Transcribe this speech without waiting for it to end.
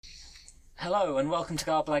Hello and welcome to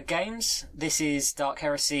Garblag Games. This is Dark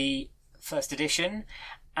Heresy 1st edition,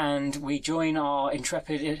 and we join our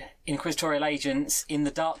intrepid inquisitorial agents in the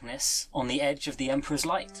darkness on the edge of the Emperor's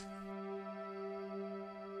Light.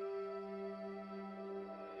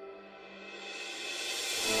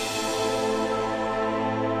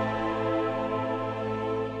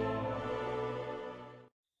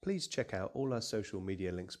 Please check out all our social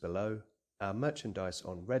media links below, our merchandise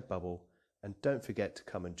on Redbubble, and don't forget to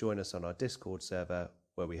come and join us on our Discord server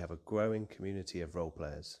where we have a growing community of role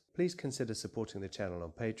players. Please consider supporting the channel on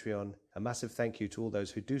Patreon. A massive thank you to all those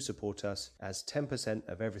who do support us, as 10%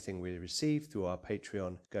 of everything we receive through our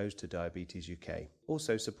Patreon goes to Diabetes UK.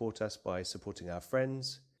 Also support us by supporting our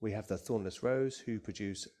friends. We have the Thornless Rose, who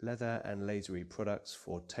produce leather and lasery products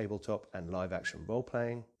for tabletop and live action role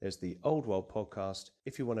playing. There's the Old World podcast.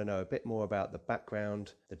 If you want to know a bit more about the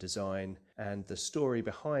background, the design, and the story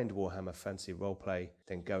behind Warhammer Fantasy Roleplay,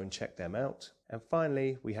 then go and check them out. And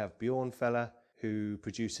finally, we have Bjorn Fella, who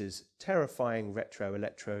produces terrifying retro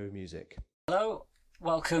electro music. Hello,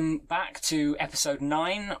 welcome back to episode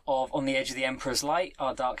 9 of On the Edge of the Emperor's Light,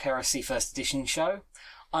 our Dark Heresy 1st edition show.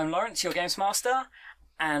 I'm Lawrence, your Games Master.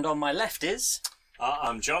 And on my left is...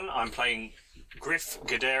 I'm John. I'm playing Griff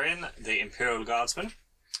Guderian, the Imperial Guardsman.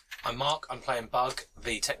 I'm Mark. I'm playing Bug,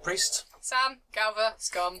 the Tech Priest. Sam, Galva,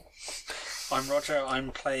 Scum. I'm Roger.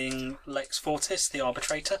 I'm playing Lex Fortis, the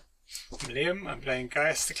Arbitrator. I'm Liam. I'm playing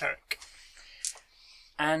Gaius, the Cleric.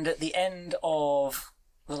 And at the end of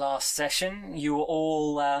the last session, you were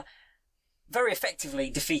all very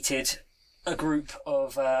effectively defeated a group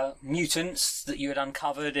of mutants that you had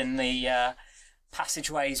uncovered in the...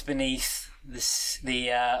 passageways beneath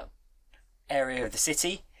the area of the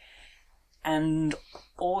city, and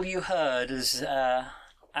all you heard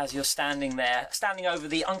as you're standing there, standing over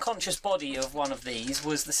the unconscious body of one of these,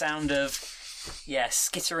 was the sound of,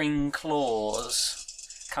 skittering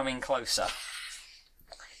claws coming closer.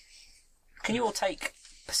 Can you all take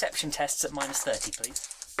perception tests at -30, please?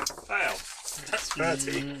 Fail. That's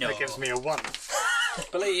 30. No. That gives me a 1.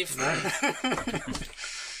 Believe.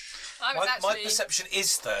 I was My actually... perception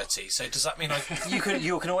is 30, so does that mean I...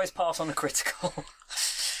 You can always pass on a critical.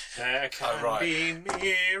 There can be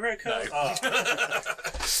miracles. No.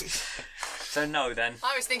 So no, then.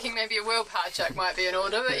 I was thinking maybe a willpower check might be in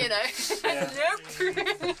order, but you know.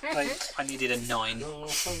 Nope. I needed a 9.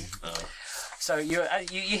 So you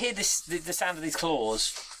hear the sound of these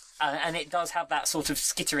claws, and it does have that sort of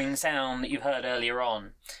skittering sound that you heard earlier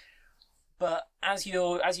on. But as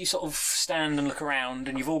you sort of stand and look around,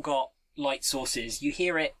 and you've all got light sources, you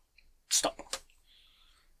hear it stop.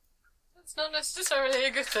 That's not necessarily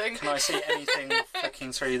a good thing. Can I see anything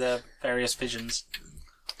flicking through the various visions?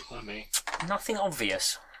 Let me. Nothing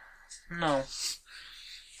obvious. No.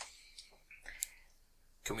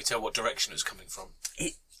 Can we tell what direction it's coming from?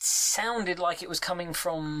 It sounded like it was coming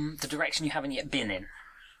from the direction you haven't yet been in.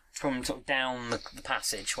 From sort of down the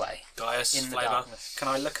passageway. Gaius, in the Flavor. darkness. Can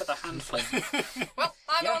I look at the hand flame? Well,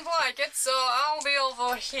 I don't like it, so I'll be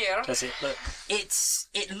over here. Does it look...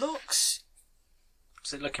 It looks...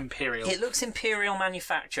 Does it look Imperial? It looks Imperial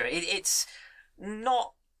manufacture. It's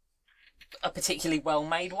not a particularly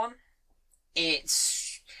well-made one.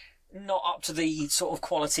 It's not up to the sort of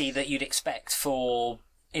quality that you'd expect for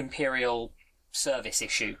Imperial service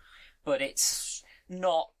issue, but it's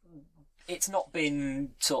not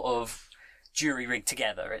been sort of jury-rigged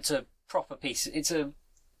together. It's a proper piece. It's a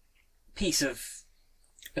piece of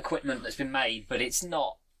equipment that's been made, but it's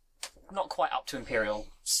not quite up to Imperial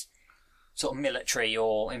sort of military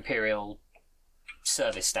or Imperial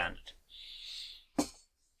service standard.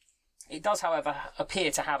 It does, however,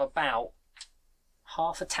 appear to have about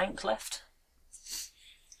half a tank left.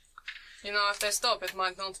 You know, if they stop, it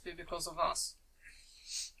might not be because of us.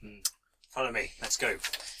 Follow me. Let's go.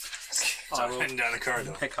 I I'm will heading down the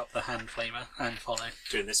corridor, pick up the hand flamer and follow.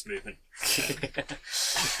 doing this movement.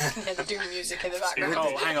 Yeah, the doom music in the background.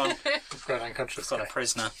 Oh, hang on. I've got an unconscious Got a guy.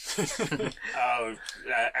 prisoner.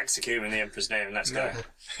 Execute him in the Emperor's name. Let's go.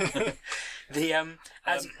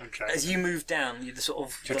 As you move down, the sort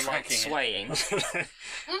of You're the light tracking it. swaying.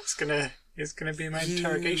 It's gonna be my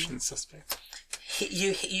interrogation suspect.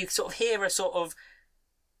 You sort of hear a sort of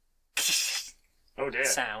Oh dear.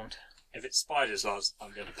 sound. If it's spiders, Lars,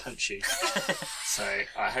 I'm going to punch you. So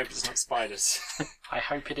I hope it's not spiders. I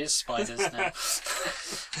hope it is spiders now.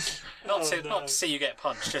 Not to see you get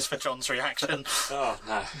punched, just for John's reaction. Oh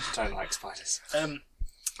no, don't like spiders.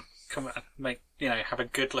 Come on, have a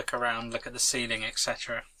good look around, look at the ceiling,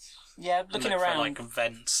 etc. Yeah, looking look around. for, like,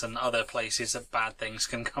 vents and other places that bad things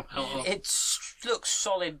can come out of. It looks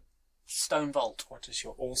solid stone vault. What does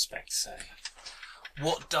your Allspec say?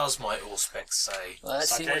 What does my Auspex say? Well,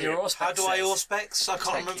 let's see what Psychedelic. your Auspex How do I says. Auspex? I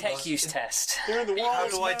can't remember. Tech use test. You're in the walls, How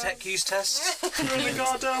do I man. tech use test? You're in the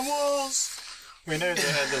goddamn walls. We know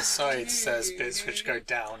that the side says bits which go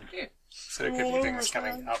down. So it could be things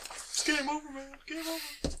coming up. It's game over, man. Game over.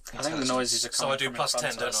 I think the noises are So coming I do from in plus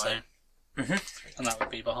front 10, of us, don't I? so- And that would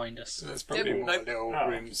be behind us. So there's probably more Nope. little Oh.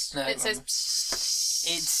 rooms. No, It says.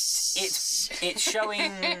 it's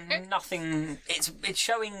showing nothing. It's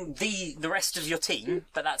showing the rest of your team,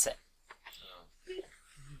 but that's it.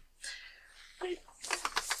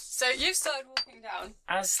 So you've started walking down.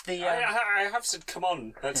 As the I have said, come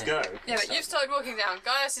on, let's go. Yeah, but you've started walking down.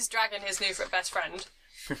 Gaius is dragging his new best friend.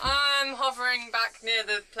 I'm hovering back near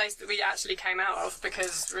the place that we actually came out of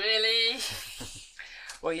because really.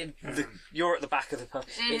 well, you're at the back of the pub.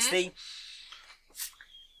 It's the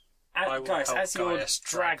I will guys help as you're Gaius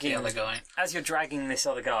drag the dragging other guy. as you're dragging this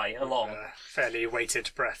other guy along. Fairly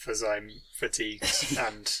weighted breath as I'm fatigued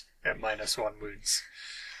and at -1 wounds.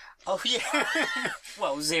 Oh yeah.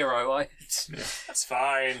 Well, 0. That's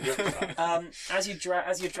fine. You're fine. As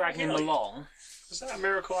you're dragging him along, Is that a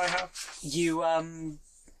miracle I have?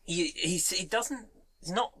 he's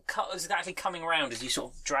not exactly coming around as you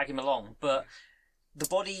sort of drag him along, but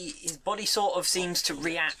his body sort of seems to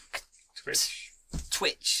react,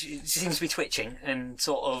 twitch. It seems to be twitching and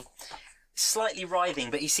sort of slightly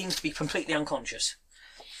writhing, but he seems to be completely unconscious.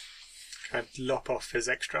 I'd lop off his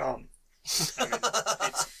extra arm. It's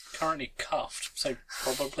currently cuffed, so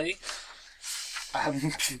probably.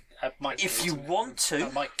 That might If you want to,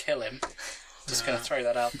 that might kill him. Just going to throw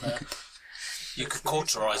that out there. You could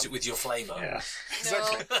cauterize it with your flamer. Yeah, No.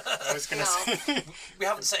 I was going to No. say. We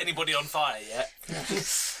haven't set anybody on fire yet.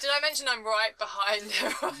 Did I mention I'm right behind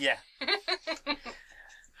everyone? yeah. I'm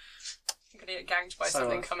gonna get ganked by So,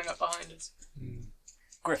 something coming up behind us.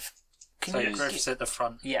 Griff, can So you? Griff's at the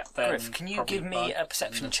front. Yeah, then Griff, can you probably give me Bug, a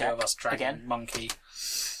perception and the check two of us dragging again? Monkey.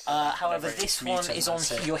 However, whatever this mutant, one is on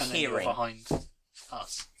that's it, your and then you're hearing. behind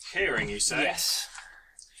us. Hearing, you say? Yes.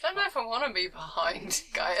 Don't know if I want to be behind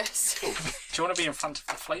Gaius. Do you want to be in front of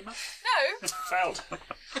the flamer? No. Failed.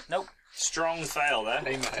 Nope. Strong fail there.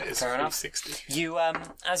 Flamer is Fair enough. 360. You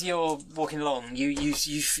as you're walking along, you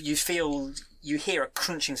feel, you hear a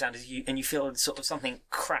crunching sound and you feel sort of something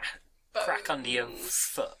crack under your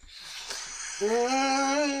foot.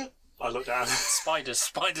 I look down. Spiders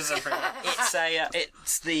everywhere.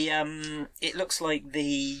 It looks like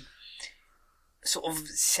the sort of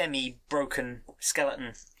semi-broken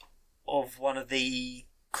skeleton of one of the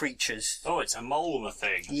creatures. Oh, it's a mole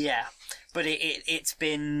thing. Yeah, but it's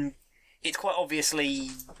quite obviously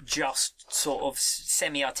just sort of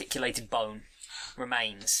semi-articulated bone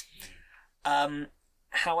remains.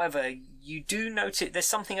 However, you do notice there's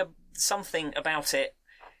something about it.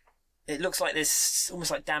 It looks like there's almost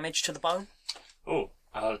like damage to the bone. Oh,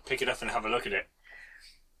 I'll pick it up and have a look at it.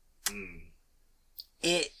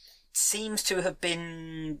 It seems to have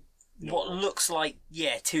been what looks like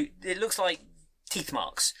it looks like teeth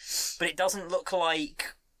marks, but it doesn't look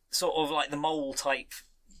like sort of like the mole type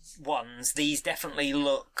ones. These definitely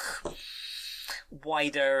look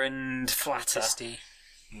wider and flatter. Fisty.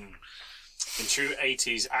 In true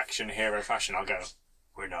 80s action hero fashion, I'll go,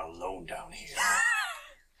 we're not alone down here.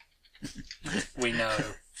 We know.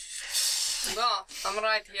 Well, I'm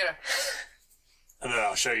right here. And then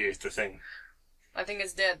I'll show you the thing. I think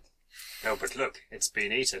it's dead. No, but look, it's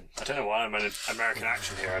been eaten. I don't know why I'm an American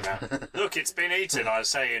action hero now. Look, it's been eaten, I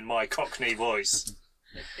say in my Cockney voice.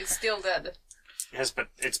 It's still dead. Yes, but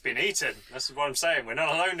it's been eaten. That's what I'm saying. We're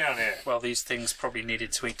not alone down here. Well, these things probably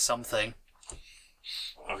needed to eat something.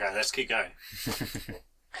 Okay, let's keep going.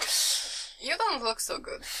 You don't look so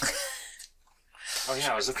good. Oh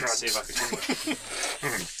yeah, I was looking to see if I could do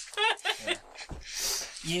it.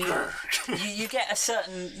 You get a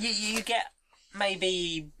certain you get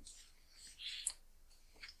maybe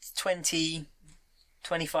 20,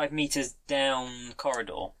 25 meters down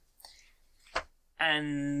corridor,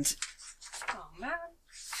 and Oh man.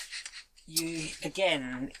 you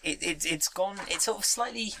again it's gone. It's sort of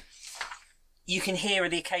slightly. You can hear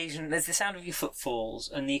there's the sound of your footfalls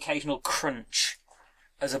and the occasional crunch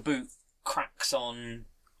as a boot cracks on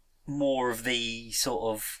more of the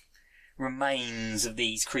sort of remains of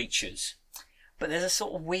these creatures. But there's a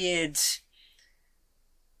sort of weird...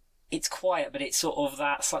 It's quiet, but it's sort of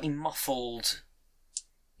that slightly muffled...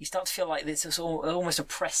 You start to feel like there's a sort of almost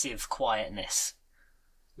oppressive quietness.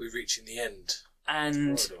 We're reaching the end.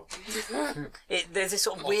 And Corridor. there's this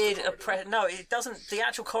sort of weird no, it doesn't. The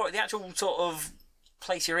actual sort of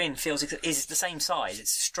place you're in is the same size. It's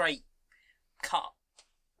straight cut,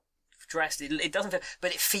 dressed. It doesn't feel,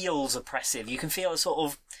 but it feels oppressive. You can feel a sort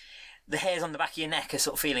of the hairs on the back of your neck are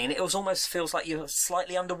sort of feeling, and it almost feels like you're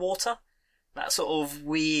slightly underwater. That sort of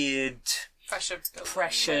weird pressured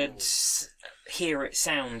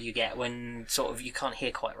sound you get when sort of you can't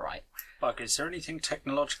hear quite right. Bug, is there anything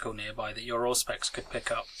technological nearby that your Auspex could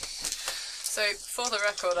pick up? So, for the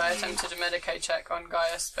record, I attempted a Medicaid check on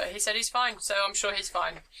Gaius, but he said he's fine, so I'm sure he's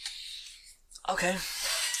fine. Okay.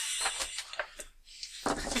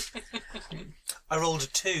 I rolled a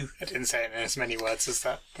 2. I didn't say it in as many words as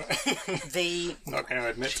that. The I'm not going to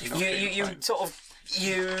admit to not being you fine. sort of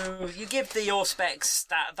you give the Auspex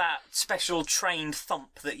that special trained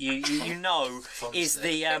thump that you know is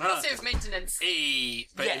the Massive maintenance.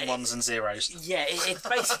 But Yeah, in ones and zeros. yeah it's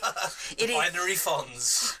basically it is Binary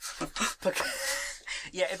fonts.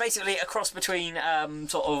 yeah it basically a cross between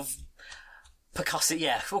sort of percussive,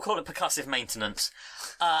 yeah, we'll call it percussive maintenance,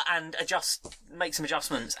 and make some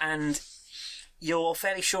adjustments, and you're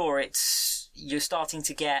fairly sure you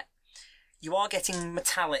are getting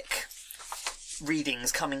metallic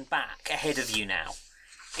readings coming back ahead of you now.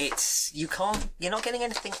 You're not getting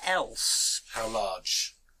anything else. How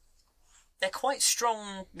large? They're quite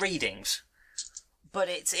strong readings, but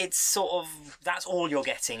it's sort of, that's all you're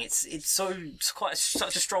getting. It's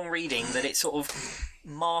such a strong reading that it's sort of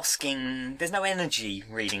masking. There's no energy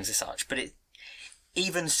readings as such, but it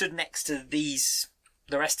even stood next to the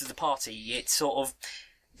rest of the party. It's sort of,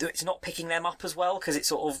 it's not picking them up as well because it's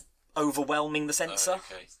sort of overwhelming the sensor.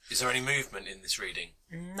 Okay. Is there any movement in this reading?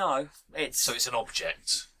 No, So it's an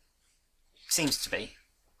object. seems to be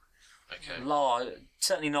Okay. large,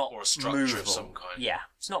 certainly not Or a structure movable. of some kind. Yeah,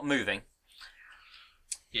 it's not moving.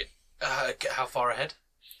 Yeah. How far ahead?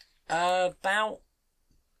 About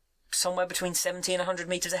somewhere between 70 and 100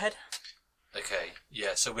 metres ahead. Okay.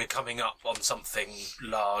 Yeah. So we're coming up on something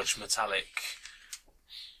large, metallic,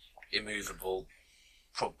 immovable,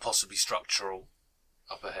 possibly structural,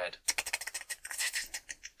 up ahead.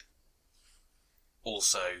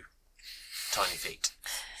 Also, tiny feet.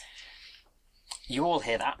 You all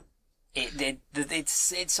hear that.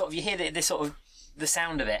 It's sort of, you hear this sort of the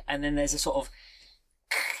sound of it, and then there's a sort of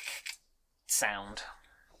sound.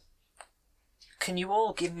 Can you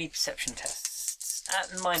all give me perception tests at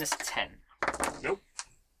 -10? Nope.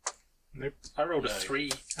 I rolled a No.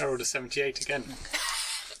 3. I rolled a 78 again.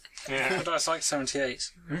 But that's like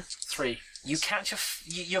 78. 3. You catch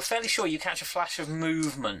you're fairly sure you catch a flash of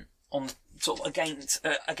movement on sort of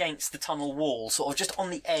against the tunnel wall, sort of just on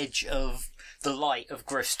the edge of the light of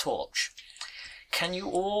Griff's torch. Can you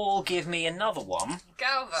all give me another one?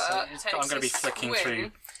 Galva takes I'm going to be a flicking swing.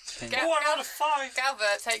 through things. Oh, I rolled a 5.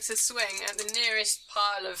 Galva takes a swing at the nearest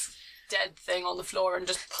pile of dead thing on the floor and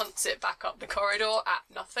just punts it back up the corridor at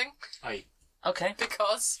nothing. Okay.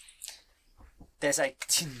 Because There's a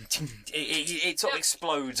ting, ting. It sort of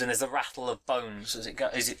explodes, and there's a rattle of bones as it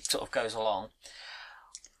sort of goes along.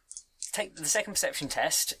 Take the second perception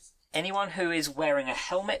test. Anyone who is wearing a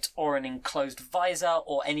helmet or an enclosed visor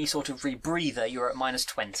or any sort of rebreather, you're at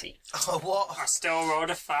 -20. Oh, what? I still rolled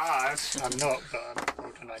a 5. I'm not, but I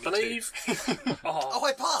rolled a 92. Believe. Oh,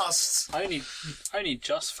 I passed. I only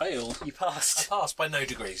just failed. You I passed. passed by no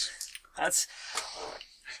degrees. That's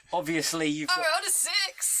obviously you've I got. rolled a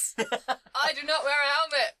 6. I do not wear a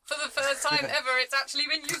helmet for the first time ever. It's actually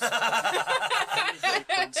been useful.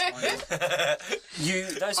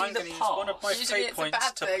 Those of I'm you going to that use one of my pass, Usually fate it's a points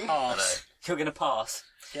bad to thing. pass. you're going to pass.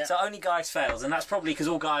 Yeah. So only Gaius fails, and that's probably because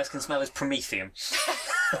all Gaius can smell is promethium.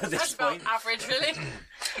 At That's this about point, average, really.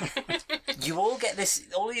 you all get this.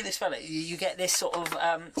 All of you this fella, you get this sort of.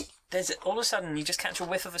 There's all of a sudden you just catch a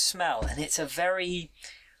whiff of a smell, and it's a very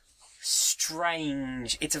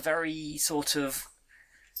strange. It's a very sort of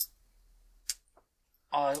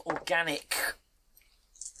organic,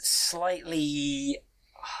 slightly.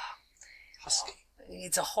 Husky.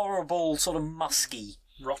 It's a horrible sort of musky.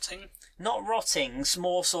 Rotting. Not rotting, it's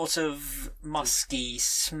more sort of musky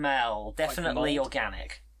smell. Definitely mold?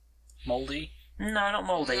 organic. Mouldy. No, not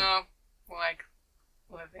mouldy. No, like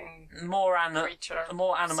living More creature.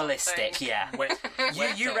 more animalistic. something. Yeah.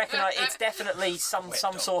 You recognise it's definitely some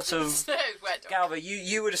sort of Wet dog. Galva.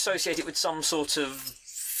 You would associate it with some sort of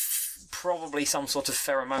probably some sort of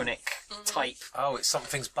pheromonic type Oh, it's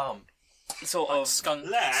something's bum. sort of. Skunk.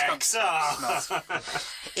 Lex! Skunk.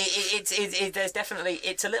 There's definitely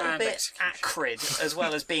it's a little And bit execution. acrid as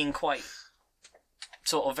well as being quite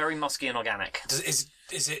sort of very musky and organic.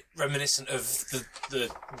 Is it reminiscent of the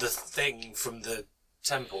thing from the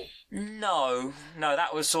temple? No,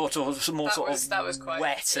 that was sort of more That was quite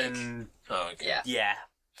wet ick. and Oh, okay. Yeah, yeah.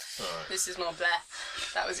 this is more bleh.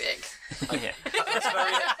 That was ick. Oh, yeah.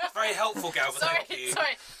 That's very helpful, Galva. Sorry, Thank you.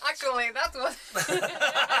 sorry. Actually, that was.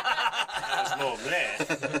 That was more there.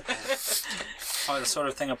 Oh, the sort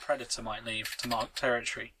of thing a predator might leave to mark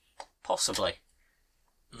territory. Possibly.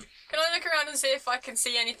 Can I look around and see if I can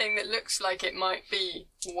see anything that looks like it might be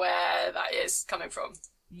where that is coming from?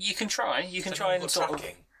 You can try. You can try and sort of.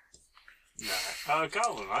 tracking. No.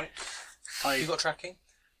 Galvin, right? You got tracking?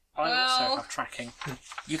 I also Well- have tracking.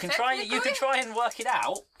 You can try. You can try and work it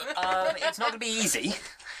out. It's not going to be easy.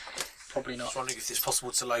 Probably I not. was wondering if it's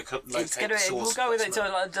possible to locate It's the gonna. source. We'll of go with that it to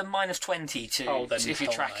smell. like the -20 to Oh, then if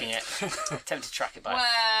you're hell tracking no. it. Attempt to track it back.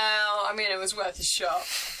 Well, I mean, it was worth a shot.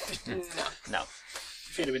 No. No.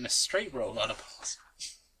 If it had been a straight roll, I'd have passed.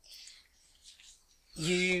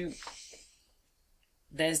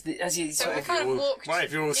 There's the as you So sort we of. kind of walked Why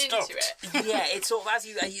have you all into stopped? it. Yeah, it's sort of as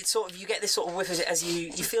you get this sort of whiff as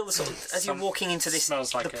you feel the sort of as you're walking into this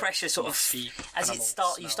Smells like the pressure sort of musky as animal you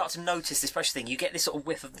smell. start to notice this pressure thing. You get this sort of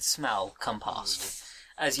whiff of the smell come past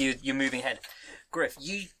as you're moving ahead. Griff,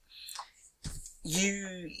 you're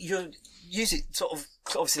using sort of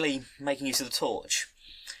obviously making use of the torch.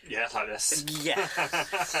 Yeah, like this. Yeah,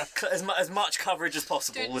 as much coverage as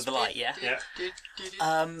possible with the light. Yeah. Yeah.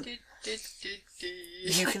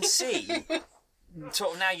 You can see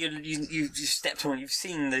sort of now you stepped on. You've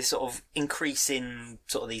seen this sort of increase in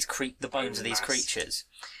sort of these the bones of these mass. creatures.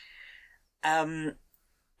 And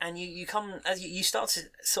you come as you start to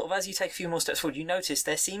sort of as you take a few more steps forward. You notice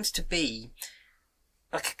there seems to be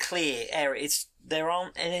like a clear area.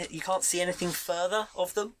 You can't see anything further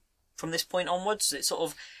of them from this point onwards. They sort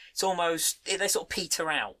of peter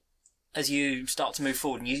out as you start to move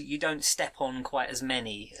forward, and you don't step on quite as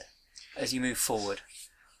many as you move forward.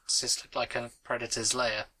 Does this look like a predator's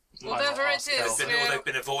lair? Whatever it is, They've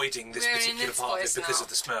been avoiding this we're in particular its part of it voice because now. of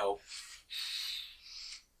the smell.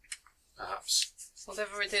 Perhaps.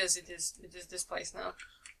 whatever it is this place now.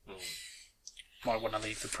 Might want to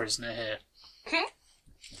leave the prisoner here.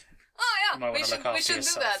 Oh You might yeah, want to look we after should do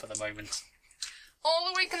yourself that. for the moment.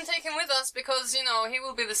 Or we can take him with us because, he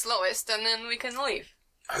will be the slowest and then we can leave.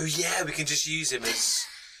 Oh yeah, we can just use him as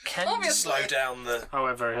Can Obviously. slow down the.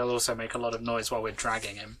 However, he'll also make a lot of noise while we're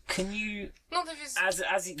dragging him. you Not if he's...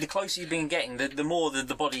 as the closer you've been getting, the more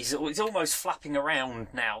the body's it's almost flapping around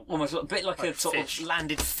now, almost a bit like a sort fish. of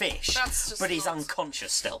landed fish. That's just but he's not-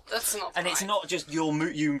 unconscious still. That's not And it's right. not just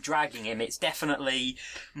you dragging him; it's definitely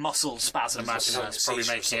muscle spasms. Imagine Like that's probably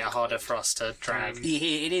seizure or making it something. harder for us to drag.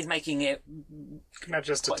 It is making it. Can I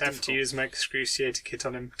just Quite attempt difficult. to use my excruciator kit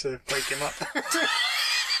on him to wake him up?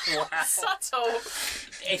 Subtle.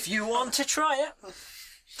 If you want to try it,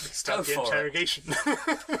 Start Go the for it. interrogation.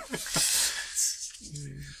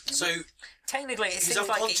 So technically, it he's seems like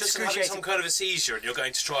unconscious and having some excruciating. kind of a seizure, and you're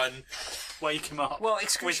going to try and. Wake him up. Well,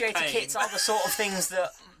 excruciating pain. kits are the sort of things that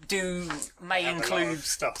may Have a lot include of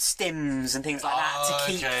stuff. stims and things like that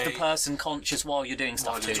to keep Okay. the person conscious while you're doing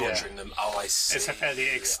stuff While to you're them. torturing them. Oh, I see. It's a fairly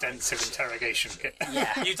extensive interrogation kit.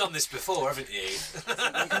 Yeah, You've done this before, haven't you?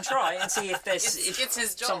 you can try and see if there's It's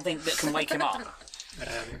his job. something that can wake him up.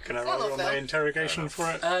 Can I One roll of on my them. interrogation for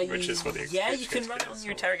it? Which is what the yeah, you can excruciator run kit it on is.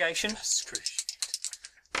 your interrogation.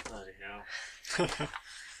 Bloody hell.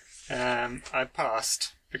 I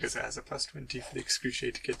passed because it has a plus 20 for the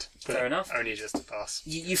excruciator kit. But Fair enough. Only just to pass.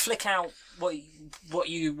 You flick out what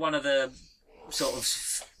you one of the sort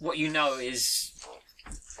of what you know is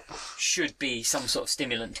should be some sort of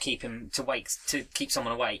stimulant to keep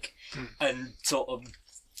someone awake, and sort of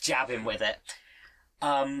jab him with it.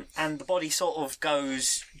 And the body sort of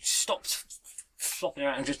stops flopping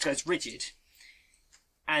around and just goes rigid.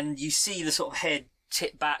 And you see the sort of head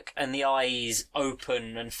tip back and the eyes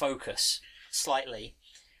open and focus slightly.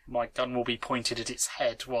 My gun will be pointed at its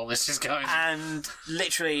head while this is going. And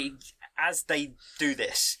literally, as they do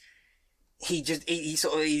this, he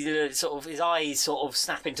sort of his eyes sort of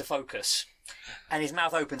snap into focus, and his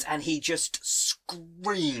mouth opens, and he just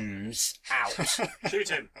screams out. Shoot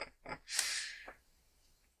him.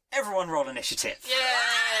 Everyone roll initiative.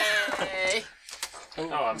 Yay! Oh,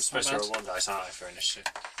 I'm supposed to roll one dice, aren't I, for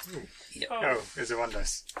initiative? Oh, is it one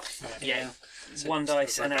dice? Yeah. One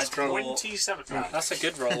dice and add Best roll. your... 27. That's a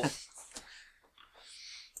good roll.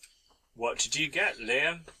 What did you get,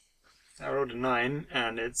 Liam? I rolled a 9,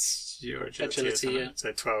 and it's your agility, Agility, isn't it? yeah.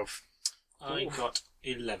 So 12. I got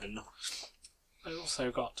 11. I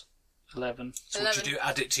also got 11. So what do you do?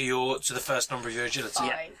 Add it to the first number of your agility.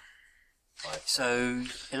 Fine. So,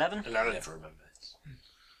 11? 11. I never remember.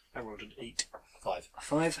 I rolled an 8. 5.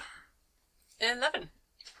 5? 11.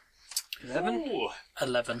 11? Ooh.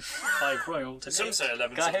 11. I rolled an Some 8. say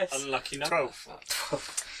 11 is Go an ahead. unlucky number.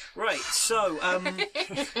 12. Right, so,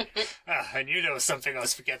 I knew there was something I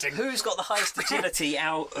was forgetting. who's got the highest agility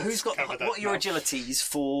out? What are your agilities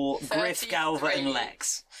for Griff, Galva, and 33.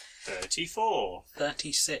 Lex? 34.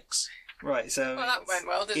 36. Right, so Well, that went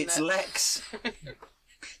well, didn't it's it? Lex,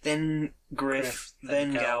 then Griff,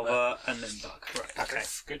 then Galva, and then Buck. Right, okay.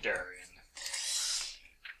 Guderian.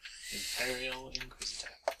 Imperial Inquisitor.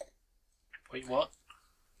 Wait, what?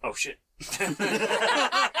 Oh shit.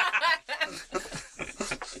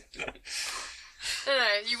 No,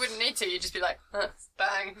 you wouldn't need to. You'd just be like,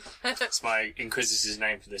 bang. That's my Inquisitor's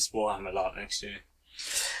name for this Warhammer lot next year.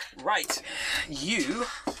 Right, you.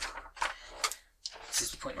 This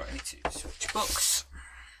is the point where I need to switch books.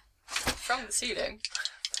 From the ceiling.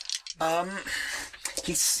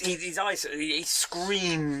 His eyes. He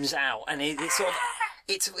screams out, and it's sort of.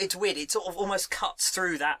 It's weird. It sort of almost cuts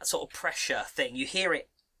through that sort of pressure thing. You hear it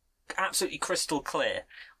absolutely crystal clear,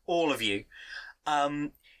 all of you.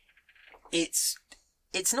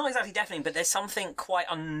 It's not exactly deafening, but there's something quite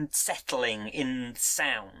unsettling in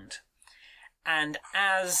sound. And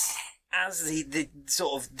as the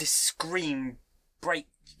sort of this scream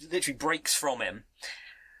literally breaks from him,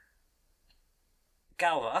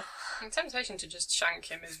 Galva. The temptation to just shank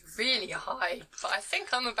him is really high, but I think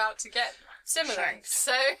I'm about to get similar. Shanked.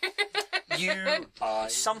 So You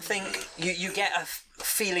get a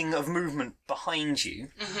feeling of movement behind you,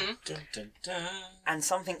 Dun, dun, dun. and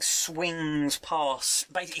something swings past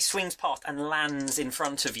and lands in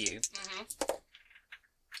front of you.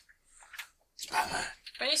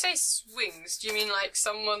 when you say swings, do you mean like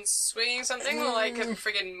someone's swinging something, or like a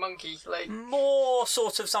friggin' monkey? Like More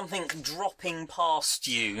sort of something dropping past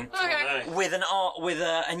you okay, No. with an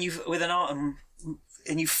arm,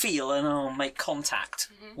 and you feel an arm make contact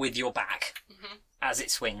with your back as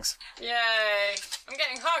it swings. yay! I'm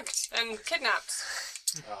getting hugged and kidnapped.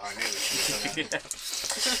 Oh, I knew we should have done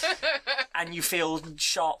that. And you feel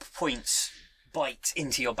sharp points bite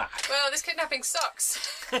into your back. Well, this kidnapping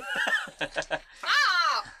sucks.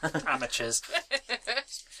 Ah! Amateurs.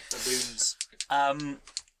 Baboons.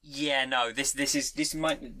 Yeah, no, this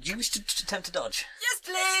might. Do you wish to attempt to dodge? Yes,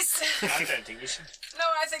 please. I don't think you should. No,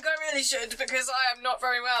 I think I really should, because I am not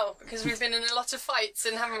very well, because we've been in a lot of fights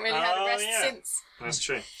and haven't really had a Oh, rest yeah. since. That's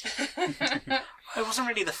true. It wasn't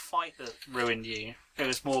really the fight that ruined you. It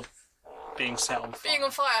was more being set on fire. Being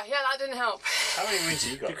on fire, yeah, that didn't help. How many wins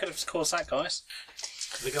have you You got? could have caused that, guys.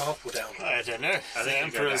 Do they go up or down? I don't know. I The think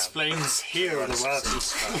Emperor's planes here are the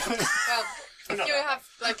worst. Well, if you have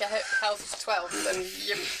like a health of 12, then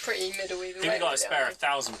you're pretty middle either way. If you've got a really, spare aren't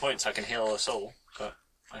 1,000 points, I can heal us all. But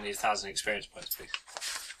I need 1,000 experience points, please.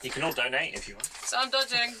 You can all donate if you want. you? So I'm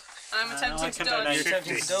dodging. I'm I attempting to can dodge. donate You're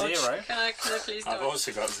attempting to dodge? 0. Can I please dodge? I've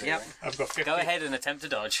also got 0. Yep. I've got 50. Go ahead and attempt to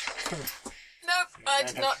dodge. Nope, I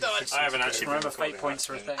did not dodge. I haven't actually. Remember, been fate recording points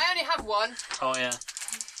that are a thing. thing. I only have one. Oh, yeah.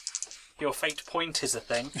 Your fate point is a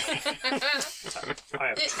thing. I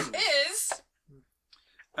have It two. is.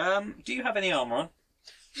 Do you have any armour on?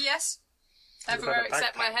 Yes. What Everywhere about a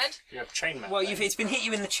except my backpack? head. You have chainmail. Well, it's been hit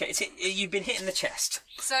you in the chest. You've been hit in the chest.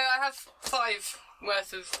 So I have 5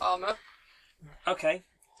 worth of armour. Okay.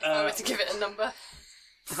 If I were to give it a number.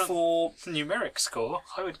 For Numeric score,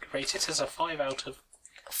 I would rate it as a 5 out of...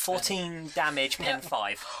 14 damage, pen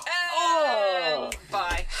 5. Oh!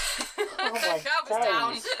 Bye. I was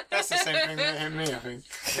down. That's the same thing that hit me, I think.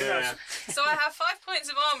 Yeah. So I have 5 points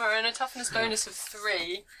of armour and a toughness bonus of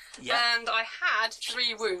 3. Yeah. And I had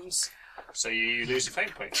 3 wounds. So you lose a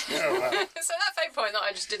fate point. Oh, wow. So that fate point that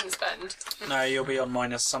I just didn't spend. No, you'll be on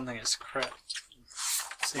minus something. It's crit.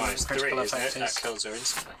 See what Minus the 3, critical isn't it? effect That is. kills her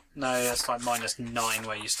instantly. No, it's like minus 9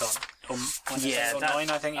 where you start. Or minus Yeah, 8 or that- 9,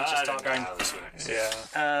 I think. You just I start don't know going... how this works.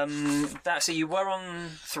 Yeah. So you were on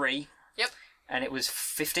 3. Yep. And it was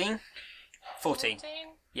 15? 14. 14.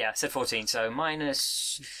 Yeah, I said 14. So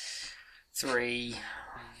minus 3,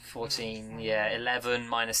 14. Yeah, 11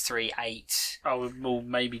 minus 3, 8. Oh, well,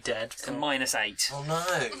 maybe dead. And minus 8. Oh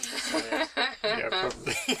no. Yeah,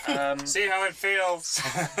 probably. See how it feels.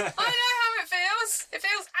 I know how it feels. It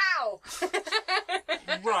feels ow.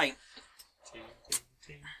 Right.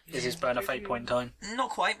 Is his burn a fate point time? Not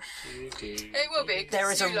quite. It will be. 'cause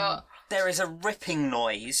There is you a lot. ripping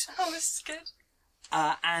noise. Oh, this is good.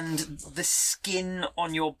 And the skin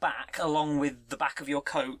on your back, along with the back of your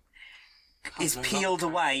coat, is peeled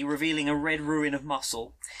away, revealing a red ruin of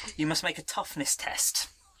muscle. You must make a toughness test.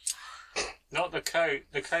 Not the coat.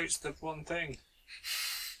 The coat's the one thing.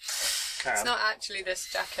 It's not actually this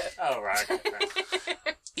jacket. Oh, right. Okay,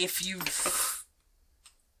 right. If you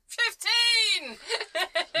 15!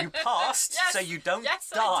 you passed, Yes, so you don't Yes,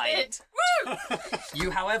 die. I did. Woo!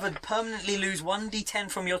 You, however, permanently lose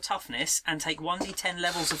 1d10 from your toughness and take 1d10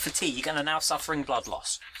 levels of fatigue and are now suffering blood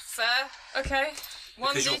loss. Fair. Okay.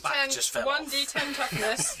 Because your back just fell off. 1d10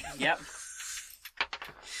 toughness. Yep.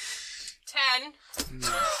 10.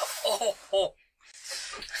 Oh.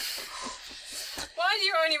 Why do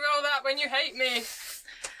you only roll that when you hate me?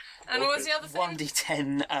 And what was the other thing?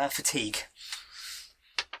 1d10 fatigue.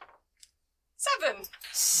 7.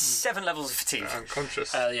 7 levels of fatigue.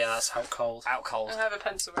 Unconscious. Yeah, that's out cold. Out cold. I have a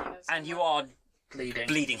pencil right here. And you are Bleeding.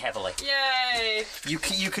 bleeding heavily. Yay! You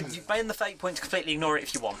could ban the fate point to completely ignore it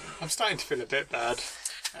if you want. I'm starting to feel a bit bad.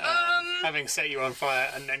 Having set you on fire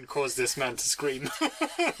and then caused this man to scream.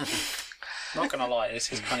 Not gonna lie,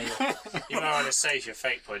 this is kind of... You might want to save your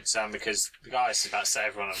fate points, Sam, because the guy's about to set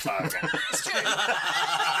everyone on fire again. It's true. And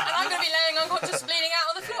I'm going to be laying unconscious bleeding out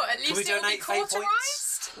on the floor. At least we it will be donate fate points?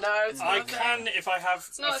 cauterised. No, it's not I a thing. can if I have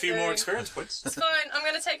not a a few more thing. experience points. It's fine. I'm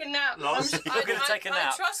going to take a nap. Lost. I'm- You're gonna take a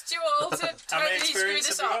nap. I trust you all to How many totally screw experience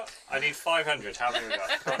this have we up. got? I need 500. How many have we got?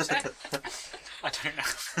 Come on, Sam. I don't know.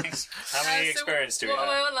 How many So experience do we what am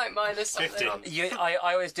I have? on, like, minus something? 50. I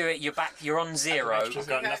always do it. You're on 0, I've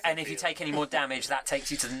got nothing and if for you take any more damage, that takes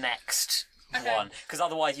you to the next one. Because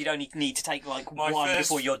otherwise, you'd only need to take like one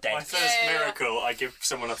before you're My dead. first Yeah. miracle, I give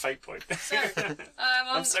someone a fate point.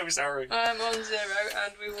 I'm so sorry. I'm on 0,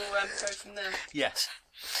 and we will go from there. Yes.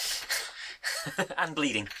 And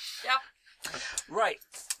bleeding. Yeah. Right.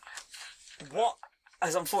 What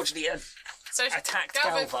has unfortunately So attacked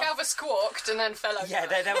Galva Galva. squawked and then fell over. Yeah,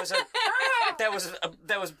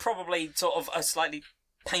 there was probably sort of a slightly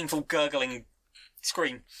painful gurgling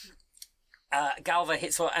scream. Galva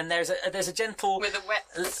hits her, and there's a gentle with a wet.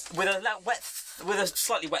 with a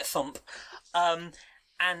slightly wet thump,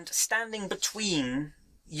 and standing between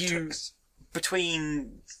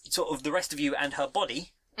sort of the rest of you and her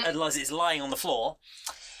body, as it's lying on the floor,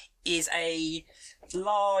 is a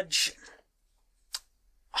large,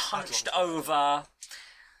 hunched over,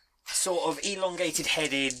 sort of elongated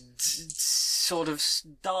headed, sort of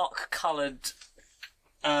dark coloured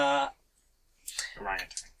Orangutan.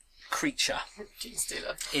 creature. Gene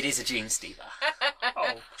stealer. It is a gene stealer.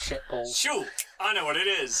 Oh, shit balls. Sure, I know what it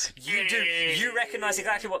is. You do. You recognise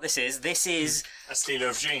exactly what this is. This is. A stealer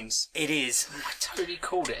of genes. It is. I totally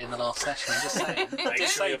called it in the last session, I'm just saying. Make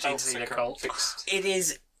Just sure say your Gene belts Stealer are cult. fixed. It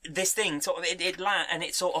is. This thing sort of it lands and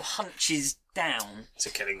it sort of hunches down. It's a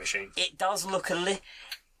killing machine. It does look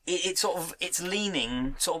it's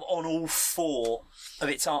leaning sort of on all 4 of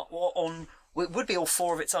its arms. It would be all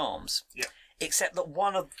 4 of its arms. Yeah. Except that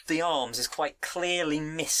one of the arms is quite clearly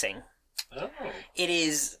missing. Oh. It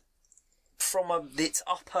is from its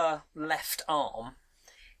upper left arm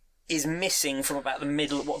is missing from about the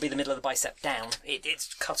middle, what would be the middle of the bicep down.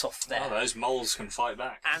 It's cut off there. Oh, those moles can fight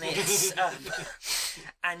back. And it's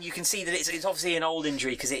and you can see that it's obviously an old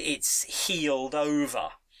injury because it's healed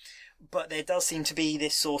over, but there does seem to be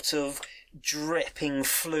this sort of dripping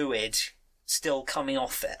fluid still coming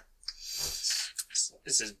off it.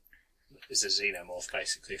 It's a xenomorph,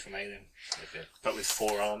 basically, from Alien. But with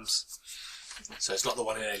 4 arms. So it's not the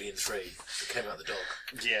one in Alien 3 that came out the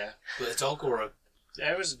dog. Yeah. With a dog or a...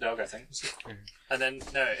 Yeah, it was a dog, I think. And then,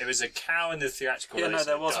 no, it was a cow in the theatrical Yeah, release. no,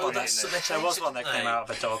 there and a was dog one. in There was one that came out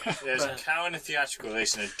of a dog. There's a cow in the theatrical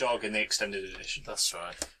release and a dog in the extended edition. That's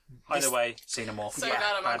right. Either way, Xenomorph. So glad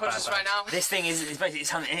I'm unconscious right now. This thing is basically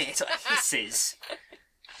it's hunting, it sort of hisses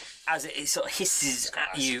as it sort of hisses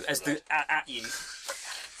at you as at you,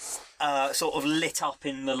 sort of lit up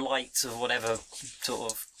in the lights of whatever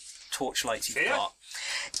sort of torchlights you've Fear? got.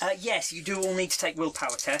 Yes, you do all need to take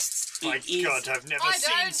willpower tests. My It is- God, I've never I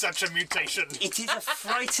seen don't. such a mutation. It is a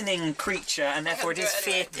frightening creature, and therefore it do is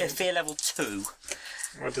it anyway. fear level 2.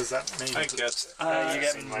 What does that mean? I get... You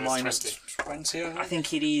get minus minus 20. 20, I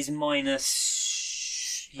think it is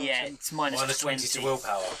minus. Yeah, it's minus Minus 20 to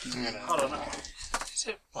willpower. Hold on.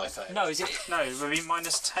 My fate. No, is it? No, it would be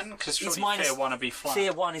minus 10, because surely minus- Fear 1 would be flat.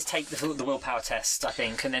 Fear 1 is take the willpower test, I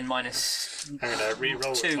think, and then minus. I'm going to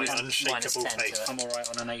re-roll 2 my is unshakable minus 10 to fate. it. I'm alright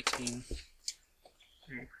on an 18.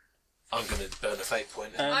 I'm going to burn a fate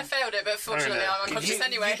point. I failed it, but fortunately I'm unconscious You,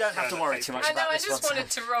 anyway. you don't have to worry too much I know, about I this just one.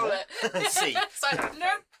 wanted to roll it. See. So,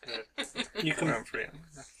 nope. You can run free.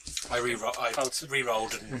 I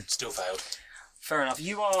re-rolled and still failed. Fair enough.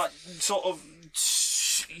 You are sort of.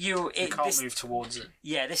 You can't move towards it.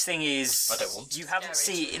 Yeah, this thing is. I don't want to. You haven't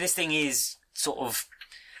Scary. seen. This thing is sort of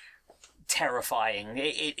terrifying.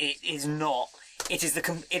 It is not. It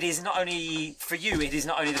is not only for you. It is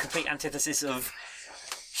not only the complete antithesis of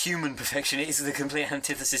human perfection. It is the complete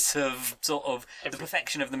antithesis of sort of the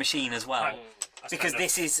perfection of the machine as well. I Because spent a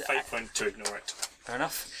this is fate point to ignore it. fair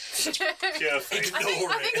enough. Pure fate. I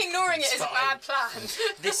think ignoring it is a bad plan.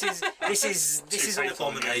 This is Two all,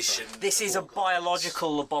 Abomination. this is a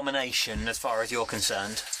biological abomination as far as you're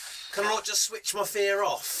concerned. Can I not just switch my fear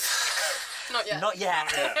off? Not yet. Not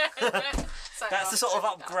yet. That's the sort of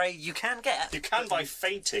upgrade you can get. You can by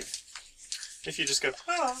fainting. If you just go,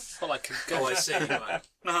 ah, Well, I could go. Oh, I see. Right.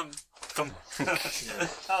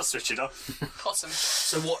 I'll switch it off. Awesome.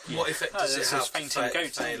 So what effect does this it is have? fainting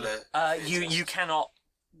goats, fail isn't it? You cannot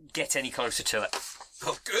get any closer to it.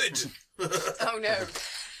 Oh, good. Oh no.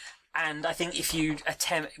 And I think if you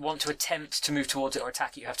want to attempt to move towards it or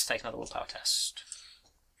attack it, you have to take another willpower test.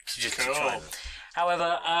 Just to try. Cool.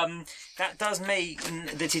 However, that does mean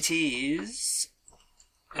that it is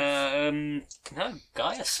no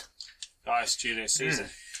Gaius. Gaius Julius Caesar.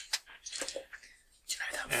 You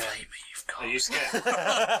know that flavour you've got. Are you scared?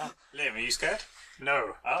 Liam, are you scared?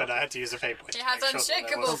 No, Oh. but I had to use a fate point. He has to make sure that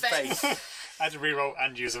there unshakable was- faith. I had to reroll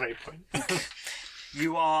and use a fate point.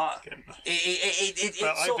 You are. It But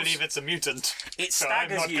I sort of- believe it's a mutant. It so I'm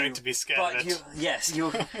staggers not you, going to be scared but of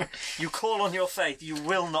it. you call on your faith. You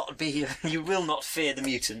will not fear the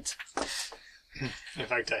mutant. In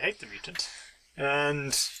fact, I hate the mutant.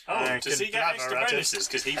 And Oh, I does can he get blabber extra at it. bonuses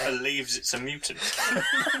because he believes it's a mutant?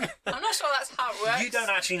 I'm not sure that's how it works. You don't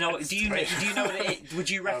actually know. Do you know what it is? Would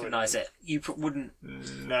you recognise it? You wouldn't.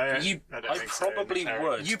 No, You- I don't I think so, probably no.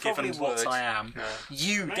 would, You probably given what would. I am.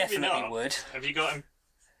 You Maybe definitely not. would. Have you got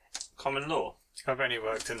common law? I've only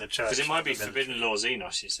worked in the church. Because it might be for the forbidden law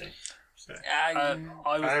Xenos, you see. I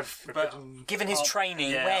would, I've but forbidden... Given his Ar-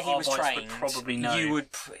 training, yeah, where he was Arbites would trained, probably know. you would.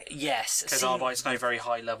 Yes, because see, Arbites know very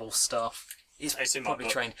high level stuff. he's It's in my probably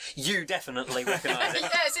book. trained. You definitely recognise it. Yeah,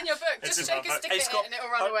 it's in your book. It's Just in take my a book. stick in it and it'll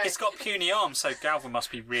run away. It's got puny arms, so Galvin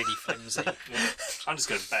must be really flimsy. I'm just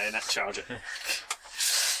going to bayonet charge it.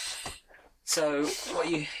 So, what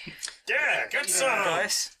you Yeah, get some!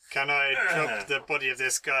 guys? Can I drop the body of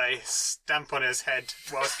this guy, stamp on his head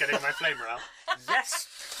whilst getting my flamer out? Yes.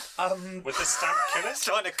 With the stamp killer?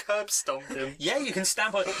 Trying to curb stomp him. Yeah, you can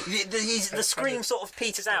stamp on. The scream sort of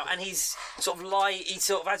peters out, and he's sort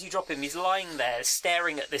of as you drop him, he's lying there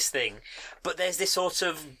staring at this thing. But there's this sort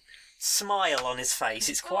of smile on his face.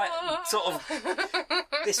 It's quite sort of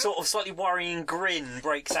this sort of slightly worrying grin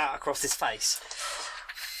breaks out across his face.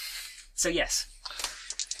 So yes,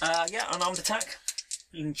 unarmed attack.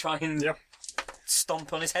 You can try and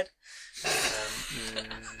stomp on his head.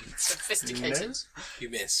 Sophisticated. You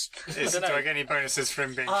missed. Do I get any bonuses for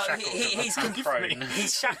him being shackled? He's Prone.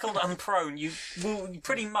 He's shackled and prone. You will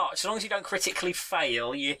pretty much, as long as you don't critically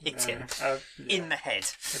fail, you hit him in the head.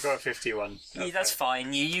 I've got a 51. Yeah, that's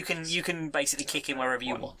fine. You can basically kick him wherever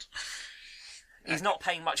you want. He's not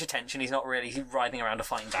paying much attention. He's not really writhing around or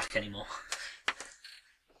fighting back anymore.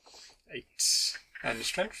 8. And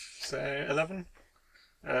strength, so 11.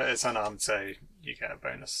 It's unarmed, so you get a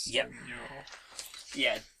bonus. Yep. on your-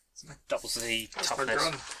 Yeah, doubles the my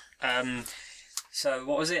toughness. gun. So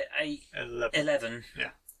what was it? 11. 11.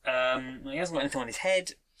 Yeah. He hasn't got anything on his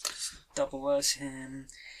head. Double worse him.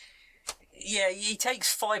 Yeah, he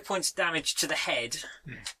takes 5 points damage to the head,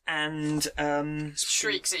 and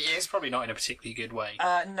Shrieks at you. It's probably not in a particularly good way.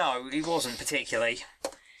 no, he wasn't particularly.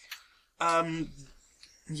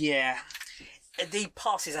 Yeah, he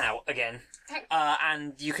passes out again,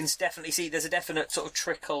 and you can definitely see there's a definite sort of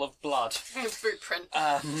trickle of blood Boot print.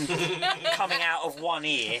 coming out of one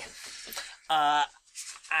ear,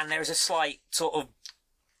 and there is a slight sort of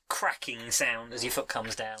cracking sound as your foot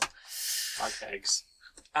comes down. Like eggs.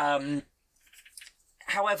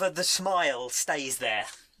 However, the smile stays there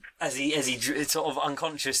as he sort of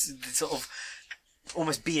unconscious, sort of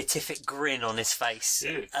almost beatific grin on his face,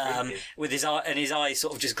 Ew, creepy. with his eye and his eyes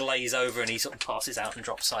sort of just glaze over, and he sort of passes out and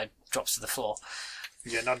drops to the floor.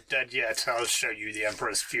 You're not dead yet. I'll show you the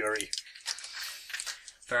Emperor's fury.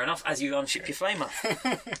 Fair enough. As you unship your flamer,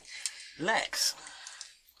 Lex.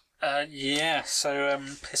 So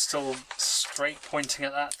pistol straight pointing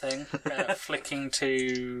at that thing, flicking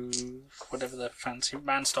to whatever the fancy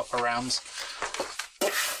man-stopper rounds.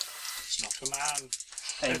 It's not a man.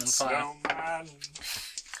 Aim and It's fire. no man.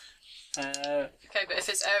 Okay, but if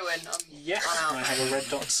it's Owen, Yeah, I'm I out. have a red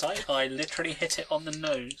dot sight. I literally hit it on the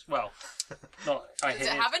nose. Well, not. I hit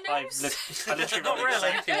it have a I, nose? I literally Not got really.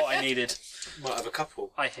 exactly what I needed. Might have a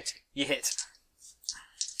couple. I hit it. You hit.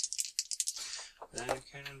 There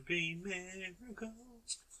can be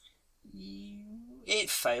miracles. It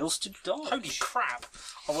fails to dodge. Holy crap!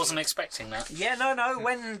 I wasn't expecting that. Yeah, no.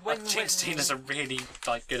 When Jinx Tinas are really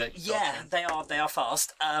good at yeah, dodging. they are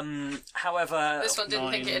fast. However, This one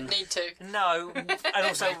didn't think 9. it'd need to. no, and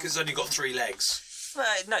also Because it's only got 3 legs.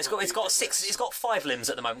 no, it's got 6. It's got 5 limbs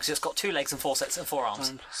at the moment because it's got 2 legs and 4 sets and 4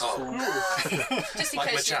 arms. Oh, Just in Like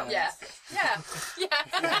case you... Machamp. Yeah.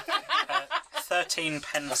 13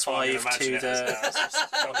 pen That's why I 5 imagine to it as the. now. It's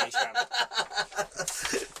just Johnny Champ.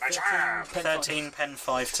 Ka-cham! 13 pen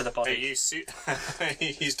 5 to the body.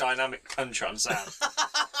 Use dynamic punch on Sam.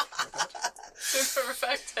 Super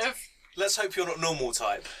effective. Let's hope you're not normal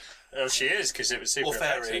type. Oh, she is, because it was super Or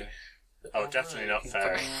fairy. effective. Oh, definitely not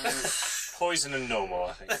fairy. Poison and normal,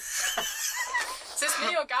 I think. Is this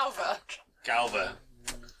me or Galva? Galva,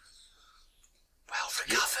 Well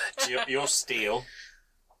recovered. you're steel.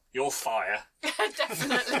 You're fire.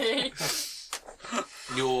 Definitely.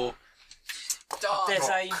 You're Dark.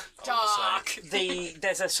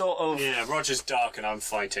 There's a sort of Yeah, Roger's dark and I'm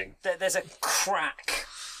fighting. there's a crack,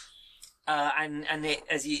 and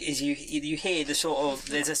as you hear the sort of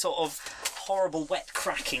there's a sort of horrible wet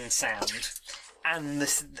cracking sound, and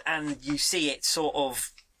you see it sort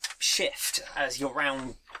of shift as your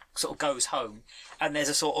round sort of goes home, and there's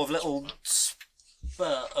a sort of little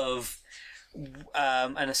spurt of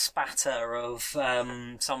and a spatter of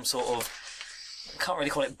some sort of, I can't really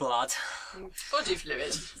call it blood, Body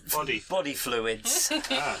fluid. Body. fluids.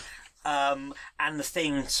 And the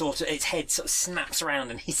thing sort of, its head sort of snaps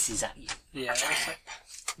around and hisses at you. Yeah.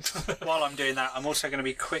 While I'm doing that, I'm also going to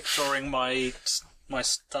be quick drawing my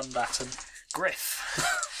stun baton.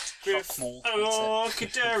 Griff. Maul,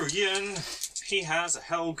 Kadarian. He has a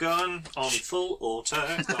hell gun on full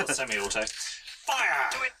auto. Well, semi-auto. Fire!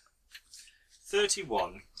 Do it!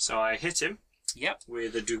 31. So I hit him. Yep.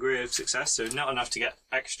 With a degree of success, so not enough to get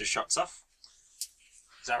extra shots off.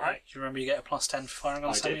 Is that right? Do you remember you get a +10 for firing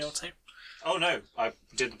on I did. semi-auto? Oh no, I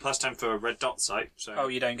did the +10 for a red dot sight, so... Oh,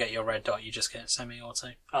 you don't get your red dot, you just get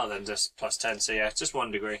semi-auto. Oh, then just +10, so yeah, just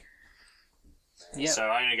 1 degree. Yeah. So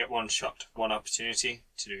I only get 1 shot, 1 opportunity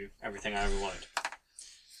to do everything I ever wanted.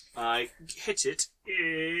 I hit it.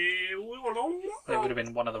 It would have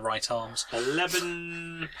been one of the right arms.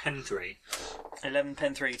 11 pen 3. 11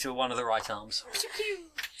 pen 3 to one of the right arms.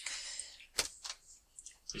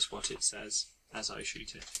 Is what it says as I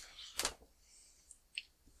shoot it.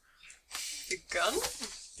 The gun?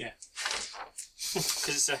 Yeah. Because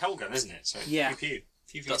it's a hell gun, isn't it? So Yeah. pew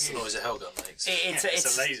pew. That's the noise a hellgun makes.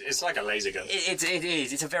 It's like a laser gun. It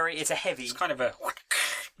is. It's a heavy. It's kind of a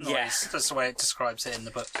noise. Yeah. That's the way it describes it in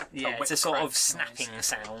the book. Yeah, it's a sort of snapping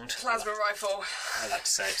sound. Plasma rifle. I like to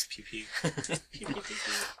say it's pew pew.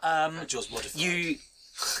 Jaws modified.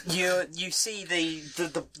 You see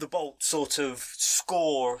the bolt sort of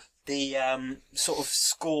score the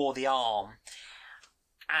arm,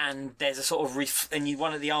 and there's a sort of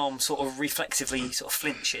one of the arms sort of reflexively sort of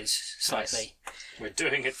flinches slightly. Nice. We're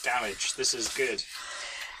doing it damage. This is good.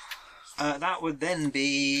 That would then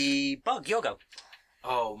be Bug. Your go.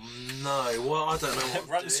 Oh no! Well, I don't know what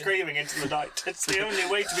Run to do. screaming into the night. It's the only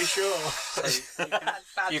way to be sure.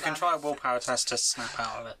 You can try a willpower test to snap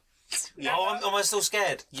out of it. Oh, am I still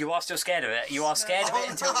scared? You are still scared of it. You are scared of it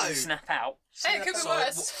until no. you snap out. Hey, it could be So,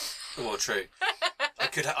 worse. Well, true. I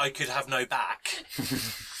could have no back.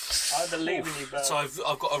 I believe in you, Bert. So I've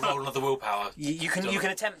got to roll another willpower. You can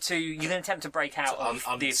attempt to break out of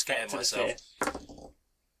I'm the scaring effect of the myself. fear.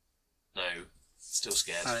 No, still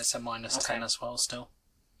scared. And it's a -10 as well still.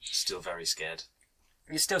 Still very scared.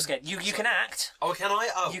 You're still scared. You can act. Oh, can I?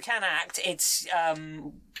 Oh, You can act. It's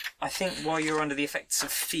I think while you're under the effects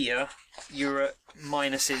of fear, you're at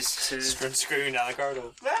minuses to. Run screaming down the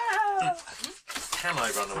corridor. can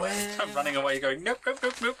I run away? I'm running away going, nope, nope,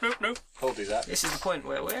 nope, nope, nope, nope. I'll do that. This is the point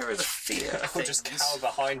where are the fear Or things? just cower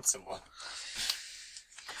behind someone.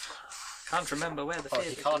 Can't remember where the fear. Well,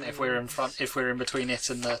 you can't if we're in front. If we're in between it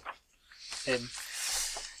and him.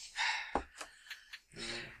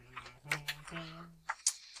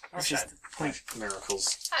 This is the point.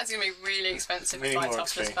 Miracles. That's going to be really expensive Really if I more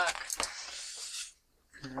tough this extreme. back.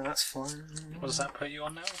 No, that's fine. What does that put you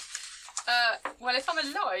on now? Well, if I'm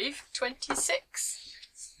alive, 26.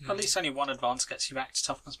 At least only one advance gets you back to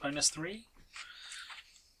toughness -3.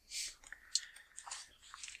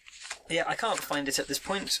 Yeah, I can't find it at this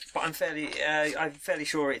point, but I'm fairly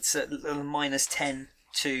sure it's at -10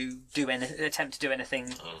 to attempt to do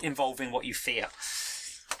anything involving what you fear.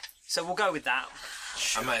 So we'll go with that.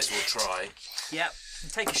 I may as well try. Yep.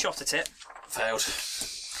 Take a shot at it. Failed.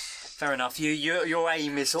 Fair enough. Your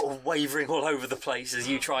aim is sort of wavering all over the place as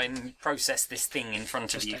you try and process this thing in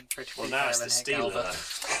front of Just you. don't critically Well, now it's fail the and hit stealer. Galva.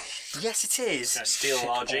 Yes, it is. Gonna steal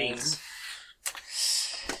our Shitballs. jeans.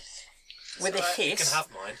 With a It's alright, You can hiss. have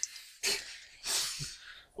mine.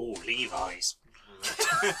 Oh, Levi's.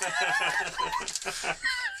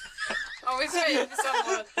 I was waiting for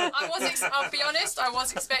someone. I'll be honest, I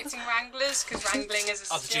was expecting Wranglers, because Wrangling is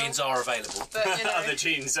a Other skill. jeans are available. But, you know. Other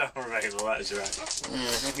jeans are available, that is right.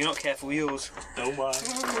 If you're not careful, yours. Oh my.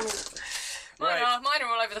 Mine are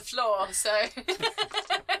all over the floor, so. I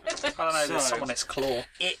don't know, there's So- someone its claw.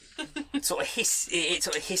 It sort of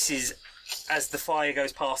hisses as the fire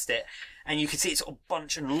goes past it, and you can see it sort of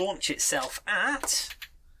bunch and launch itself at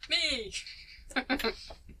Me!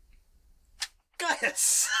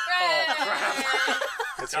 Gaius.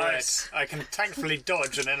 That's right. I can thankfully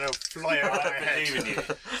dodge and then it'll fly over my I head. believe in you.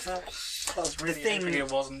 I was really thing- hoping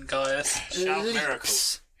it wasn't Gaius. Shout Leaps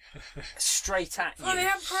miracles. straight at For the you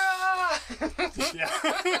Emperor! Yeah.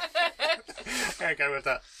 I go with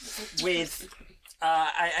that. with.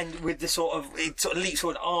 And with the it sort of leaps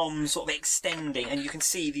forward, arms sort of extending, and you can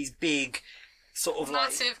see these big, sort of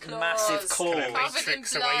Massive like massive claws. Can I claws. make Covered in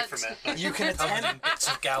tricks away blood. from it? You can attempt. Bits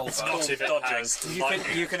of Galva. Not if it Dodging. has You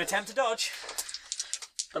lightning. can attempt to dodge.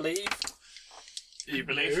 Believe. You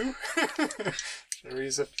believe? There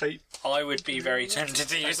is a fate. I would be very tempted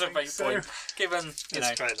to use a think fate so. point, given, you know,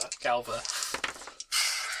 Let's try that. Galva.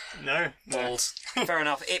 No. Balls. Fair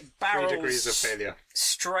enough. It 3 barrels degrees of failure.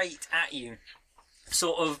 straight at you,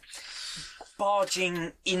 sort of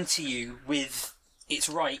barging into you with its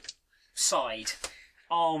right side,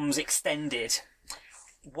 arms extended,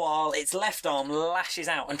 while its left arm lashes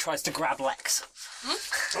out and tries to grab Lex.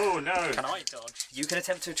 Oh no! Can I dodge? You can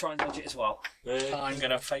attempt to try and dodge it as well. I'm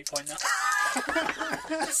going to fate point now.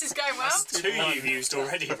 This is going well. 2 you've used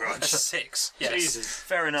already, Rog. 6. Yes. Jesus.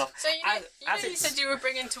 Fair enough. So you As said you were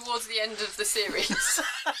bringing towards the end of the series.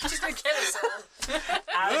 Just gonna kill us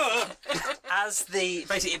all. as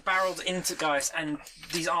basically it barreled into Gaius, and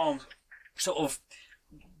these arms sort of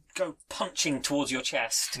go punching towards your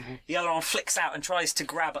chest. The other arm flicks out and tries to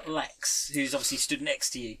grab at Lex, who's obviously stood next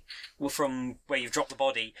to you, from where you've dropped the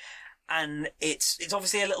body, and it's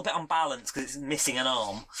obviously a little bit unbalanced because it's missing an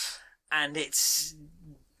arm, and it's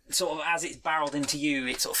sort of, as it's barreled into you,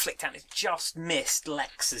 it sort of flicked out and it just missed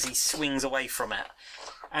Lex as he swings away from it,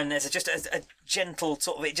 and there's just a gentle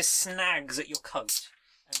sort of, it just snags at your coat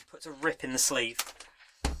and puts a rip in the sleeve.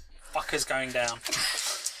 Fucker's going down.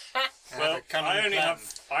 Well, a cunning I only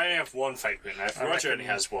plan. have 1 fate point left. Roger only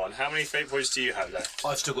has 1. How many fate points do you have left?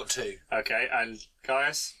 I've still got 2. Okay, and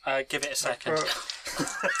Gaius? Give it a second.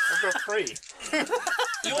 I've got 3.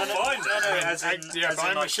 You're fine. No, as in, Yeah, as but in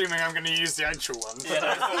I'm like, assuming I'm going to use the actual one.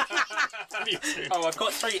 Me too. oh, I've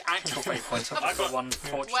got 3 actual fate points. I've got 1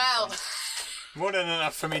 fortune Well, point. More than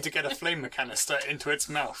enough for me to get a flame canister into its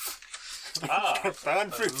mouth. Ah, Burn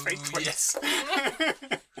through fate points. Yes.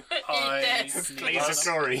 I this. Blaze of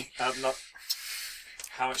glory. not.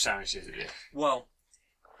 How much damage did it do? Well,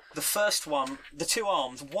 the first one, the 2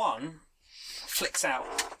 arms, one flicks out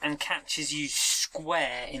and catches you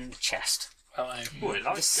square in the chest. Ooh, it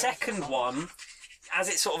likes The second one, as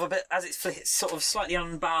it's sort of sort of slightly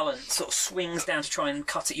unbalanced, sort of swings down to try and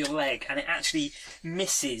cut at your leg, and it actually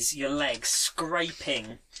misses your leg,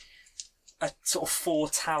 scraping a sort of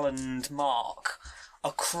 4-taloned mark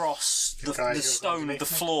across the stone of the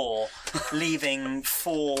floor, leaving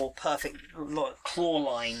 4 perfect claw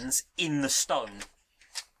lines in the stone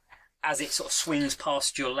as it sort of swings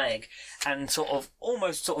past your leg and sort of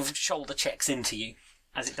almost sort of shoulder checks into you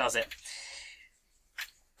as it does it.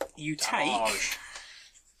 You take... Damage.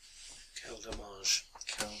 Kill damage.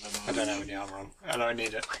 Kill damage. I don't have any armor on, and I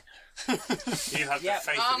need it. You have Yeah,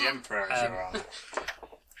 the faith of the Emperor as your armor.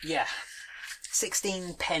 Yeah.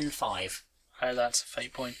 16 pen 5. Oh, that's a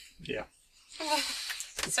fate point. Yeah.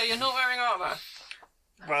 So you're not wearing armour?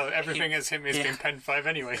 Well, everything has hit me has Yeah. been pen 5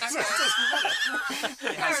 anyway. So Okay.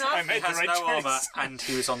 Fair I enough. made He the has right no choice. armour, and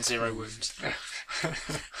he was on 0 wounds.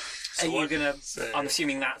 Are you gonna... So- I'm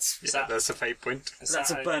assuming that's... Yeah, that's a fate point.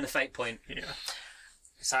 That's a burn of fate point. Yeah.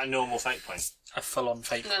 Is that a normal fate point? A full-on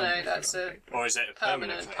fate No, point. no, that's a Or is it a permanent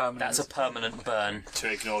Permanent. fate? Permanent. That's a permanent burn.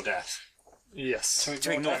 To ignore death? Yes. To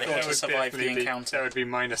ignore the Or hit. to survive the definitely be- encounter. That would be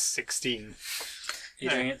minus 16.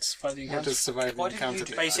 You're doing it to survive the What encounter? does survive the encounter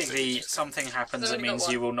do? Basically, something happens I've that only got means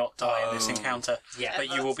one. you will not die in this encounter, Yeah. but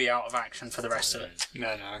you will be out of action for the rest of it. No,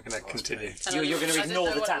 I'm going to continue. You're going to I didn't ignore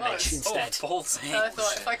know the what it damage was. instead. balls. So I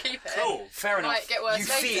thought if I keep it, Cool. Fair it enough. might get worse You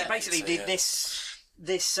later. feel basically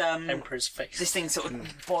this Emperor's face. this thing sort of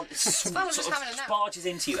fun as just having a nap. barges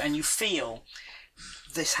into you, and you feel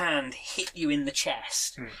this hand hit you in the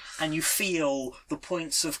chest, and you feel the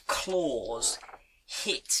points of claws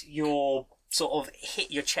hit your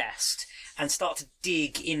chest and start to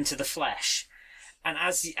dig into the flesh. And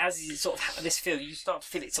as you sort of have this feel, you start to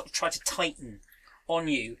feel it sort of try to tighten on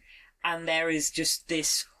you, and there is just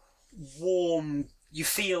this warm. You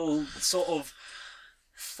feel sort of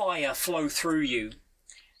fire flow through you.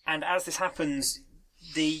 And as this happens,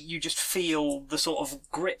 you just feel the sort of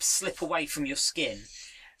grip slip away from your skin,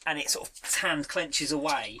 and it sort of hand clenches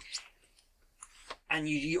away, and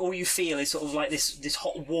you all you feel is sort of like this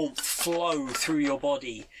hot warmth flow through your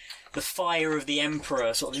body, the fire of the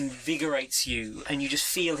Emperor sort of invigorates you, and you just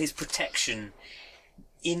feel his protection.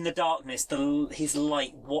 In the darkness, his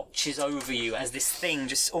light watches over you as this thing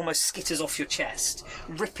just almost skitters off your chest,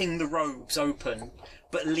 ripping the robes open,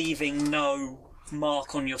 but leaving no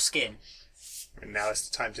mark on your skin. And now it's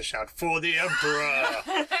the time to shout, "For the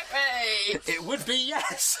Emperor!" Hey! It would be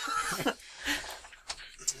yes.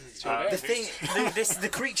 The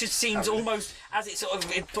creature seems almost, as it sort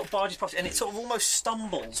of it barges past, and it sort of almost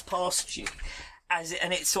stumbles past you.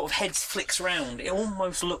 And its sort of head flicks round. It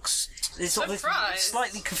almost looks... There's sort of this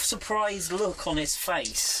slightly surprised look on its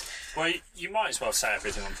face. Well, you might as well set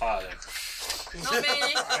everything on fire then. Not me.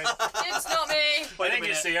 It's not me. I think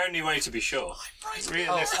it's the only way to be sure.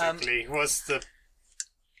 Realistically, was the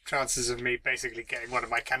chances of me basically getting one of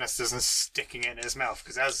my canisters and sticking it in his mouth?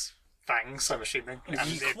 Because as fangs, I'm assuming. And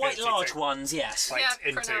the Quite ability large to ones, yes. bite Yeah,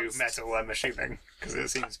 into pronounced. metal, I'm assuming. Because it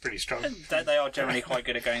seems pretty strong. They are generally quite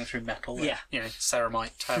good at going through metal. Yeah. You know,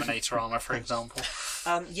 Ceramite, Terminator armour, for example.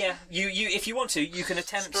 Yeah, you if you want to, you can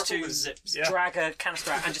attempt Struggle to with zips. Yeah. drag a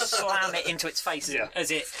canister out and just slam it into its face Yeah.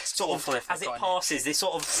 as it sort awful of if they've as it got any. passes. This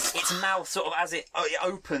sort of its mouth sort of as it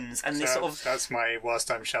opens and this So sort of that's my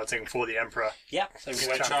whilst I'm shouting "For the Emperor." yeah. So Just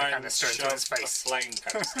we're jam the trying to canister into shove his face. a flame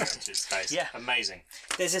canister into his face. Yeah. Amazing.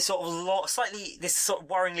 There's this sort of slightly this sort of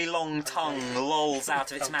worryingly long tongue lolls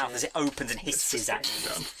out of its mouth as it opens and hisses at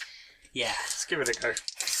you. Yeah. Let's give it a go.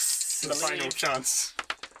 The final chance.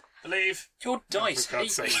 Believe. Your dice For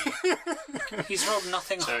God's hate sake. you. He's rolled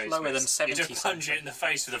nothing So he's lower than missed. 70 You just punch it in the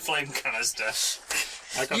face with a flame canister.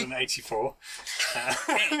 I got an 84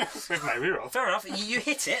 with my reroll. Fair enough. You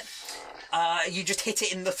hit it. You just hit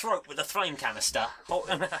it in the throat with a flame canister.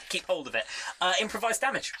 Keep hold of it. Improvised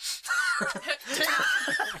damage.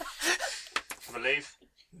 Believe.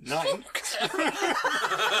 9.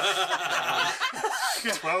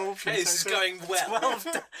 12. in It's total. going well.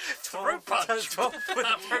 12 with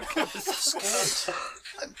a throat canister.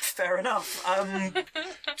 Fair enough.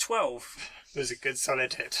 12. It was a good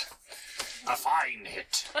solid hit. A fine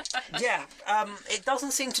hit. Yeah, it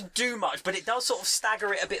doesn't seem to do much, but it does sort of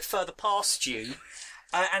stagger it a bit further past you.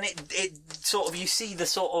 And it sort of, you see the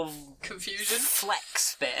sort of Confusion.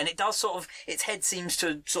 flex bit, and it does sort of, its head seems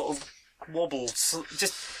to sort of wobble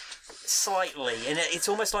just slightly, and it's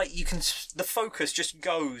almost like you can, the focus just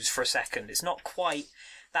goes for a second. It's not quite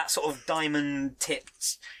that sort of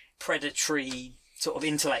diamond-tipped, predatory sort of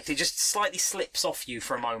intellect. It just slightly slips off you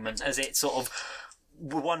for a moment as it sort of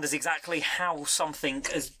wonders exactly how something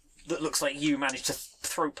that looks like you managed to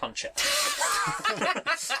throat punch it.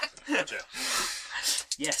 Roger.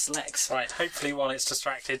 Yes, Lex. Right, hopefully while it's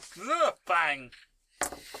distracted. Bang!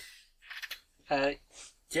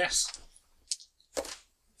 Yes.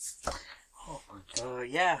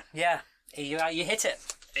 Yeah. You hit it.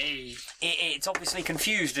 Hey. It's obviously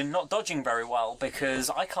confused and not dodging very well because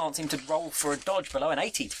I can't seem to roll for a dodge below an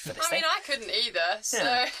 80 for this I thing. mean, I couldn't either, so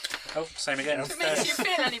Yeah. Oh, same again. if it makes you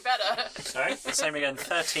feel any better. Sorry? Same again.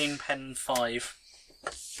 13, pen 5.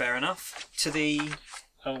 Fair enough. To the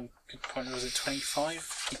Oh, good point. Was it 25?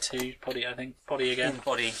 52. Body, I think. Body again.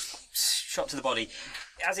 body, shot to the body.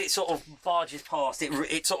 As it sort of barges past,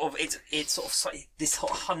 it's sort of this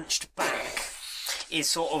sort of hunched back is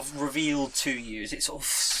sort of revealed to you as it sort of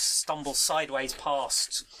stumbles sideways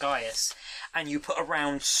past Gaius, and you put a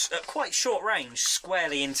round at quite short range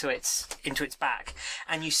squarely into its back,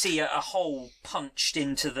 and you see a hole punched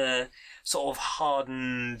into the sort of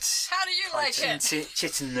hardened How do you like it?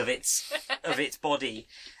 chitin of its body,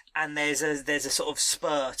 and there's a sort of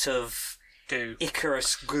spurt of Goo.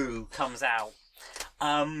 Icarus goo comes out.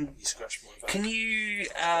 You scratched my back. Can you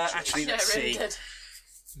actually Yeah, let's it really see? did.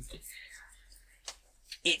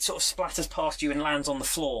 It sort of splatters past you and lands on the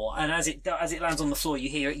floor, and as it lands on the floor, you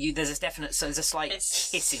hear there's a slight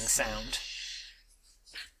Hiss. hissing sound.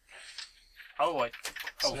 Oh, wait.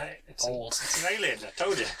 Oh, It's balls. an alien, I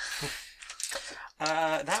told you.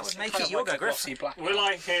 That would make it your go, Griff. Black. Will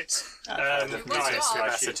I hit The Gaius nice when I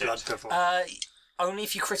acid shoot blood it? devil. Only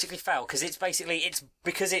if you critically fail, because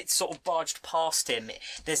because it's sort of barged past him.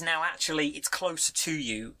 There's now it's closer to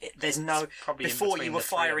you. There's no probably in before between you were the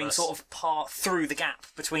three of firing us. sort of part through the gap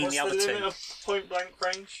between What's the other limit two. of point blank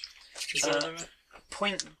range? Is there a limit?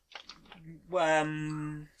 Point.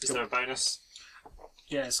 Is there a bonus?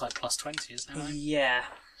 Yeah, it's like plus 20, isn't it? Right? Yeah.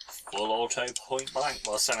 Full auto point blank?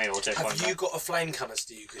 Well, semi-auto point Have you blank. got a flame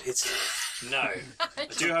canister you could hit it with? No. I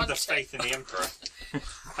do have the faith in the Emperor.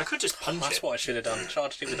 I could just punch That's it. what I should have done.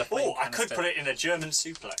 Charged it with a flame Oh, I could canister. put it in a German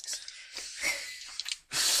suplex.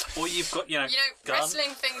 Or you've got, gun. wrestling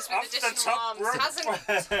things with Off the additional top arms rope.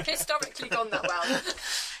 hasn't historically gone that well.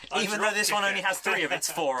 Even though this one only has 3 of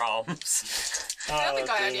its 4 arms. The other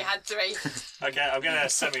guy only had 3. Okay, I'm going to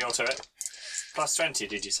semi-auto it. Plus 20,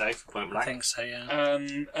 did you say, for point I blank? think so, yeah.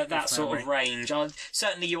 At that sort of range.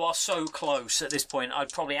 Certainly you are so close at this point,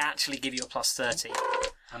 I'd probably actually give you a plus 30.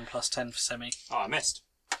 And plus 10 for semi. Oh, I missed.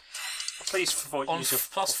 Please for On use your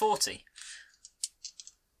plus 40.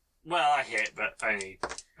 Well, I hit, but only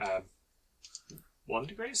 1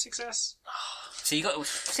 degree of success. So you got a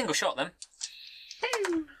single shot then.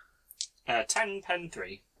 10 pen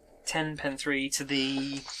 3. 10 pen 3 to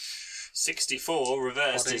the 64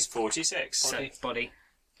 reversed Body. is 46. body.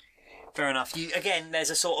 Fair enough. There's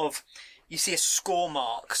a sort of, you see a score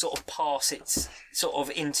mark sort of pass its sort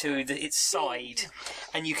of into its side,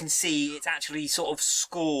 and you can see it's actually sort of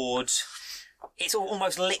scored. It's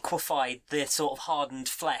almost liquefied the sort of hardened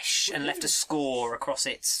flesh and left a score across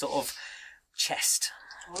its sort of chest.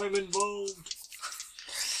 I'm involved.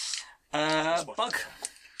 Bug.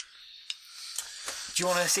 Do you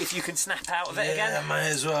want to see if you can snap out of it again? may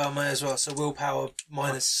as well. So willpower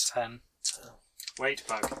minus... 10. Wait,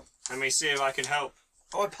 Bug. Let me see if I can help.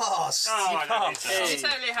 Oh, I passed! Oh, I don't need passed. to help. You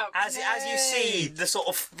totally helped. As you see the sort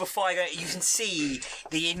of the fire, you can see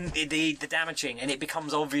the damaging, and it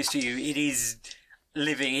becomes obvious to you it is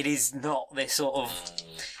living. It is not this sort of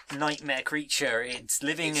nightmare creature. It's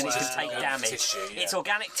living and it can take damage. Tissue, yeah. It's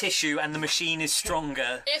organic tissue, and the machine is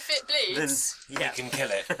stronger If it than bleeds, You yeah. can kill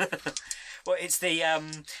it. Well, it's the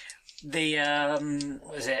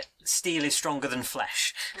what is it? Steel is stronger than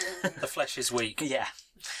flesh. The flesh is weak. Yeah,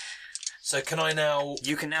 So can I now...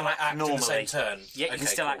 you can now Can I act act normally. in the same turn? Yeah, you can Okay,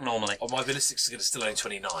 still cool. act normally. Oh, my ballistics is still only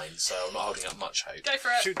 29, so I'm not holding up much hope. go for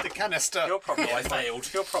it. Shoot the canister. You're probably I failed.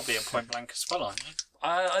 You're probably in point blank as well, aren't you?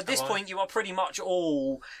 At this Am I? point, you are pretty much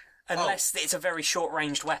all, unless it's a very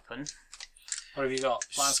short-ranged weapon. What have you got?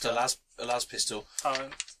 Just a las pistol. Oh,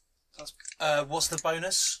 What's the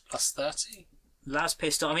bonus? plus 30. Las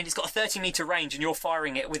pistol. I mean, it's got a 30-meter range, and you're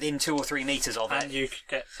firing it within 2 or 3 meters of it. And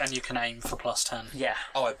you can aim for plus 10. Yeah.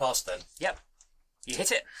 Oh, I passed then. Yep. You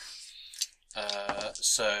hit it.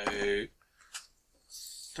 So...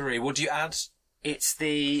 3. What do you add? It's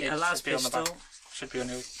the It las should be on the pistol. back. Should be on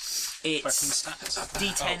your weapon It's stats.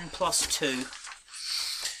 D10 plus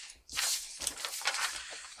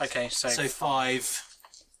 2. Okay, so... So 5...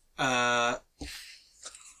 Pen...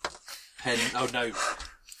 Oh, no.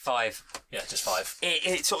 5. Yeah, just 5.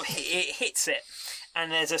 It sort of it hits it,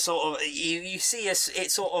 and there's a sort of you see it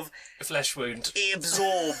sort of A flesh wound. it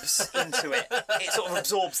absorbs into it. It sort of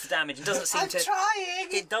absorbs the damage and doesn't seem to. trying!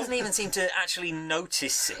 It doesn't even seem to actually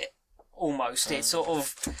notice it. Almost, it sort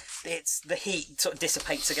of, the heat sort of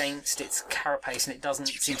dissipates against its carapace, and it doesn't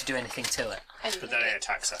seem to do anything to it. But then it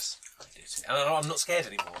attacks us. And I'm not scared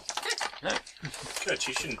anymore. No, Good,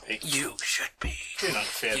 you shouldn't be. You should be. Do not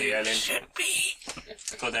fear the alien, be.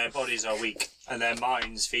 for their bodies are weak and their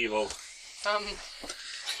minds feeble.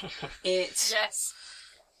 it's Yes.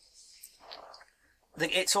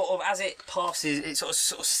 it sort of as it passes, it sort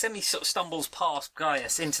of stumbles past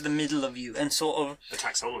Gaius into the middle of you, and sort of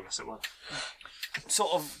Attacks all of us at once.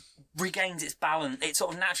 regains its balance. It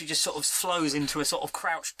sort of naturally just sort of flows into a sort of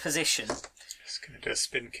crouched position. It's going to do a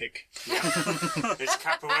spin kick. It's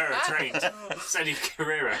capoeira trained. It's Eddie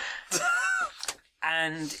Carrera.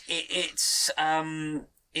 And it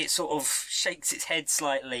sort of shakes its head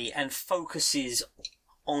slightly and focuses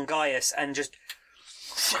on Gaius and just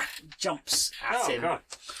jumps at Oh, him. God.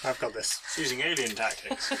 I've got this. It's using alien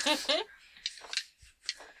tactics.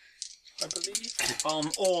 I believe.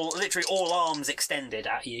 Literally all arms extended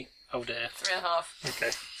at you. Oh dear. 3.5.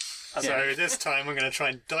 Okay. So this time I'm going to try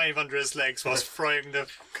and dive under his legs whilst throwing the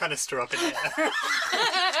canister up in the air.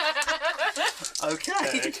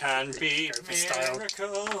 Okay. There can be Go for style.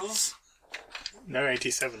 miracles. No,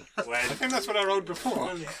 87. I When think that's what I rolled before.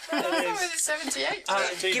 I thought it was 78.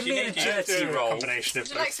 Give me an agility A roll. combination of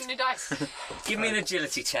Would you like both. some new dice? Give me an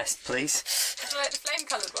agility test, please. Would you like the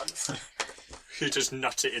flame-coloured ones? you just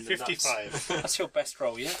nut it in the nuts. 55. That's your best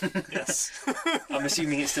roll, yeah? Yes. I'm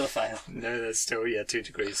assuming it's still a fail. No, that's still, 2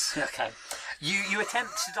 degrees. Okay. You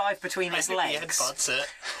attempt to dive between its legs. Headbutts it.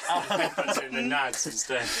 Puts it in the nads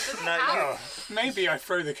instead. Oh, maybe I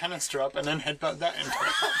throw the canister up and then headbutt that into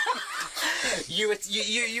it. You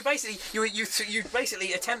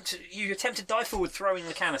basically attempt to dive forward, throwing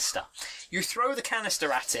the canister. You throw the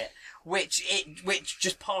canister at it, which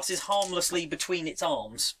just passes harmlessly between its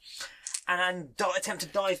arms, and attempt to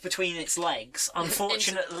dive between its legs.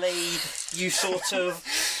 Unfortunately, you sort of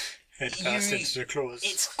It passed into the claws.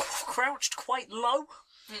 it's crouched quite low,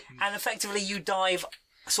 and effectively you dive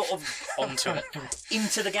sort of Onto it.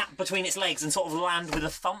 into the gap between its legs and sort of land with a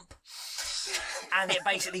thump. And it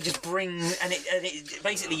basically just it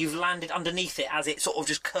basically you've landed underneath it as it sort of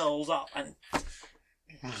just curls up and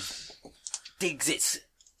digs its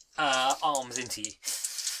arms into you.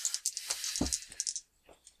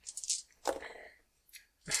 I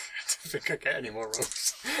don't think I get any more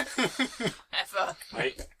rolls. Ever.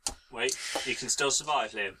 Wait. You can still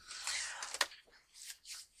survive, Liam.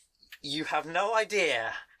 You have no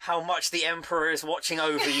idea how much the Emperor is watching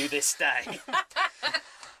over you this day.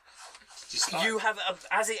 You have,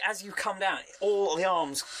 as you come down, all of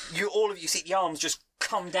you see the arms just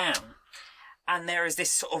come down, and there is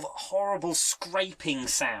this sort of horrible scraping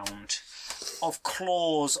sound of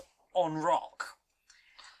claws on rock,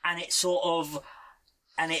 and it sort of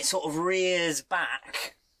rears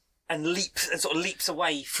back and leaps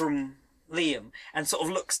away from Liam and sort of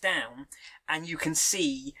looks down, and you can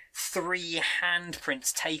see 3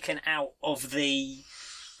 handprints taken out of the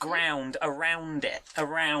ground around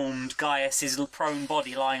Gaius's prone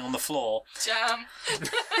body lying on the floor. Jam.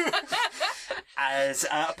 As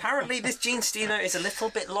apparently this Gene Stealer is a little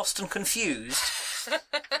bit lost and confused,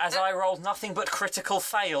 as I rolled nothing but critical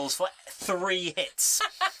fails for 3 hits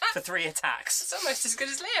for 3 attacks. It's almost as good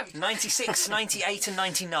as Liam. 96, 98 and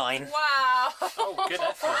 99. Wow. Oh, good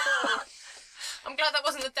effort. I'm glad that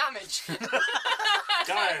wasn't the damage.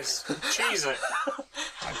 Guys, cheese it.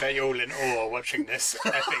 I bet you're all in awe watching this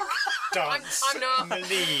epic dance. I'm not.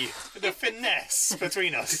 Melee, the finesse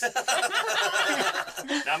between us.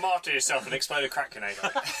 Now martyr yourself and explode a crack grenade.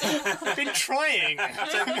 I've been trying.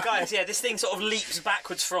 So, guys, yeah, this thing sort of leaps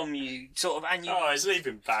backwards from you, and you, Oh, it's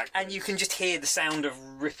leaping back. and you can just hear the sound of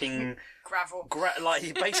ripping, Gravel.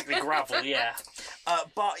 basically gravel, yeah.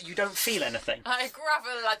 But you don't feel anything. I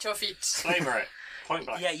gravel at your feet. Flavor it. Point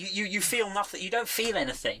blank. Yeah, you feel nothing. You don't feel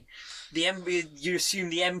anything. You assume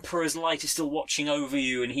the Emperor's light is still watching over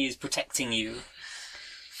you and he is protecting you.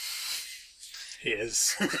 He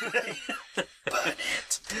is. Burn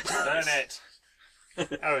it.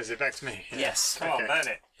 Oh, is it back to me? Yes. Come on, Okay. burn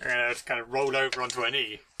it. I'm going to kind of roll over onto a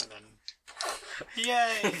knee and then...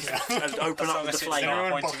 Yay! And open up the Is flame.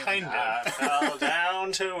 everyone pointing at behind I it? fell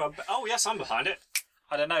down to a... Oh, yes, I'm behind it.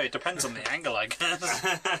 I don't know. It depends on the angle, I guess,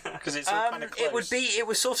 because it's all kind of close. It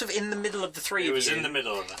was sort of in the middle of the three It of was you. in the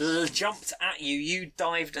middle of it. Jumped at you. You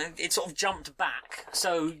dived. And it sort of jumped back.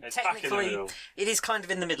 So It's back in the technically, middle. it is kind of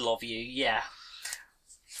in the middle of you. Yeah.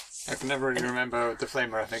 I can never really remember the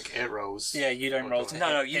flamer. I think it rolls. Yeah, you don't roll. To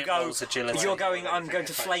No, hit. you It go. rolls agility. You're going. I'm going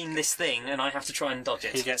to flame this thing, and I have to try and dodge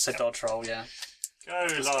He it. gets a dodge roll. Yeah. Go,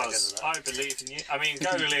 Lars. I believe in you. I mean,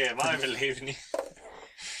 go, Liam. I believe in you.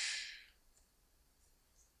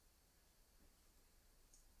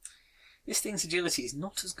 This thing's agility is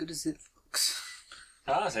not as good as it looks.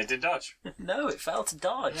 Ah, they did dodge. No, it failed to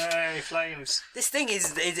dodge. Yay, flames. This thing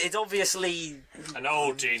is it's obviously An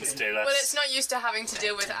old Gene Stealer. Well, it's not used to having to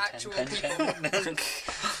deal with actual people.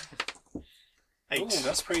 8. Oh,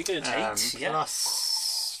 that's pretty good. yeah.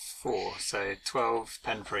 Plus 4, so 12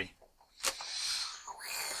 pen free.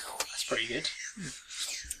 That's pretty good.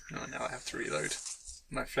 Oh, now I have to reload.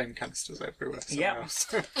 My flame canisters everywhere. Yeah.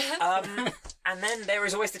 And then there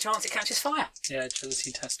is always the chance it catches fire. Yeah,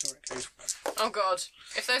 agility test or it goes. Oh god.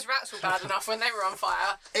 If those rats were bad enough when they were on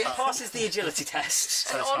fire, It passes the agility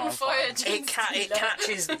test. an it's not on on fire fire. It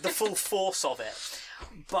catches the full force of it,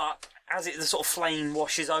 but as the sort of flame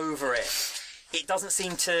washes over it, it doesn't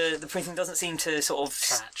seem to. The printing doesn't seem to sort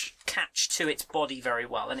of catch to its body very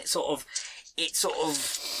well, and it sort of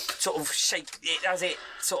shake it as it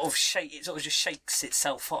sort of just shakes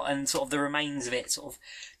itself, and sort of the remains of it sort of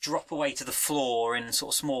drop away to the floor in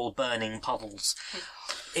sort of small burning puddles.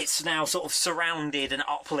 It's now sort of surrounded and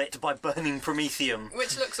uplit by burning promethium,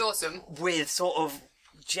 which looks awesome. with sort of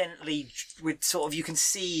you can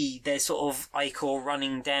see there's sort of ichor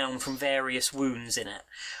running down from various wounds in it,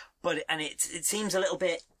 and it seems a little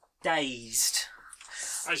bit dazed.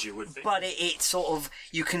 As you would be. But it sort of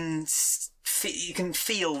you can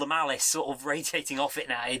feel the malice sort of radiating off it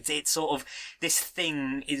now. It's sort of this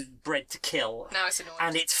thing is bred to kill, Now it's annoying.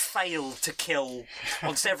 and it's failed to kill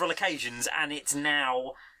on several occasions, and it's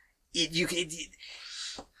now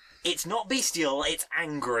it's not bestial. It's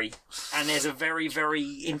angry, and there's a very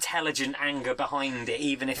very intelligent anger behind it,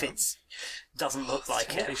 even if it doesn't look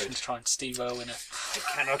like it. Patient's trying Steve Irwin it. I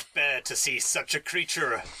cannot bear to see such a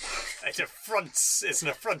creature. It's an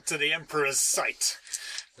affront to the Emperor's sight.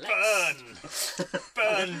 Burn!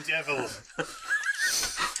 Burn, devil!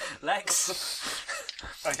 Lex,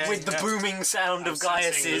 I Okay, with the booming sound of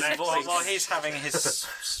Obsessing Gaius's legs. voice. While he's having his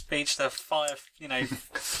speech, the fire,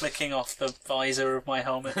 flicking off the visor of my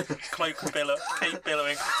helmet, cloak keep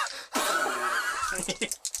billowing.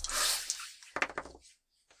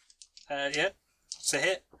 Yeah, it's a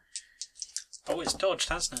hit. Oh, it's dodged,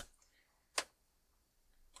 hasn't it?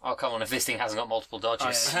 Oh, come on, if this thing hasn't got multiple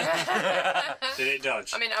dodges. Oh, yeah. Did it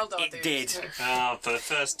dodge? I mean, Eldar It did. For the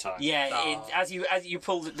first time. Yeah, Oh. as you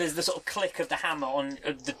pull, there's the sort of click of the hammer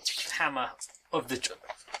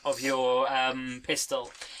of your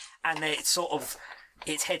pistol, and it sort of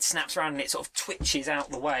its head snaps around and it sort of twitches out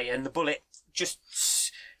the way, and the bullet just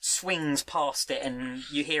swings past it, and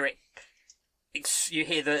you hear it. You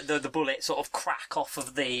hear the bullet sort of crack off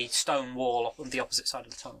of the stone wall on the opposite side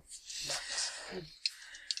of the tunnel.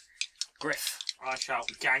 Griff, I shall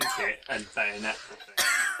gank it and bayonet the thing.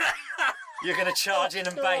 you're going to charge in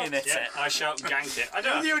and bayonet Yeah, it. I shall gank it. I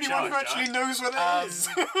don't have The to only one who charge, actually do knows what it is.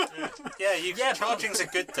 Yeah, charging's a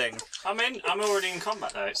good thing. I'm already in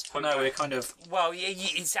combat though. It's point No, blank. we're kind of. Well,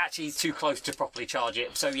 it's actually too close to properly charge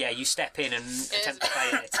it, so yeah, you step in and attempt to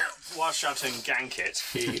bayonet it. While shouting gank it,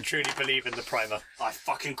 You truly believe in the primer. I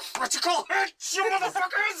fucking critical hit, you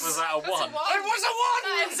motherfuckers! Was that a one? One. It was a one!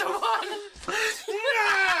 That is a one.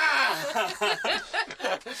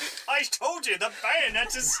 I told you the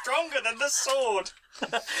bayonet is stronger than the sword.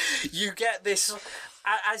 You get this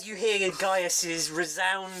as you hear Gaius's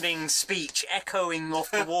resounding speech echoing off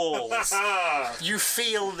the walls. You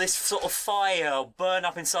feel this sort of fire burn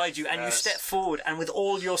up inside you, and you Yes. step forward, and with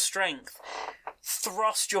all your strength,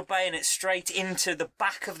 thrust your bayonet straight into the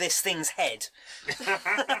back of this thing's head. Because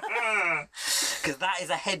that is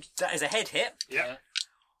a head hit. Yep.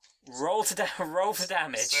 Roll for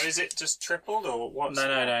damage. So is it just tripled or what?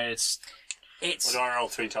 No. It's Or do I roll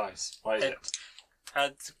 3 times? Why is it?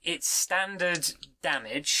 It's standard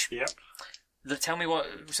damage. Yep. Tell me what.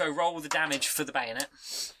 So roll the damage for the bayonet.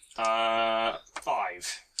 5.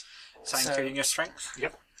 including your strength.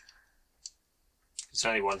 Yep. It's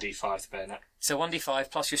only 1d5 the bayonet. So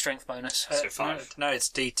 1d5 plus your strength bonus. So 5. No, it's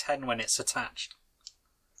D10 when it's attached.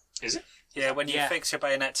 Is it? Yeah, when you Yeah. fix your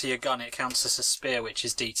bayonet to your gun, it counts as a spear, which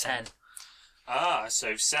is D10. 10.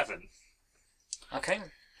 So 7. Okay.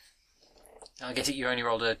 I get it. You only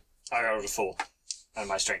rolled a. I rolled a 4. And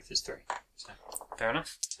my strength is 3. So. Fair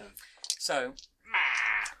enough. So. So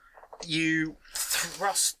you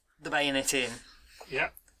thrust the bayonet in,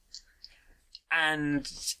 Yep. and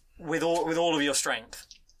with all of your strength,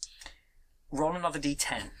 roll another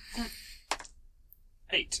d10.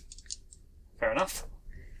 8. Fair enough.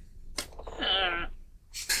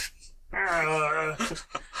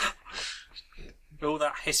 All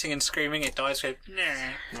that hissing and screaming, it dies with.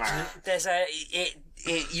 There's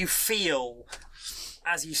you feel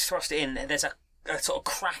as you thrust it in. There's a sort of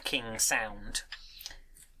cracking sound,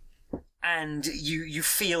 and you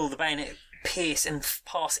feel the bayonet pierce and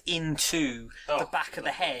pass into the back of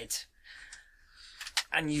the head,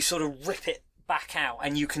 and you sort of rip it back out,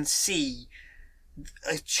 and you can see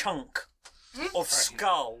a chunk of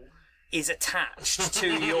skull is attached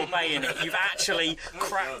to your bayonet. You've actually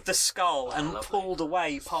cracked the skull and pulled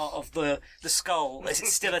away part of the skull.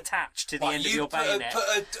 It's still attached to the end of your bayonet.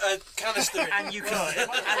 Put a canister in. And you can,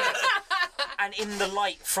 and in the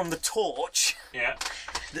light from the torch Yeah.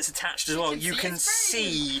 that's attached as well, you can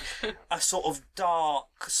see see a sort of dark,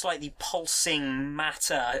 slightly pulsing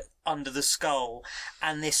matter under the skull,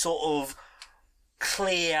 and this sort of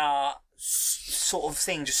clear sort of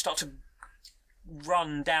thing just start to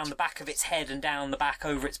run down the back of its head and down the back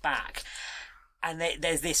over its back, and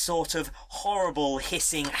there's this sort of horrible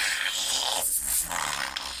hissing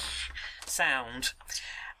sound,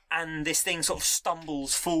 and this thing sort of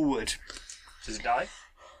stumbles forward. Does it die?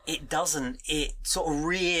 It doesn't. It sort of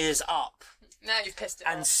rears up Now you've pissed it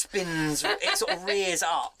and off. spins. It sort of rears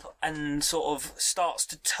up and sort of starts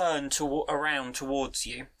to turn around towards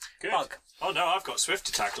you. Good. Bug. Oh no, I've got swift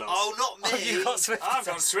attack, Lance. Oh, not me. You got swift I've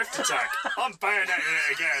attack. got swift attack. I'm bayoneting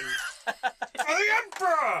it again. For the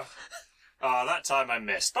Emperor! Oh, that time I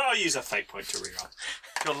missed. But I'll use a fate point to reroll.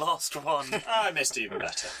 Your last one. I missed even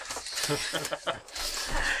better.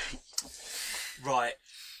 Right.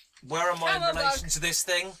 Where am I Come in on, relation Bug. to this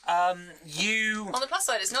thing? You On the plus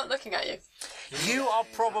side, it's not looking at you. you are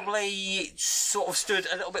probably sort of stood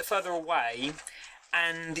a little bit further away,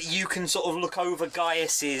 and you can sort of look over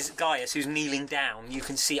Gaius, who's kneeling down. You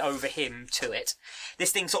can see over him to it.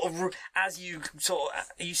 This thing sort of, as you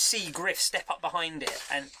see Griff step up behind it,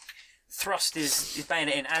 and thrust his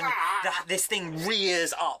bayonet in, and this thing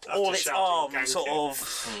rears up, all its shouting, arms sort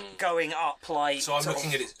of going up like. So I'm sort looking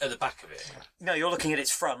of, at it at the back of it. No, you're looking at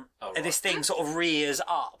its front. Oh, And right. this thing sort of rears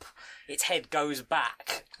up. Its head goes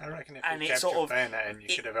back. I reckon if And you it kept sort your of- bayonet in, you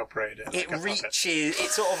it- could have operated it. It like a puppet. reaches. It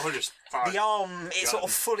sort Or of. just fire. The arm, it sort of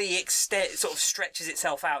Gun. fully sort of stretches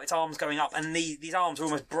itself out. Its arms going up, and these arms are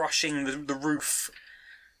almost brushing the roof.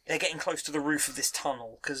 They're getting close to the roof of this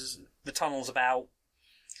tunnel because the tunnel's about.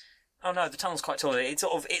 Oh no, the tunnel's quite tall. It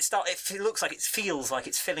sort of it looks like it feels like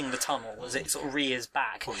it's filling the tunnel as it sort of rears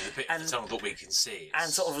back, Probably the bit And- of the tunnel that we can see.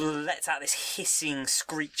 and sort of lets out this hissing,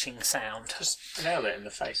 screeching sound. Just nail it in the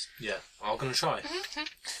face. Yeah, I'm going to try.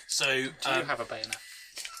 So, Do you have a bayonet?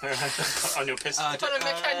 On your pistol. On a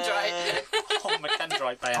McKendrite. Oh,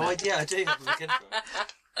 McKendrite Oh, bayonet. yeah, I do have a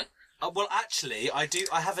McKendrite. Well, actually, I do.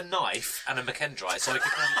 I have a knife and a McKendrite, so I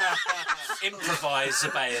can improvise a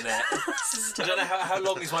bayonet. I don't know how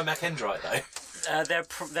long is my McKendrite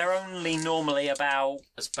though. They're only normally about.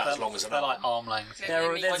 It's about as long as an They're arm. like arm length. They're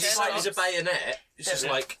When you say it's a bayonet, it's just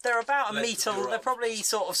like They're about a Length metre. of your They're arm. probably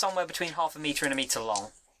sort of somewhere between half a metre and a metre long.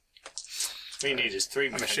 We need is 3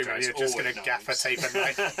 I'm assuming McKendrites you're just or going to knives. gaffer tape a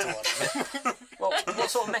knife to one of them. Well, what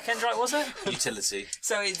sort of McKendrite was it? utility.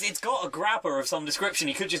 So it's got a grabber of some description.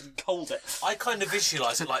 You could just hold it. I kind of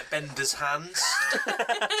visualise it like Bender's hands,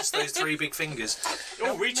 just those 3 big fingers.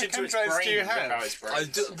 Oh, reach into its brain. McKendrites do you Look have? how its brain.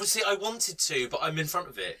 Well, see, I wanted to, but I'm in front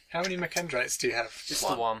of it. How many McKendrites do you have? Just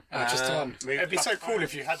the one. Oh, just the one. move It'd be so back. cool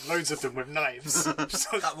if you had loads of them with knives.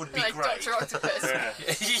 That would be Like great. Dr. Octopus. Yeah.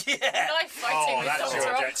 Yeah. Knife fighting Oh, with that's Dr.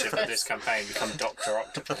 your objective Octopus. for this campaign. Become Dr.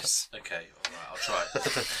 Octopus. Okay, alright, I'll try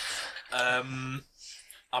it.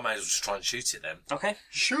 I may as well just try and shoot it then. Okay.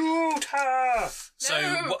 Shoot her! So,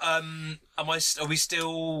 No. are we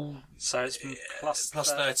still So it's plus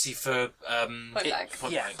plus 30 for Point blank.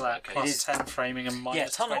 point Yeah, blank? Flat, Okay. plus It is- 10 framing and minus Yeah,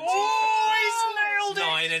 tunnel. 20. Oh, he's nailed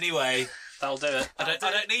it! 9 anyway. That'll do it. I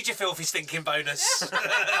don't need your filthy stinking bonus. It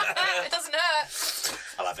doesn't hurt.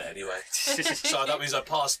 I'll have it anyway. So that means I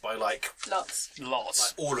passed by like Lots.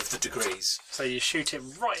 Lots. all of the degrees. So you shoot it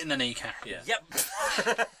right in the kneecap. Yeah. Yep.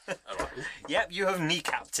 Alright. Yep. You have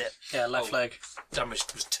kneecapped it. Yeah, left leg. Damage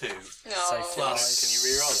was 2. No. So Plus- Can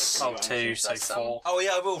you re-roll it? Oh, 2, so That's 4. Oh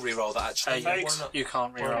yeah, I will re-roll that actually. You, Thanks. Why not? you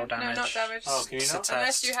can't reroll No, damage. not damage. Oh, can you It's a not? test.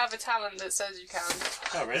 Unless you have a talent that says you can.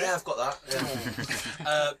 Oh, really? Yeah, I've got that.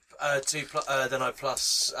 Yeah. 2 then I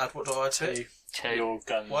plus add what do I add to? 2. Your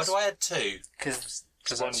guns. Why do I add 2? Because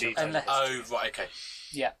Because One that's your D10. unless Oh right, okay.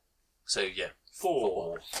 yeah. So yeah.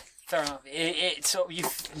 4. Fair enough. It sort of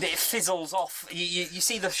it fizzles off. You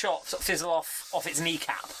see the shot sort of fizzle off its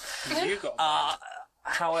kneecap. You got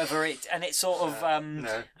However, it sort of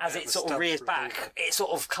no. as Yeah, it the sort of stub rears revolver. back, it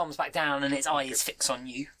sort of comes back down and its eyes fix on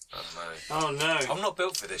you. Oh no. Oh, no. I'm not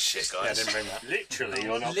built for this shit, Yeah, I guys. didn't bring that. Literally,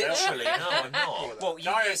 you're not built. Literally, no, I'm not. Well,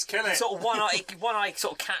 Darius, kill it. Sort of one eye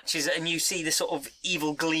sort of catches it, and you see this sort of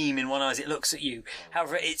evil gleam in one eye as it looks at you.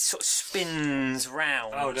 However, it sort of spins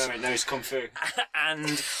round. Oh, no, it knows Kung Fu. And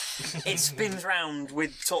it spins round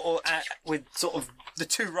with sort of the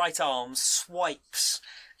 2 right arms swipes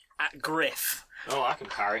at Griff. Oh, I can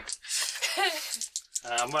parry.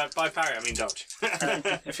 By parry, I mean dodge.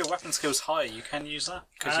 If your weapon skill's higher, you can use that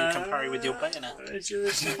because you can parry with your bayonet.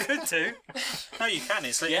 Could do. No, you can.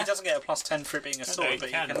 It's like, Yeah. He doesn't get a plus 10 for it being a sword, No, you but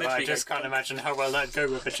can, you can but I literally just go can't imagine how well that'd go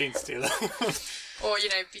with a gene stealer. Or,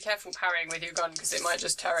 be careful parrying with your gun because it might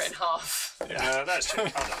just tear it in half. That's true.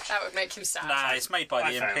 I'll dodge. That would make him sad. Nah, it's made by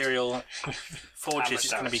I the failed. Imperial Forges. much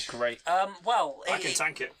It's going to be damage? great. Well, I can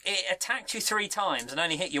tank it. it attacked you 3 times and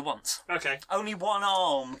only hit you once. Okay. Only one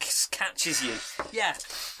arm catches you. Yeah.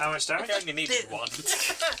 How much damage? You only needed one.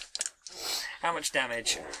 How much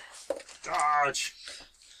damage? Dodge.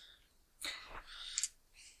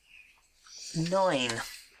 9. Pen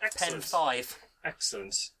Excellent. 5.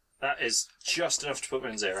 Excellent. That is just enough to put me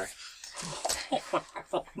on 0.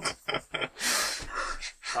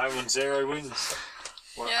 I'm on 0 wounds.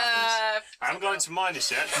 What happens? Yeah. I haven't gone to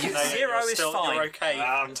minus yet. You- No, 0 you're is still, fine. You're okay.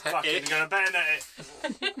 I'm fucking gonna bayonet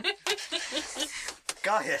it.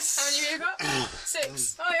 Gaius. How many have you got?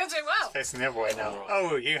 6. Oh, you're doing well. Facing the other way now.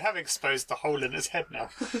 Oh, you have exposed the hole in his head now.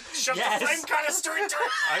 Shove Yes. the flame canister into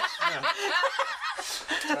it!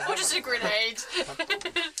 Or just a grenade.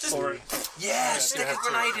 Or, Yeah, stick a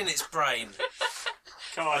grenade in its brain.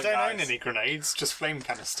 Come on, I don't guys. own any grenades, just flame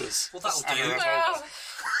canisters. Well, that'll And a do. revolver.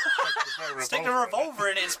 Well, Stick a revolver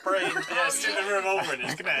in its brain. Yeah, stick the revolver in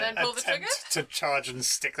He's it. gonna Then pull the attempt to charge and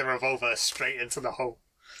stick the revolver straight into the hole.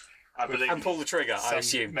 I believe And pull the trigger, I Some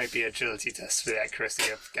assume. maybe agility test for the accuracy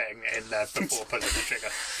of getting it in there before pulling the trigger.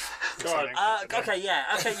 Go on. Okay,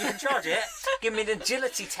 you can charge it. Give me an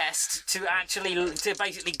agility test to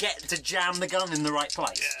basically get to jam the gun in the right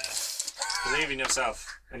place. Believe in yourself,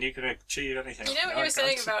 and you can achieve anything. You know what you were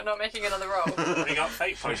saying about not making another roll? We got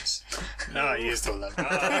fate points. No, I used all them.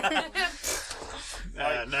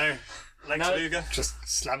 No. Lex No. Luger. Just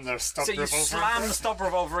slam the stop So you revolver. slam the stop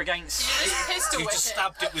revolver against. You just pistol You whip just it.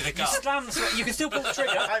 stabbed it with a gun. You can still pull the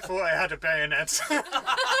trigger. I thought I had a bayonet.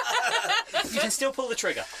 You can still pull the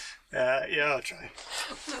trigger. Yeah, I'll try.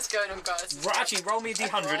 What's going on, guys? Right, actually, roll me a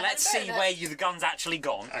d100. Let's see where the gun's actually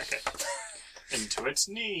gone. Okay. Into its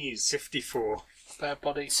knees. 54. Bare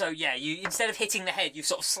body. So yeah, you instead of hitting the head, you've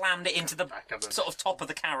sort of slammed it into the Back of them. sort of top of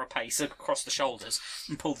the carapace across the shoulders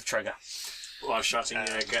and pulled the trigger. While shouting,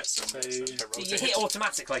 gets them. So you hit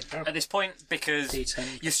automatically at this point because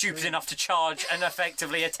D10. you're stupid enough to charge and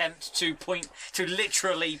effectively attempt to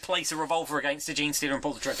literally place a revolver against a Gene Stealer and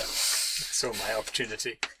pull the trigger. Saw my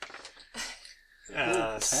opportunity.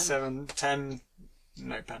 7, 10.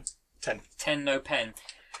 No pen. 10. 10 no pen.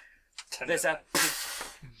 There's a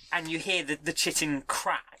and you hear the chitin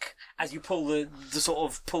crack as you pull the sort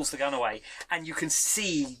of pulls the gun away, and you can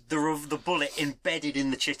see the bullet embedded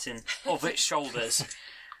in the chitin of its shoulders.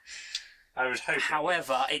 I would hope.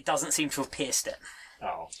 However, it doesn't seem to have pierced it.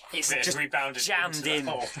 Oh, It's it just rebounded jammed into the in.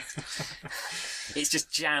 hole. It's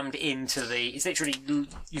just jammed into the. It's literally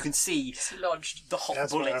you can see It's lodged. the hot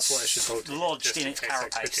That's bullets what I should hold it, lodged just in its case I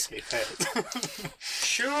carapace. critically failed.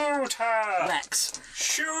 Shoot her! Lex,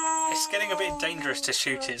 Shoot! It's getting a bit dangerous to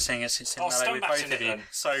shoot it, seeing as it's in melee stun with baton both of it you. then.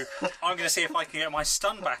 So I'm going to see if I can get my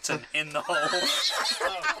stun baton in the hole.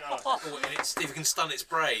 Oh, and if it can stun its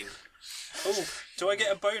brain. Oh, do I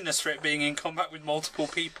get a bonus for it being in combat with multiple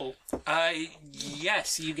people?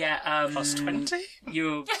 yes, you get Plus 20?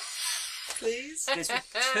 You. Please.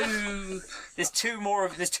 There's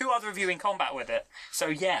two other of you in combat with it. So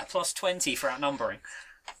yeah, plus 20 for outnumbering.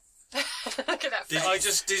 Look at that Did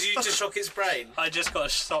face. you just shock its brain? I just got a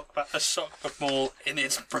shock ball in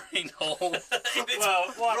its brain hole.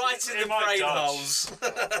 Well, Right in the might brain dodge. holes.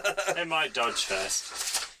 It might dodge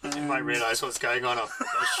first. You might realise what's going on. I was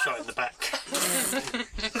shot in the back.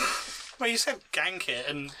 Well, you said gank it,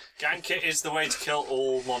 and Gank it is the way to kill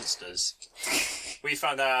all monsters. We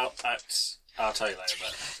found out at. I'll tell you later,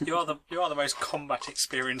 but you are the most combat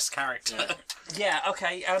experienced character. Yeah.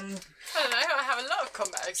 Okay. I don't know, I have a lot of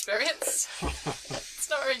combat experience. It's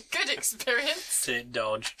not a very good experience. To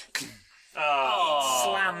dodge.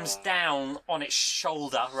 Slams down on its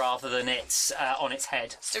shoulder rather than on its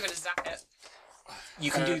head. Still gonna zap it.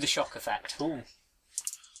 You can do the shock effect. Ooh.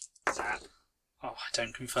 Zap. Oh, I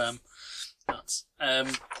don't confirm. Nuts.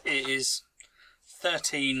 It is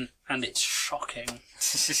 13, and it's shocking.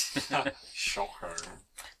 Shocker.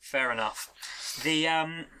 Fair enough.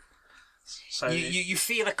 The So you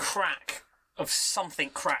feel a crack of something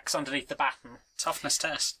cracks underneath the baton, toughness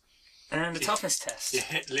test. and a toughness test. You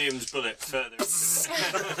hit Liam's bullet further.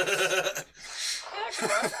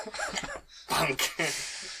 Bunk.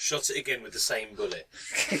 Shot it again with the same bullet.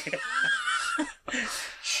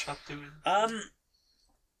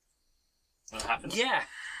 What happened? Yeah.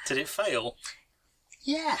 Did it fail?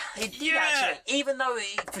 Yeah, it did actually. Even though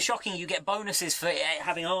for shocking you get bonuses for it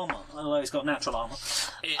having armour, although it's got natural armour.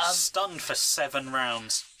 It's stunned for 7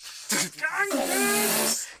 rounds.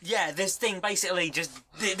 Yeah, this thing basically just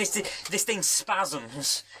this thing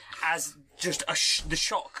spasms as just the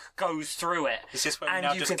shock goes through it. Is this where we And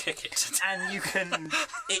now you just can- kick it? And you can,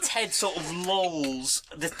 its head sort of lolls,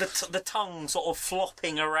 the tongue sort of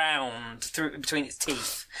flopping around through between its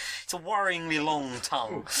teeth. It's a worryingly long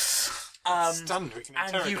tongue. Stunned, we can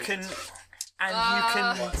And you interrogate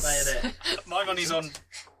can, My money's on.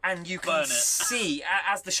 and you Burn can it. see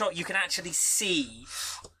as the shot. You can actually see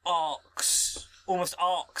almost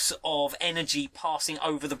arcs of energy passing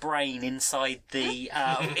over the brain inside the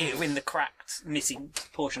in the cracked, missing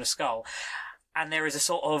portion of skull, and there is a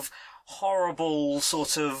sort of horrible,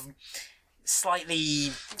 sort of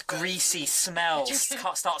slightly greasy smell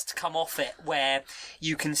starts to come off it, where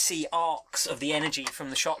you can see arcs of the energy from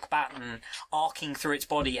the shock baton arcing through its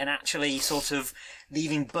body and actually sort of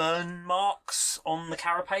leaving burn marks on the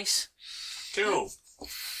carapace. Cool.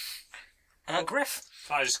 Griff,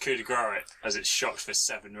 I just coup de grace it as it's shocked for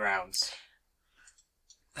 7 rounds.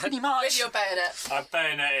 pretty With much. your bayonet. I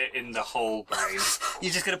bayonet it in the whole brain.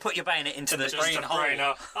 You're just going to put your bayonet into the Just brain the hole. brain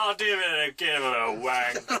up. I'll give it a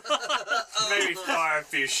wang. Maybe fire a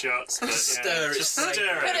few shots, but Stir it, just stir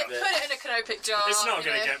stir Put it. it in a canopic jar. It's not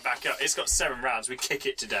going you to know. get back up. It's got 7 rounds. We kick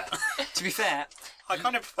it to death. To be fair, I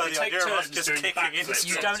kind of prefer We the take idea of us turns just doing kicking backflips. into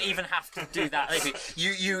you it. don't even have to do that.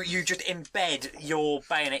 You just embed your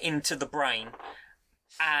bayonet into the brain,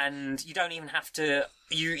 and you don't even have to.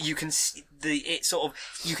 You can see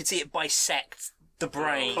you can see it bisect the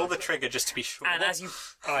brain. Pull the trigger just to be sure. And as you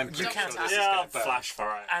I'm You can't- sure this is Yeah, I'll gonna burn. flash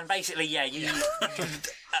for it. and basically, yeah, you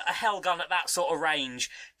a hell gun at that sort of range,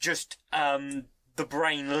 just the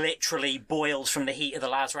brain literally boils from the heat of the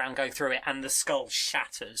las round going through it, and the skull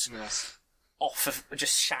shatters Yes.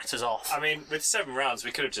 just shatters off. I mean, with 7 rounds,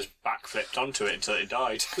 we could have just backflipped onto it until it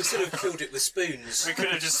died. We could have killed it with spoons. We could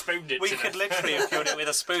have just spooned it We to could death. literally have killed it with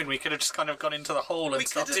a spoon. We could have just kind of gone into the hole and We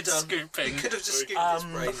could have started done. scooping. We could have just scooped its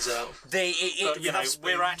brains out. But, you know,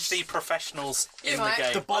 we're actually professionals in the Right.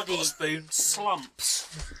 game. The body I've got a spoon. slumps,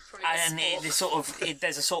 Probably a and sport.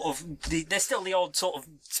 there's still the odd sort of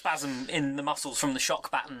spasm in the muscles from the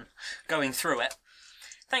shock baton going through it.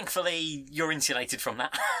 Thankfully, you're insulated from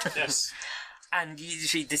that. Yes. And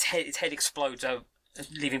its head explodes,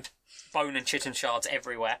 leaving bone and chitin shards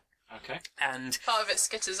everywhere. Okay. And Part of it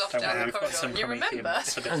skitters off Don't down worry, the we've got corridor, some and you promethium. remember.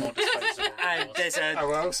 It's a bit more disposable. there's a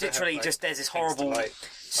Oh, I also literally have, just there's this things to horrible light.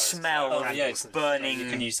 smell Oh, of yeah, you burning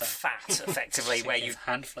can use that. fat, effectively, where you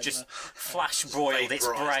Hand flavor. just flash broiled its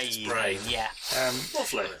Vaporised its brain. brain. Yeah.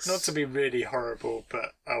 Lovely. Not to be really horrible,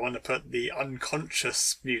 but I want to put the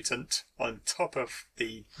unconscious mutant on top of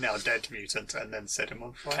the now dead mutant and then set him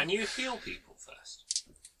on fire. Can you heal people first?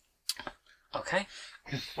 Okay.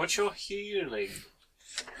 What's your healing?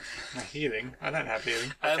 My healing? I don't have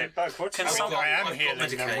healing. Okay, Bug, what's can your someone- I am I've got healing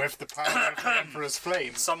them Medicaid. with the power of the Emperor's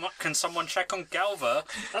Flame. Can someone check on Galva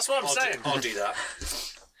That's what I'm saying. I'll do that.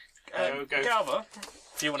 Go. Galva,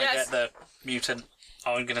 if you want to Yes. get the mutant?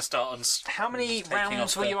 I'm going to start on. how many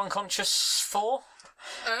rounds off were the- you unconscious for?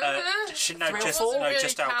 No, Three or just four? no, Really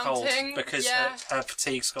just out cold counting, because yeah. her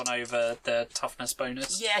fatigue's gone over the toughness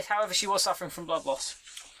bonus. Yeah, however, she was suffering from blood loss.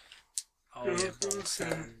 Oh, yeah.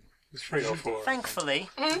 3 or 4. Thankfully,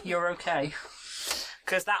 you're okay.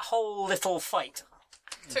 Because that whole little fight,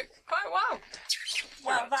 Took quite a while.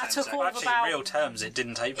 well, that took all of Actually, about... in real terms, it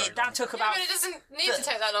didn't take very long. that took Yeah, about... but it doesn't need to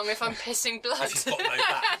take that long if I'm pissing blood. If you've got no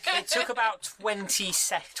back. It took about 20,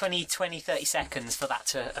 30 seconds for that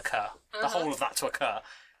to occur. The whole of that to occur.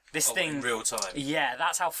 This Oh, thing... in real time. Yeah,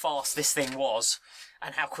 that's how fast this thing was,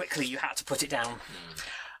 and how quickly you had to put it down.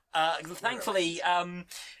 Thankfully,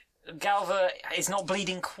 Galva is not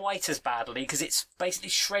bleeding quite as badly because it's basically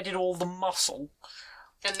shredded all the muscle,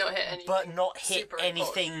 And not hit anything. but not hit Super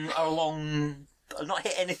anything along. Not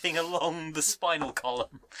hit anything along the spinal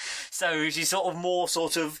column. So she's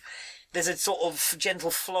there's a sort of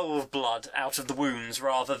gentle flow of blood out of the wounds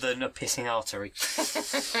rather than a pissing artery.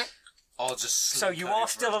 I'll just. So slip you over are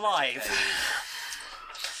still and alive.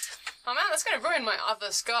 Oh man, that's going to ruin my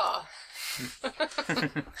other scar.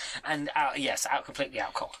 And completely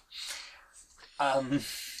out cold. I'm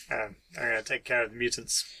going to take care of the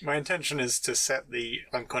mutants. My intention is to set the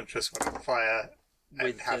unconscious one on fire and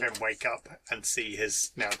With have the- him wake up and see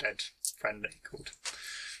his now dead friend that he called.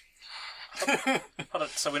 Hold on,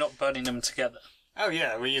 so we're not burning them together. Oh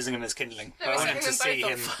yeah, we're using him as kindling. No, I we're want him setting to them see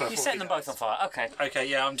both him on before You're setting them both on fire. Okay. Okay,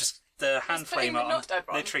 yeah, I'm just the hand Putting the flamer. not dead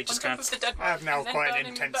I'm one literally on just top going of to. the dead one, I have now and then quite an burning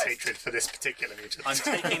them intense both. hatred for this particular mutant. I'm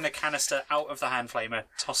taking the canister out of the hand flamer,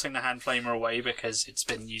 tossing the hand flamer away because it's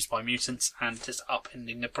been used by mutants, and just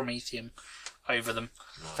upending the promethium over them.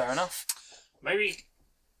 Fair enough. Maybe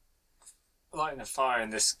lighting a fire in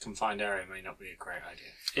this confined area may not be a great idea.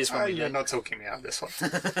 Is when we You're do. not talking me out of this one.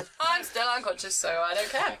 I'm still unconscious, so I don't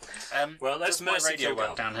care. Well, let's does my mercy radio kill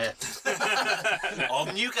work Gal. down here.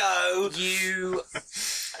 On you go. You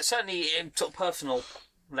certainly, in sort of personal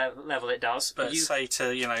level, it does. But you say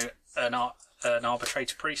to an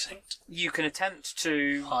arbitrator precinct, you can attempt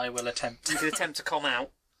to I will attempt. you can attempt to come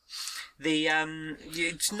out.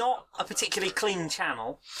 It's not a particularly clean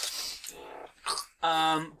channel,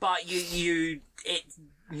 but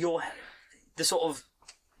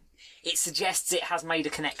it suggests it has made a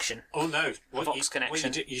connection. Oh no! Vox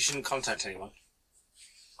connection. You shouldn't contact anyone.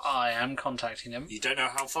 I am contacting them. You don't know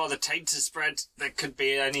how far the taint has spread. There could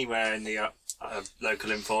be anywhere in the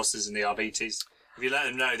local enforcers and the RBTs. If you let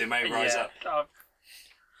them know, they may rise up.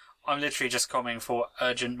 I'm literally just coming for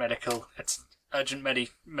urgent medical. It's urgent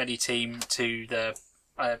medi team to the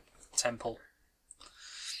temple.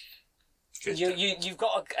 Good. You've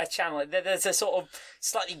got a channel. There's a sort of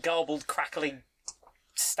slightly garbled, crackling,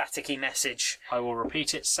 staticky message. I will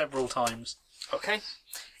repeat it several times. Okay.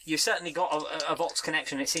 You've certainly got a Vox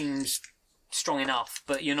connection. It seems strong enough,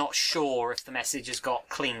 but you're not sure if the message has got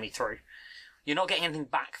cleanly through. You're not getting anything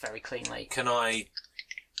back very cleanly. Can I?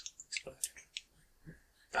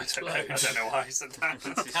 I don't know why I said that.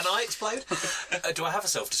 Can I explode? Do I have a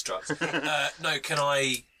self-destruct? No. Can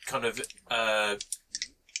I kind of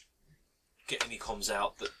get any comms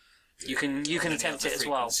out that You can attempt it as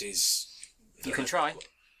well. You can try.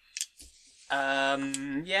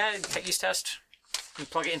 Yeah, take use test. You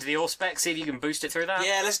plug it into the Auspex, see if you can boost it through that.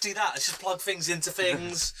 Yeah, let's do that. Let's just plug things into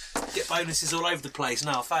things, get bonuses all over the place.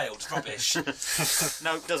 No, I failed. It's rubbish.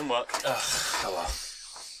 No, doesn't work. Oh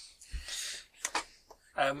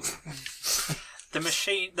well. The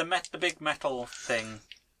machine, the big metal thing.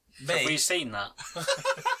 Me? Have we seen that?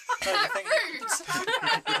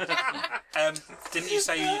 Rude! Didn't you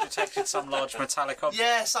say you detected some large metallic object?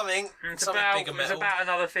 Yeah, something. It's Something about, big and it's metal. about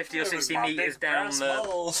another 50 or 60 metres down the...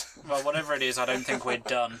 Well, whatever it is, I don't think we're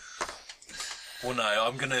done. Well, no,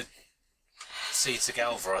 I'm going to see to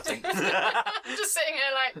Galva, I think. I'm just sitting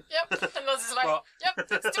here like, yep. And Loz is like, What? yep,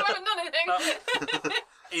 still haven't done anything.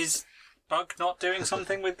 Is Bug not doing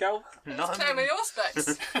something with Gal? No, Playing with your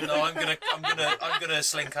specs. No, I'm gonna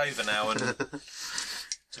slink over now and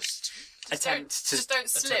just attempt Don't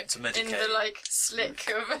slip to in medicate. the like slick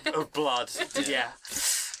of. of blood. Yeah.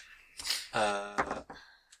 Oh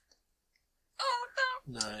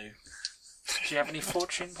no. Do you have any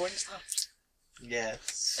fortune points left?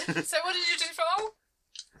 Yes. no! So what did you do for roll?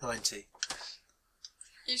 90.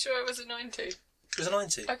 You sure it was a 90? It was a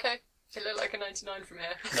 90. Okay. It looked like a 99 from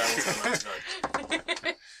here. No, it was a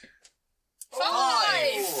 99.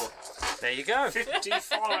 5! There you go.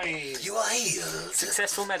 55. You are healed.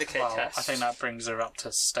 Successful medicate Well, test. I think that brings her up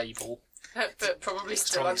to stable. But probably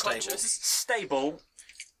still Strong and unconscious. Stable.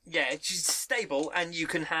 Yeah, it's just stable, and you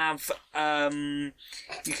can have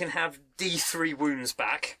D3 wounds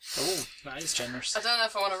back. Oh, that is generous. I don't know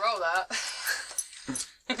if I want to roll that.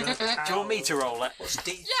 Do you want me to roll it? What's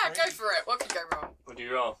D3? Yeah, go for it. What could go wrong? What do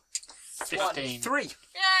you roll? 15. 3. Yay!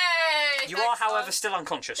 You thanks, are, however, Loz. still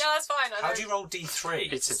unconscious. Yeah, that's fine. I How know. do you roll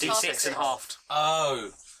D3? It's a Half D6 D6. and half.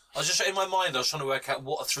 Oh. I was just in my mind, I was trying to work out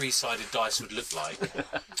what a 3-sided dice would look like. Kind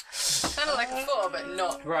of like a 4, but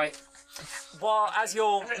not. Right. Well, as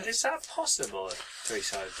you're... Is that possible?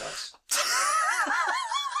 3-sided dice.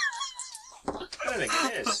 I don't think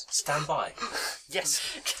it is. Stand by. Yes.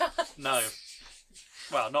 No.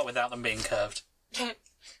 Well, not without them being curved. It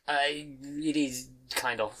is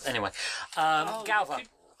kind of. Anyway. Galva, I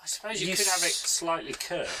suppose you You could have it s- slightly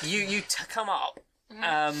curved. you come up.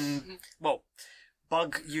 Well,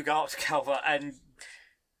 Bug, you go up to Galva, and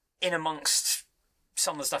in amongst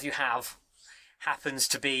some of the stuff you have happens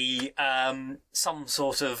to be some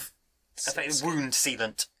sort of effective wound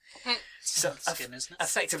sealant. So, Skin, isn't it?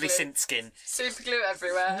 effectively synth skin. Super glue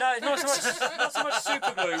everywhere. No, not so much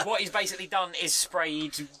super glue. What he's basically done is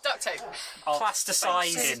sprayed Duct tape.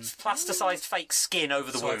 plasticized fake skin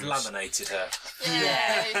over the So I've wounds. laminated her.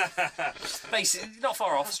 Yay! Basically, not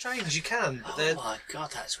far off. Strange, you can. They're- my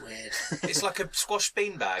god, that's weird. It's like a squash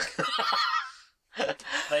beanbag.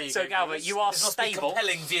 There you So go. Galva, you are This must be stable.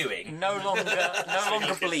 compelling viewing. No longer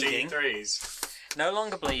bleeding. D3s. No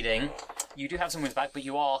longer bleeding. You do have some wounds back, but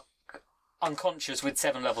you are unconscious with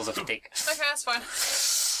 7 levels of fatigue. Okay, that's fine.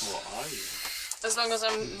 What are you? As long as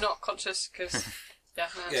I'm not conscious, because. Yeah,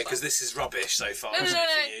 no, Yeah, because this is rubbish so far. No, no, isn't no, it,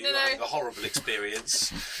 for no, you? no, You're no. having a horrible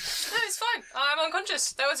experience. No, it's fine. I'm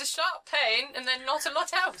unconscious. There was a sharp pain, and then not a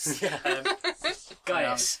lot else.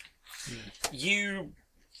 Gaius, you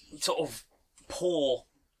sort of pour.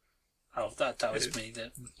 Oh, that was me.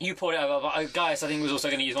 You poured it over, but Gaius, I think, was also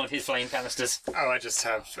going to use one of his flame canisters. Oh, I just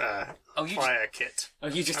have Oh, you fire kit.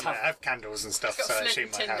 you just And I have. have candles and stuff, Got so I flint assume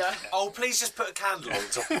and I have. tinder. Yeah. Oh, please just put a candle on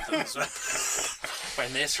top of them as well.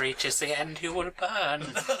 When this reaches the end, you will burn.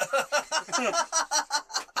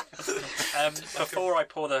 Before I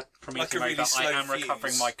pour the Prometheum Like a really over, I slow am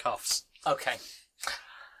recovering fuse. my cuffs. Okay.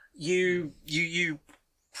 You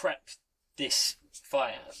prep this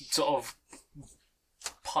fire sort of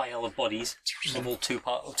pile of bodies, of all two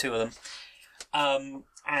of them,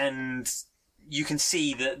 and you can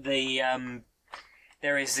see that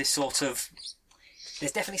there is this sort of.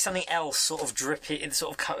 There's definitely something else sort of dripping.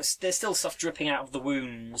 There's still stuff dripping out of the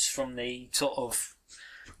wounds from the sort of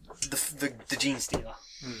the gene stealer.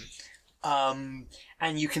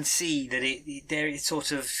 And you can see that there is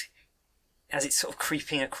sort of, as it's sort of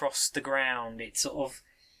creeping across the ground, it's sort of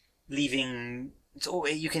leaving.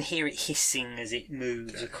 You can hear it hissing as it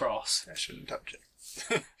moves across. I shouldn't touch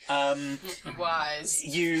it. Wise.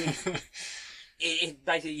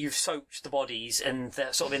 Basically, you've soaked the bodies, and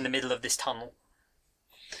they're sort of in the middle of this tunnel.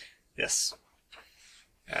 Yes.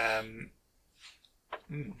 Well,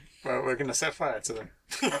 we're going to set fire to them.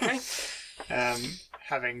 Okay.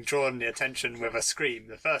 Having drawn the attention with a scream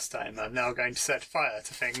the first time, I'm now going to set fire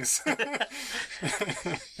to things.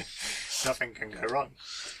 Nothing can go wrong.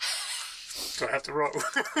 Do I have to roll?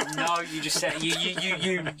 No, you just set you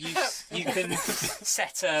can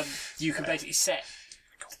set you can basically set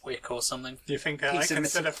wick or something. Do you think I Piece of can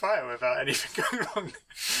set a fire without anything going wrong?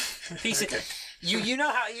 You know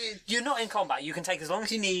how you're not in combat. You can take as long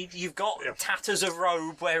as you need. You've got tatters of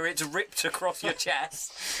robe where it's ripped across your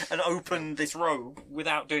chest and open this robe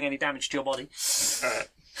without doing any damage to your body.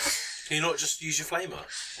 Can you not just use your flamer?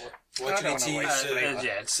 Why do you need to use?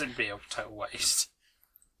 Yeah, it'd be a total waste.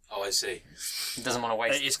 Oh, I see. It doesn't want to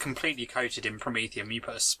waste. It is completely coated in promethium. You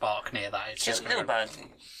put a spark near that, it's just It'll burn.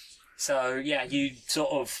 So yeah, you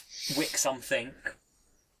sort of wick something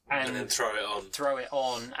And then throw it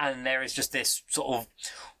on. And there is just this sort of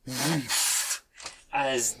woof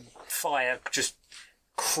as fire just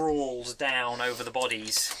crawls down over the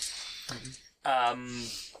bodies. And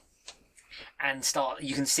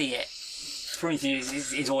you can see it.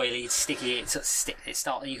 Prometheus is oily, it's sticky, it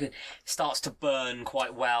starts to burn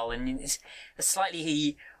quite well, and it's a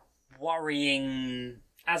slightly worrying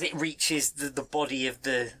as it reaches the body of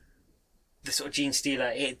the sort of Gene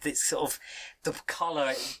Stealer. It's sort of the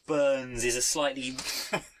colour it burns is a slightly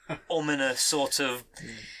ominous sort of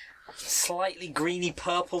slightly greeny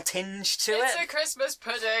purple tinge to It's it. a Christmas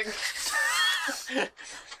pudding.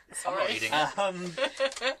 I'm not eating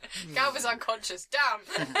it. Gav is unconscious. Damn.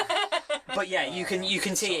 But yeah, you can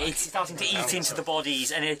see it's starting to eat into the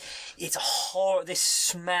bodies, and it's this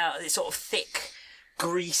smell, this sort of thick,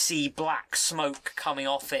 greasy black smoke coming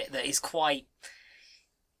off it that is quite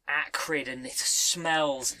acrid, and it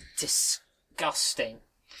smells disgusting.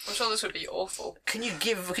 I'm sure this would be awful. Can you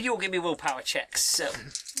all give me willpower checks?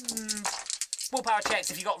 Willpower checks.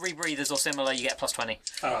 If you got rebreathers or similar, you get plus 20.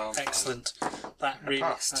 Oh, excellent. That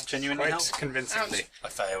genuinely Quite helped. convincingly. I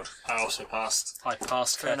failed. I also passed. I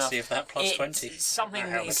passed courtesy of that plus 20. Some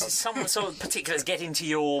sort of particulars get into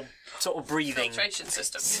your sort of breathing Filtration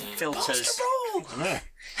system. filters. Yeah.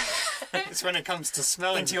 It's when it comes to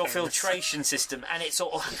smelling Into your things. filtration system, and it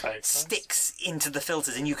sort of sticks into the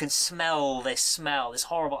filters, and you can smell, this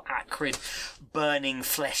horrible, acrid, burning,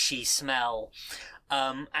 fleshy smell.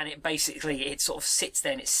 And it sort of sits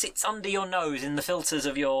there, and it sits under your nose in the filters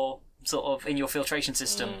of your in your filtration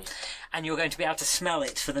system, and you're going to be able to smell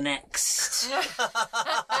it for the next 5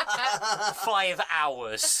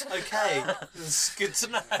 hours. Okay, that's good to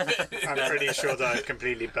know. I'm pretty sure that I've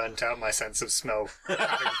completely burnt out my sense of smell,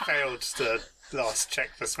 having failed the last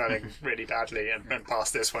check for smelling really badly and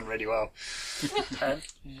passed this one really well.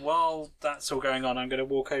 While that's all going on, I'm going to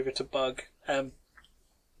walk over to Bug.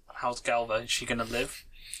 How's Galva? Is she going to live?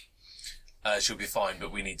 She'll be fine,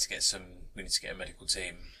 but we need to get a medical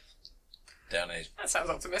team down here That sounds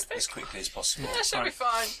optimistic. as quickly as possible. Yeah, she'll be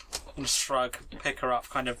fine. I'll shrug, pick her up,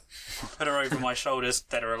 kind of put her over my shoulders.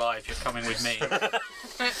 Dead or alive, you're coming with me.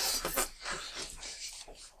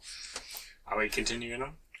 Are we continuing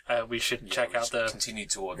on? We should check out the... Continue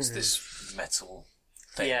towards this metal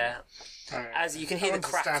thing. Yeah. As you can hear I the want to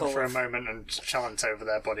crackle. stand for a moment and chant over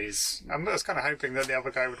their bodies. I was kind of hoping that the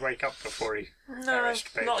other guy would wake up before he perished.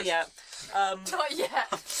 but Not just- yet. Not yet.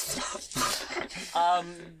 Can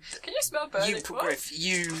you smell burning? Griff,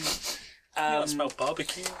 you I smell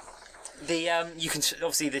barbecue. you can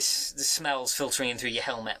obviously the smell's filtering in through your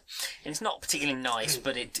helmet, and it's not particularly nice,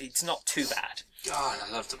 but it's not too bad. God,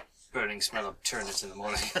 I love the burning smell of turnips in the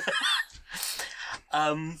morning.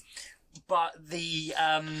 But the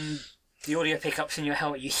audio pickups in your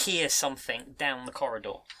helmet, you hear something down the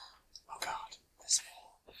corridor. Oh God, there's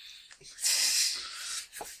more.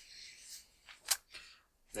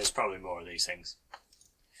 There's probably more of these things.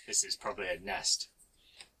 This is probably a nest.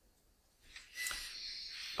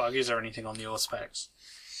 Bug, is there anything on the specs?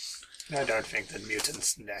 I don't think that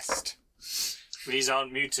mutants nest. These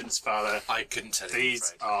aren't mutants, Father. I couldn't tell you.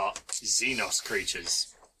 These are Xenos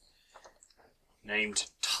creatures. Named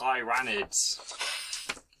Tyrannids.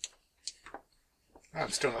 I'm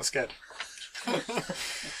still not scared.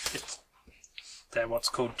 They're what's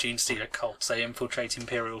called Gene Stealer cults. They infiltrate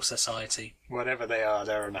Imperial society. Whatever they are,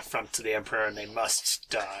 they're an affront to the Emperor and they must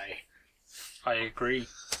die. I agree.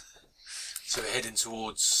 So we're heading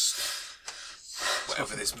towards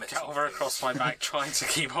whatever this metal Get over thing across my back, trying to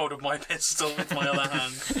keep hold of my pistol with my other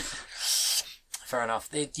hand. Fair enough.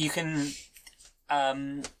 You can.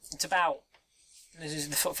 It's about. This is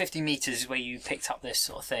the sort of 50 metres where you picked up this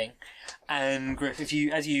sort of thing, and Griff, if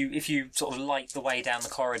you sort of light the way down the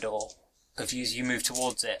corridor, as you move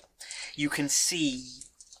towards it, you can see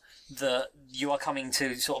that you are coming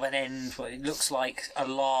to sort of an end where it looks like a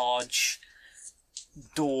large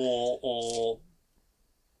door, or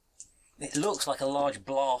it looks like a large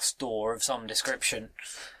blast door of some description,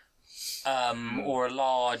 or a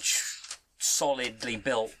large solidly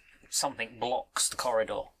built something blocks the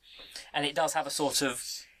corridor. And it does have a sort of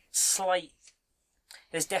slight...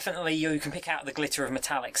 there's definitely, you can pick out the glitter of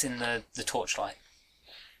metallics in the torchlight.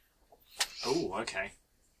 Oh, okay.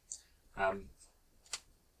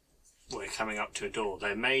 We're coming up to a door.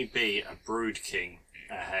 There may be a Brood King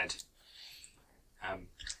ahead.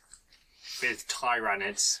 With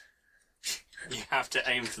Tyranids, you have to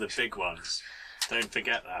aim for the big ones. Don't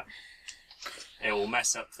forget that. It will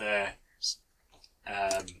mess up their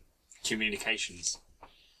communications.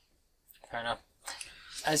 Fair enough.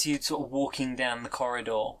 As you're sort of walking down the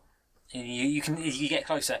corridor, you can, as you get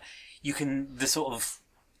closer, you can, there's a sort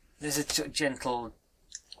of gentle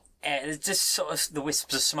air, there's just sort of the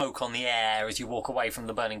wisps of smoke on the air as you walk away from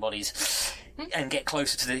the burning bodies and get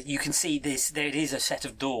closer to you can see there it is a set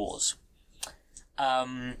of doors.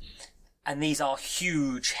 And these are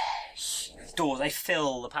huge doors, they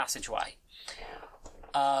fill the passageway.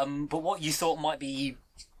 But what you thought might be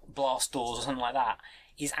blast doors or something like that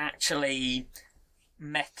is actually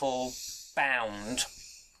metal bound,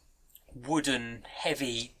 wooden,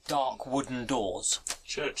 heavy, dark wooden doors.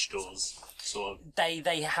 Church doors, sort of.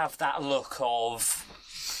 They have that look of...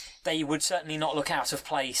 They would certainly not look out of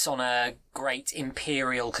place on a great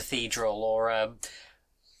imperial cathedral or a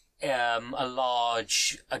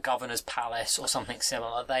governor's palace or something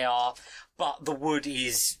similar. They are... But the wood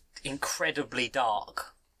is incredibly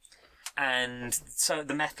dark. And so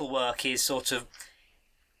the metalwork is sort of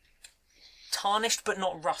tarnished but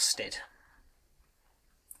not rusted.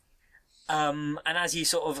 And as you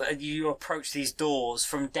sort of you approach these doors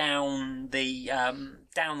from down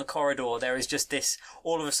the corridor, there is just this.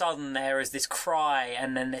 All of a sudden, there is this cry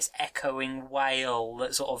and then this echoing wail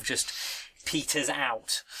that sort of just peters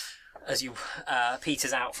out as you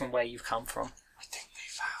peters out from where you've come from. I think they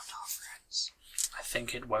found our friends. I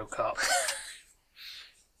think it woke up.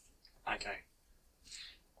 Okay.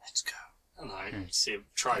 Let's go. And I see him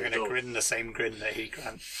try I'm the going to door. grin the same grin that he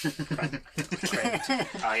grinned.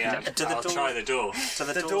 I'll try the door. Do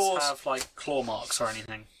the The doors doors- have like claw marks or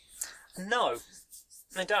anything? No,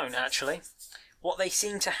 they don't actually. What they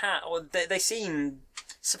seem to have, or they seem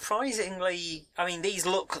surprisingly. I mean, these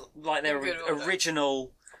look like they're In good order.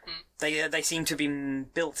 original. They seem to have been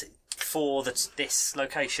built for this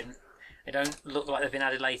location. They don't look like they've been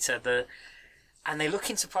added later. And they look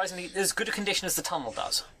in surprisingly as good a condition as the tunnel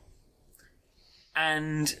does.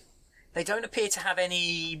 And they don't appear to have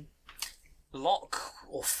any lock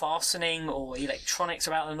or fastening or electronics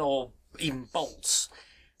about them or even bolts.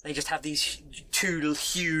 They just have these two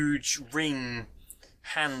huge ring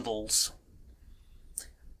handles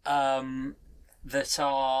that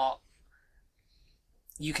are...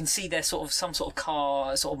 You can see there's sort of some sort of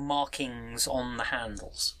car sort of markings on the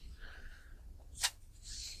handles.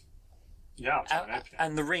 Yeah, I'll try and open it.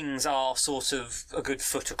 And the rings are sort of a good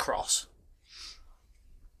foot across.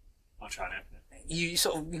 I'll try and open it. You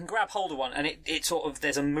can grab hold of one, and it sort of,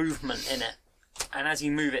 there's a movement in it, and as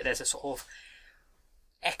you move it, there's a sort of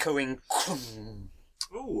echoing.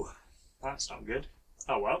 Ooh, that's not good.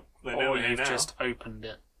 Oh well, they know Or we're here you've now. just opened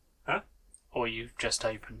it. Huh? Or you've just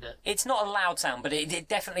opened it. It's not a loud sound, but it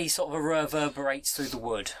definitely sort of reverberates through the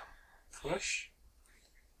wood. Push.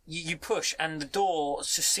 You push, and the door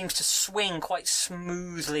just seems to swing quite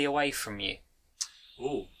smoothly away from you.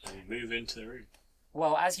 Ooh, and you move into the room.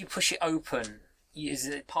 Well, as you push it open, as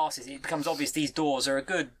it passes, it becomes obvious these doors are a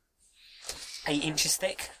good 8 inches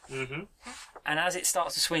thick. Mm-hmm. And as it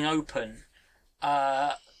starts to swing open,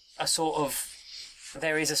 there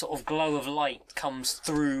is a sort of glow of light comes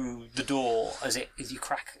through the door as it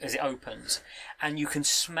opens, and you can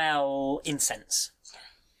smell incense.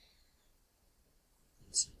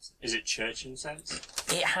 Is it church incense?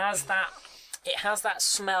 It has that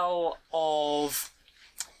smell of.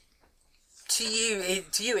 To you,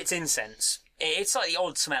 it's incense. It's slightly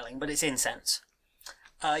odd smelling, but it's incense.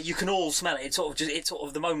 You can all smell it. It's sort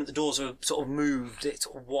of the moment the doors are sort of moved, it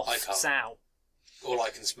sort of wafts out. All I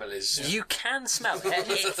can smell is... You can smell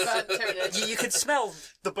it. You can smell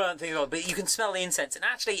the burnt thing, but you can smell the incense. And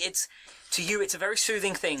actually, to you, it's a very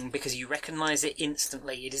soothing thing because you recognise it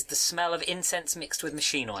instantly. It is the smell of incense mixed with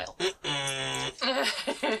machine oil.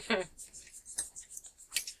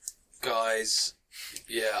 Guys,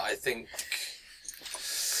 yeah, I think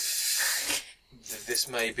this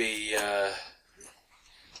may be the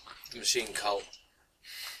machine cult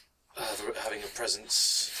having a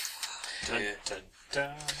presence here. Dun,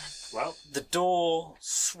 dun. Well, The door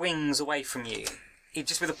swings away from you. It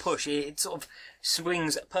just with a push, it sort of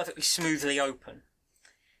swings perfectly smoothly open.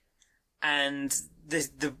 And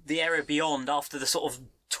the area beyond, after the sort of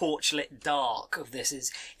torchlit dark of this,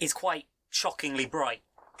 is quite shockingly bright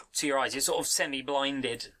to your eyes. You're sort of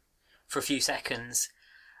semi-blinded for a few seconds.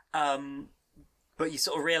 But but you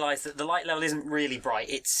sort of realise that the light level isn't really bright.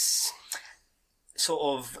 It's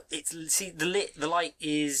sort of the light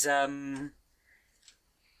is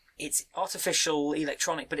it's artificial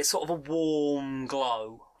electronic, but it's sort of a warm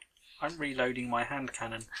glow. I'm reloading my hand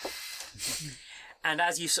cannon. And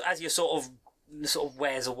as you sort of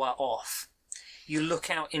wears off, you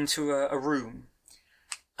look out into a room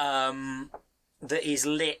that is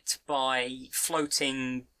lit by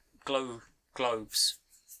floating globes.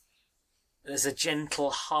 There's a gentle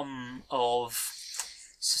hum of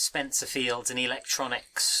suspensor fields and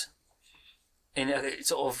electronics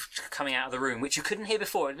sort of coming out of the room, which you couldn't hear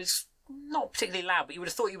before. It was not particularly loud, but you would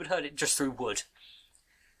have thought you would have heard it just through wood.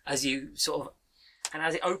 As you sort of, and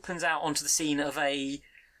as it opens out onto the scene of a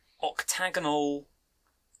octagonal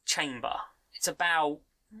chamber, it's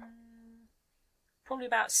probably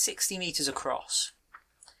about 60 metres across,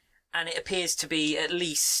 and it appears to be at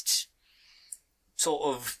least sort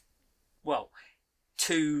of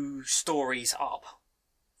 2 stories up,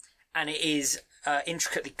 and it is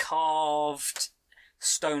intricately carved,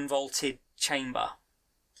 stone vaulted chamber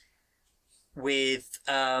with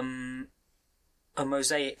a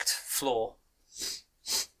mosaicked floor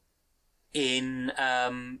in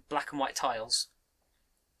black and white tiles,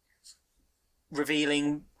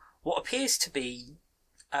 revealing what appears to be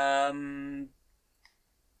and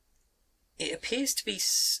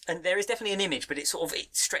there is definitely an image, but it's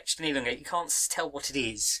stretched and elongated. You can't tell what it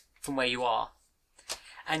is from where you are.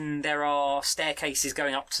 And there are staircases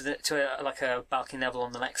going up to a balcony level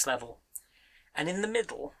on the next level. And in the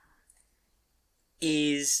middle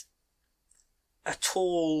is a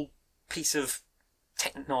tall piece of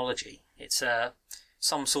technology. It's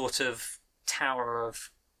some sort of tower of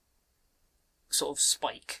sort of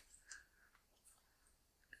spike.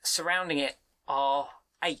 Surrounding it are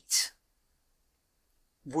 8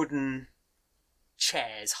 wooden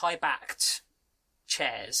chairs, high-backed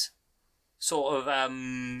chairs, sort of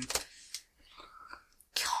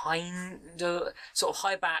kind of sort of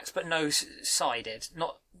high-backed but no sided,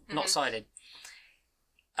 not sided.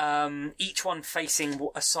 Each one facing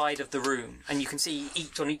a side of the room, and you can see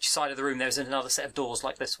on each side of the room there's another set of doors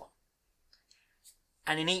like this one.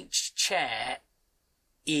 And in each chair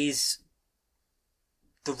is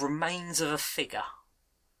the remains of a figure.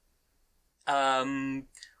 An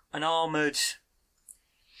armoured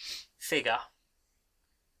figure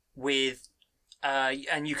with,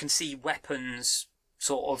 and you can see weapons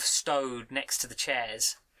sort of stowed next to the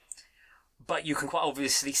chairs. But you can quite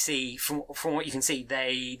obviously see, from what you can see,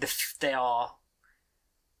 they are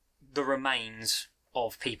the remains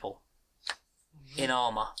of people in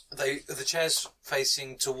armour. Are the chairs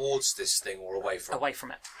facing towards this thing or away from it? Away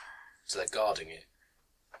from it. So they're guarding it.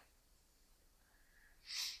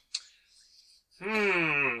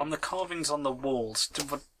 On the carvings on the walls, do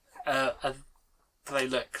they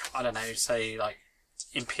look, I don't know, say like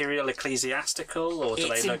imperial ecclesiastical, or do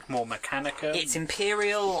they look more mechanical? It's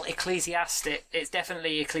imperial ecclesiastic. It's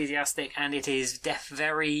definitely ecclesiastic, and it is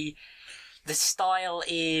very. The style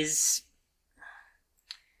is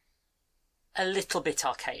a little bit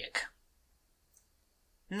archaic.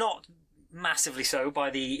 Not massively so by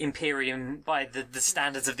the Imperium, by the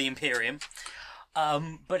standards of the Imperium,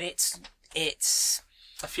 but it's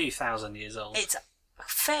a few thousand years old. It's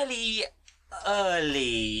fairly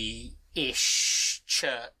early-ish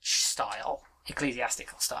church style,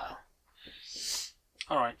 ecclesiastical style.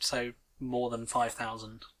 Alright, so more than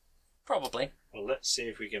 5,000. Probably. Well, let's see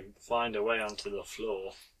if we can find a way onto the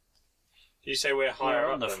floor. Did you say we're higher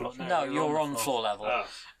on up the than floor? No, you're on floor level. Oh.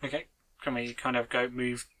 Okay, can we kind of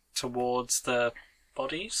move towards the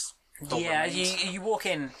bodies? Yeah, you walk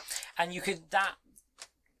in, and you could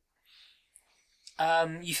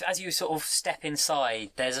as you sort of step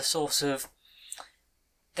inside, there's a sort of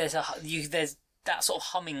there's that sort of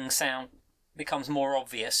humming sound becomes more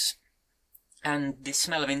obvious, and the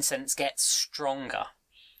smell of incense gets stronger,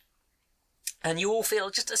 and you all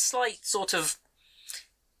feel just a slight sort of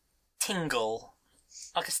tingle,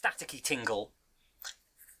 like a staticky tingle,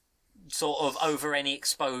 sort of over any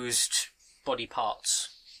exposed body parts,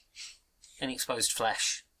 any exposed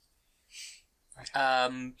flesh.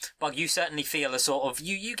 Bug, you certainly feel a sort of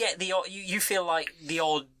you get the you feel like the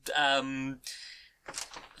odd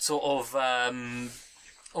sort of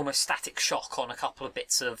almost static shock on a couple of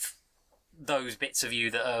bits of those bits of you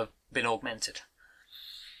that have been augmented.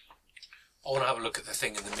 I want to have a look at the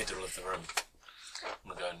thing in the middle of the room. I'm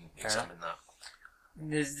going to go and examine that.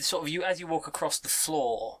 There's sort of as you walk across the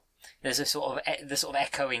floor, there's a sort of the sort of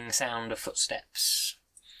echoing sound of footsteps.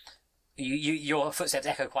 Your footsteps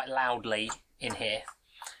echo quite loudly in here.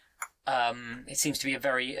 It seems to be a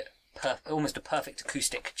very almost a perfect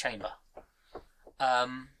acoustic chamber.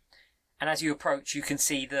 And as you approach, you can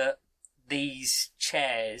see that these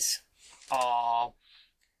chairs are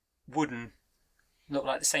wooden, look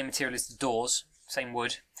like the same material as the doors, same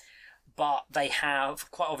wood, but they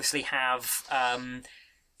quite obviously have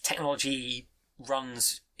technology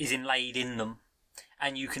is inlaid in them,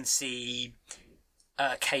 and you can see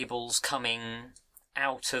cables coming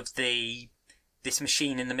out of this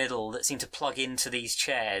machine in the middle that seem to plug into these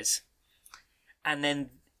chairs. And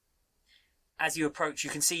then as you approach, you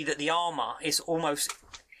can see that the armour is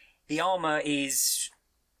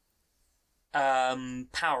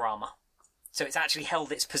power armour. So it's actually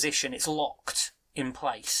held its position, it's locked in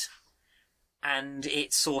place. And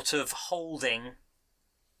it's sort of holding...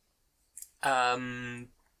 you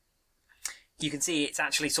can see it's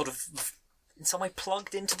actually sort of in some way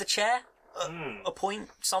plugged into the chair at a point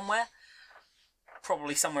somewhere.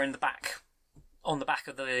 Probably somewhere in the back. On the back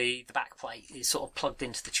of the back plate is sort of plugged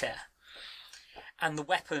into the chair. And the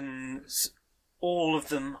weapons, all of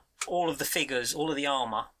them, all of the figures, all of the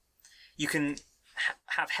armour, you can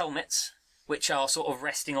have helmets which are sort of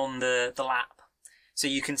resting on the lap. So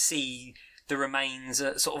you can see the remains,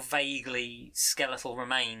 sort of vaguely skeletal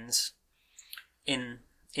remains in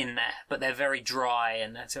there, but they're very dry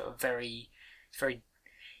and they're sort of very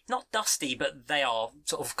not dusty, but they are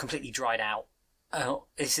sort of completely dried out.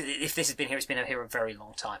 If this has been here, it's been here a very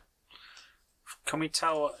long time. Can we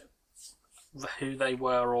tell who they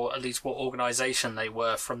were, or at least what organisation they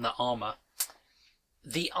were from the armour?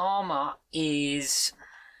 The armour is...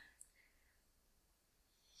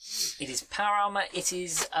 It is power armour. It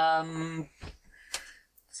is... Is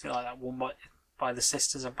it like that one by the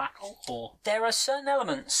Sisters of Battle, or...? There are certain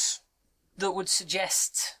elements that would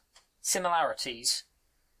suggest similarities.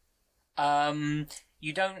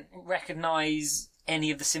 You don't recognise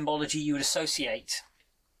any of the symbology you would associate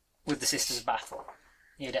with the Sisters of Battle,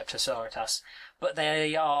 the Adepta Sororitas, but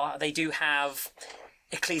they do have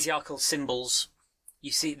ecclesiastical symbols.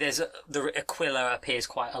 You see, the Aquila appears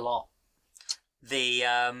quite a lot. There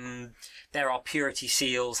are purity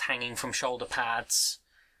seals hanging from shoulder pads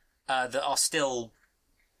that are still...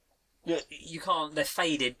 You can't... They're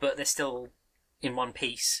faded, but they're still in one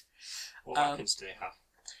piece. What weapons do they have?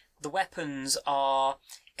 The weapons are...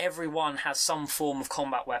 Everyone has some form of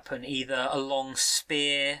combat weapon, either a long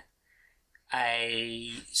spear,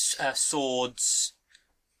 swords.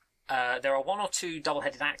 There are one or two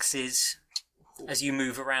double-headed axes as you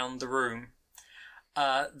move around the room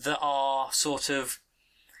that are sort of...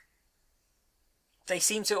 They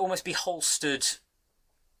seem to almost be holstered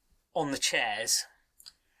on the chairs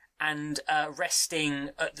and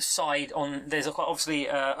resting at the side on... There's obviously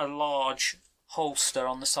a large holster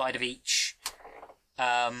on the side of each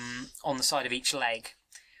leg,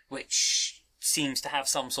 which seems to have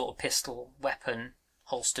some sort of pistol weapon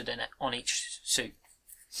holstered in it on each suit.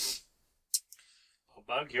 Oh,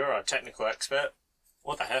 Bug, you're our technical expert.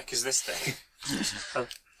 What the heck is this thing?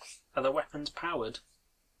 Are the weapons powered?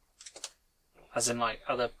 As in, like,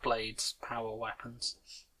 other blades power weapons?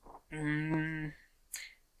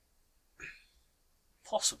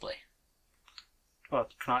 Possibly. Well,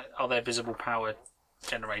 are there visible power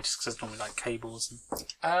generators? Because there's normally, like, cables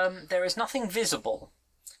and... There is nothing visible,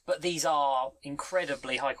 but these are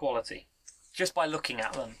incredibly high quality. Just by looking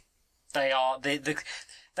at them, they are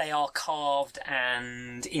carved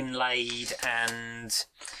and inlaid, and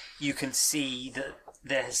you can see that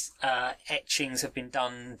there's etchings have been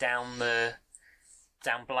done down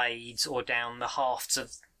blades or down the hafts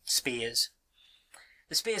of spears.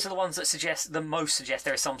 The spears are the ones that most suggest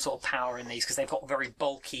there is some sort of power in these, because they've got very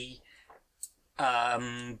bulky,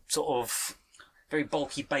 very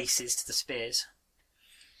bulky bases to the spears.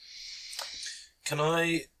 Can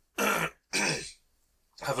I have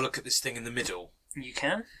a look at this thing in the middle? You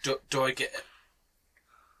can. Do I get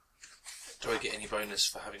any bonus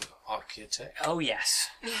for having Archaeotech? Oh yes.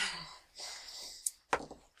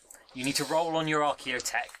 You need to roll on your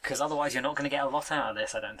Archaeotech, because otherwise you're not going to get a lot out of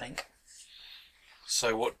this, I don't think.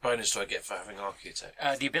 So what bonus do I get for having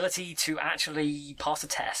Archaeotech? The ability to actually pass a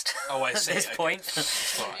test. Oh, I see. At this Okay. point.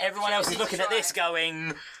 Right. Everyone else is looking at this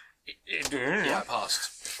going... Yeah, I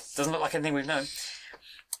passed. Doesn't look like anything we've known.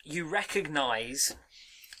 You recognise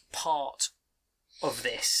part of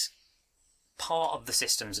the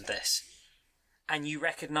systems of this. And you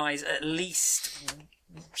recognise at least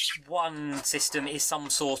one system is some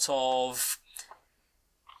sort of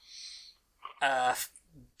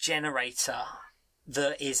generator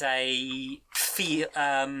that is a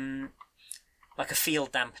like a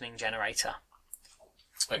field dampening generator.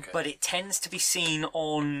 Okay. But it tends to be seen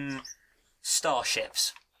on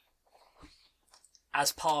starships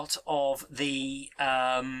as part of the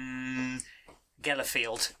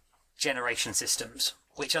Gellerfield generation systems,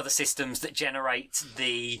 which are the systems that generate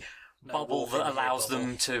the bubble that allows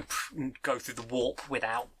them to go through the warp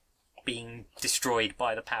without being destroyed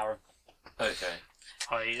by the power. Okay.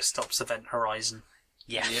 It stops Event Horizon.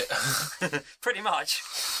 Yeah, Yeah. pretty much.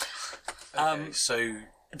 Okay, so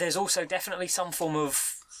There's also definitely some form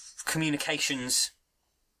of communications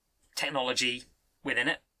technology within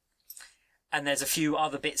it. And there's a few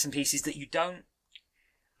other bits and pieces that you don't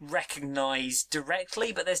recognise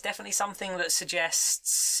directly, but there's definitely something that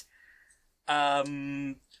suggests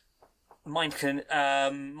mind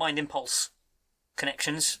impulse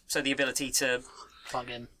connections, so the ability to plug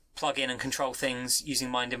in and control things using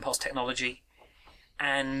mind impulse technology,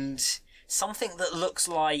 and something that looks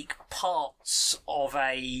like parts of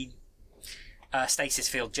a stasis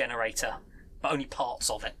field generator, but only parts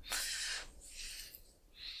of it.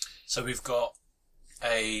 So we've got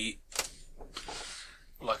an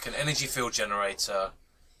energy field generator,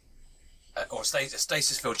 or a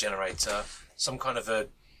stasis field generator, some kind of a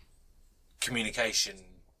communication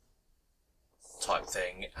type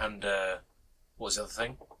thing, and what was the other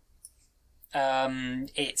thing?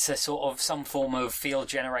 It's a sort of some form of field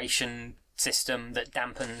generation system that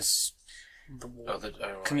dampens The warp.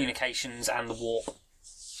 Right. communications and the warp.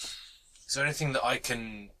 Is there anything that I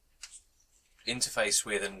can interface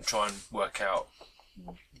with and try and work out?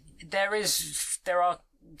 There are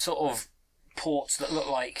sort of ports that look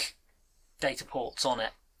like data ports on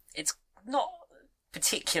it. It's not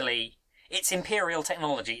particularly. It's Imperial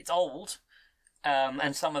technology. It's old,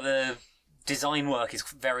 and some of the design work is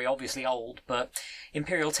very obviously old. But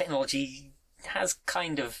Imperial technology has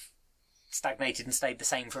kind of stagnated and stayed the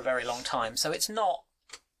same for a very long time. So it's not.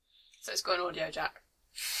 So it's got an audio jack.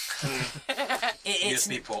 It's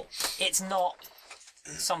USB port. It's not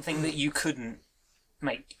something that you couldn't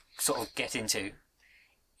get into.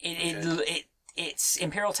 It's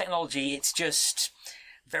Imperial technology. It's just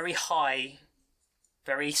very high,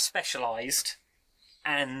 very specialised,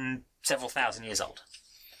 and several thousand years old.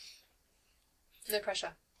 No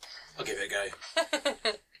pressure. I'll give it a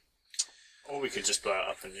go. Or we could just blow it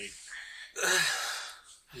up and you...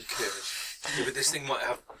 You could. Yeah, but this thing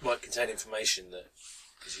might contain information that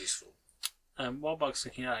is useful. While Bug's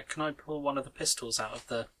looking at it, can I pull one of the pistols out of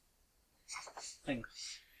the thing?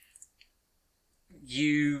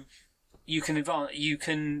 You can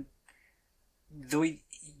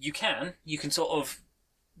sort of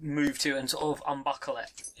move to and sort of unbuckle it,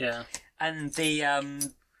 Yeah. and the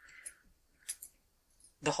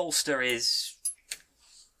holster is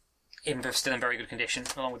still in very good condition,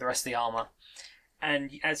 along with the rest of the armour.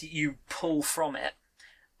 And as you pull from it,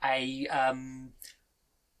 a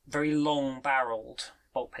very long-barrelled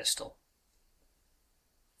bolt pistol.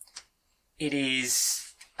 It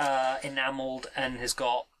is enamelled and has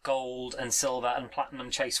got gold and silver and platinum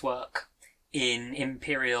chase work in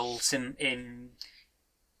Imperial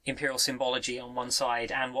symbology on one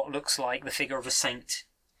side, and what looks like the figure of a saint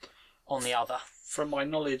on the other. From my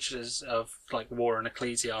knowledge of war and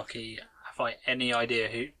ecclesiarchy, have I any idea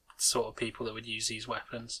who sort of people that would use these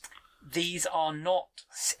weapons? These are not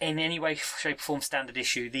in any way, shape, or form standard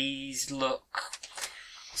issue. These look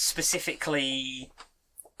specifically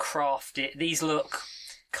crafted. These look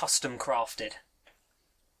custom crafted.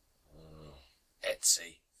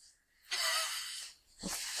 Etsy.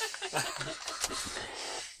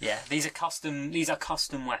 Yeah, these are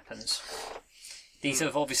custom weapons. These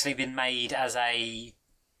have obviously been made at the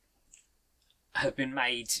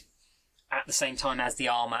same time as the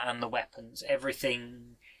armour and the weapons.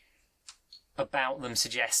 Everything about them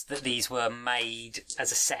suggests that these were made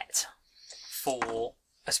as a set for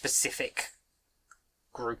a specific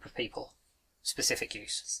group of people, specific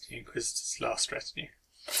use. The Inquisitor's last retinue.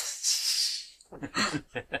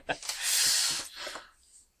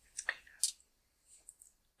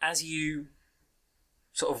 As you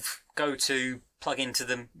sort of go to plug into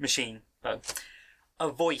the machine, a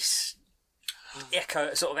voice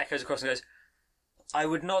echoes across and goes, "I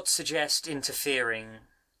would not suggest interfering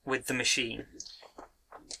with the machine."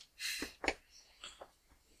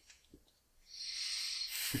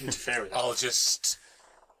 Interfere with that. I'll just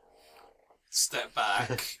step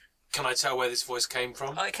back. Can I tell where this voice came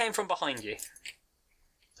from? It came from behind you.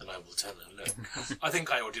 Then I will turn and look. I think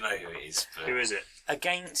I already know who it is. But... Who is it?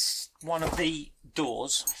 Against one of the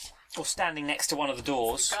doors, or standing next to one of the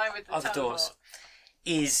doors, The guy with the other doors, teleport.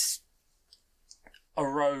 is a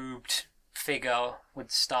robed figure with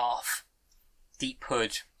staff, deep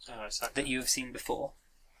hood, Oh, it's that that you have seen before.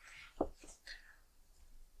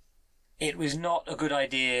 It is not a good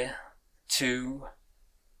idea to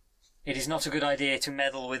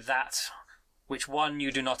meddle with that which, one,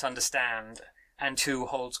 you do not understand, and who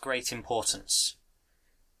holds great importance.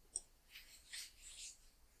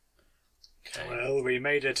 Okay. Well, we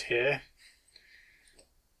made it here.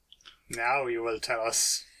 Now you will tell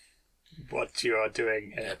us what you are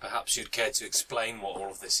doing Yeah, here. perhaps you'd care to explain what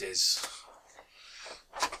all of this is.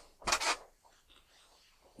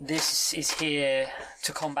 This is here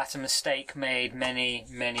to combat a mistake made many,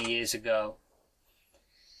 many years ago.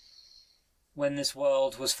 When this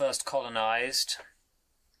world was first colonized,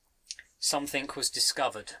 something was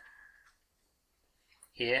discovered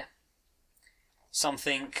here.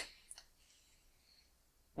 Something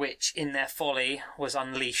which, in their folly, was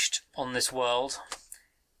unleashed on this world.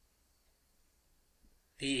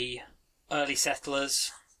 The early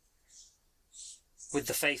settlers, with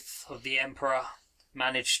the faith of the Emperor,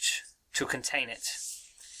 managed to contain it,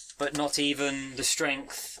 but not even the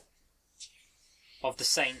strength of the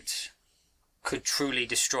saint could truly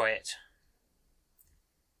destroy it.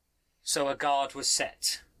 So a guard was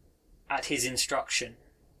set at his instruction.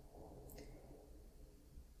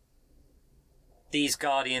 These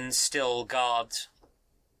guardians still guard.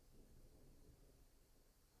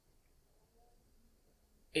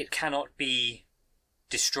 It cannot be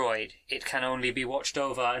destroyed. It can only be watched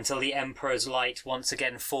over until the Emperor's light once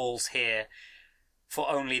again falls here,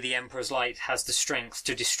 for only the Emperor's light has the strength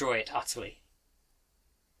to destroy it utterly.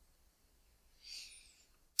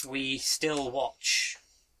 We still watch,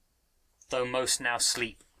 though most now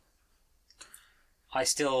sleep. I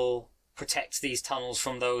still protect these tunnels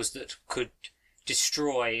from those that could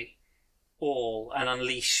destroy all and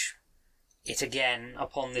unleash it again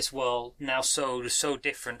upon this world, now so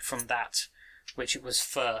different from that which it was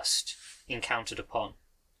first encountered upon.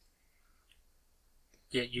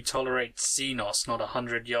 Yet you tolerate Xenos not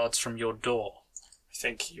 100 yards from your door. I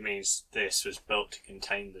think he means this was built to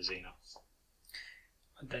contain the Xenos.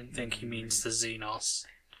 I don't think he means the Xenos.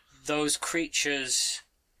 Those creatures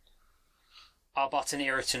are but an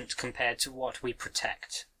irritant compared to what we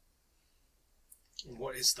protect.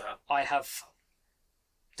 What is that? I have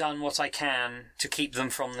done what I can to keep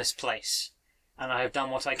them from this place, and I have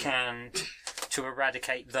done what I can to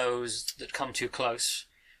eradicate those that come too close,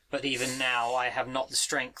 but even now I have not the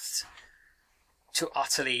strength to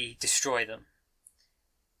utterly destroy them.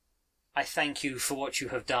 I thank you for what you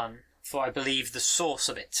have done, for I believe the source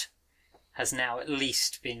of it has now at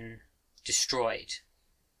least been destroyed.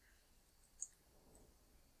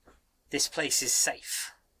 This place is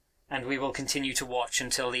safe, and we will continue to watch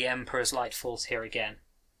until the Emperor's light falls here again.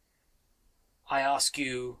 I ask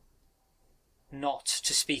you not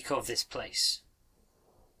to speak of this place.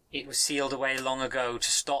 It was sealed away long ago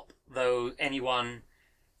to stop anyone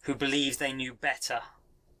who believed they knew better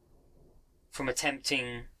from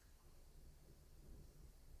attempting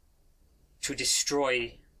to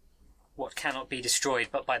destroy what cannot be destroyed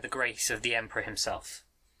but by the grace of the Emperor himself.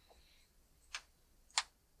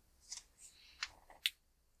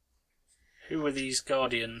 Who are these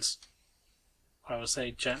guardians? I will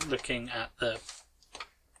say, looking at the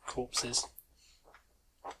corpses.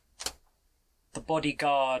 The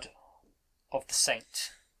bodyguard of the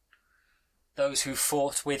saint. Those who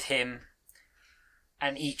fought with him,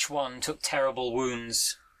 and each one took terrible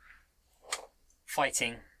wounds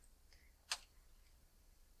fighting.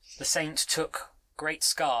 The saint took great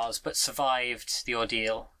scars but survived the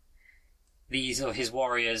ordeal. These of his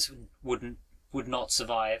warriors would not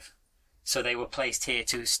survive, so they were placed here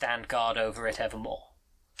to stand guard over it evermore.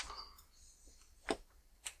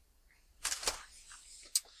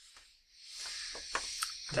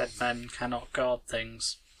 Dead men cannot guard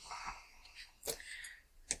things.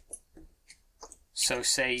 So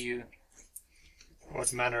say you.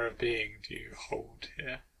 What manner of being do you hold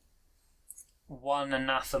here? One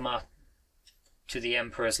anathema to the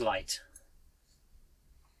Emperor's light.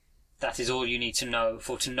 That is all you need to know,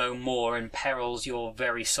 for to know more imperils your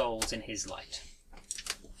very souls in his light.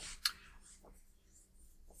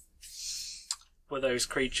 Were those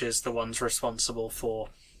creatures the ones responsible for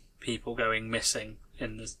people going missing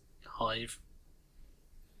in the hive?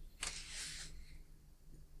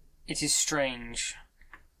 It is strange.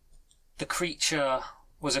 The creature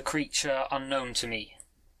was a creature unknown to me,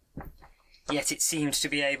 yet it seemed to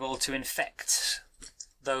be able to infect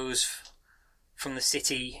those from the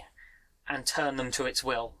city and turn them to its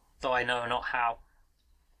will, though I know not how.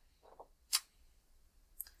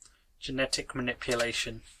 Genetic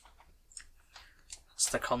manipulation. That's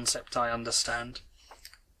the concept I understand.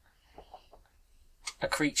 A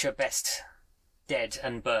creature best dead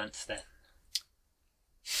and burnt, then.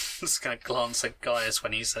 Just going to glance at Gaius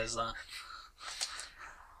when he says that.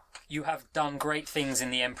 You have done great things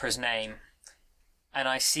in the Emperor's name, and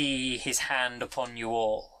I see his hand upon you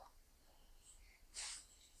all.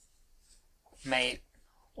 Mate,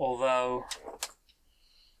 although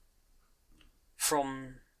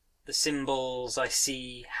from the symbols I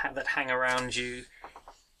see that hang around you,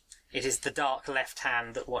 it is the dark left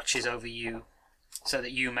hand that watches over you, so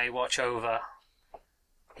that you may watch over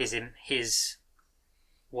his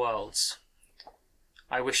worlds.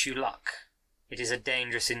 I wish you luck. It is a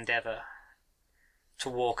dangerous endeavour to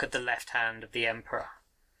walk at the left hand of the Emperor,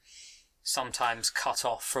 sometimes cut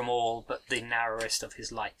off from all but the narrowest of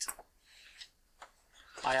his light.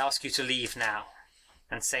 I ask you to leave now,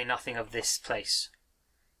 and say nothing of this place.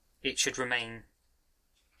 It should remain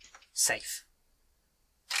safe.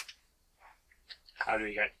 How do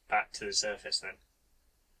we get back to the surface then?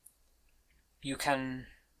 You can...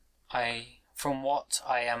 From what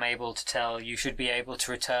I am able to tell, you should be able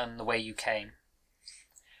to return the way you came.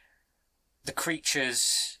 The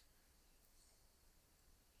creatures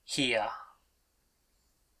here...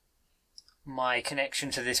 My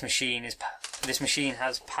connection to this machine is... This machine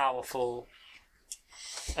has powerful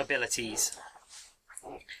abilities.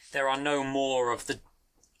 There are no more of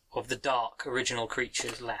the dark original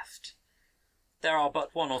creatures left. There are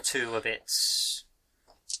but one or two of its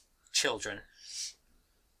children.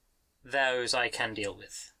 Those I can deal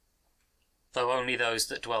with, though only those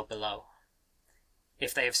that dwell below.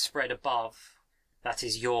 If they have spread above, that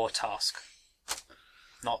is your task.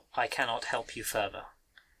 I cannot help you further.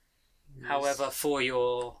 Yes. However, for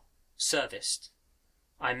your service,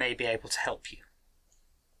 I may be able to help you.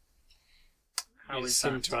 You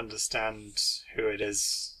seem to understand who it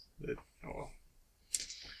is, or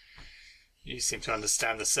you seem to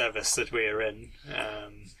understand the service that we are in.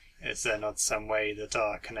 Is there not some way that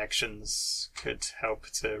our connections could help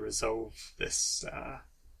to resolve this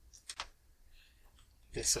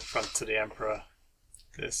affront to the Emperor?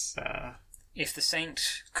 If the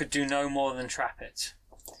Saint could do no more than trap it,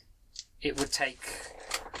 it would take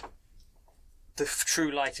the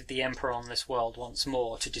true light of the Emperor on this world once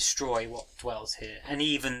more to destroy what dwells here. And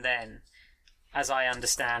even then, as I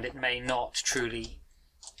understand, it may not truly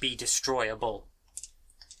be destroyable.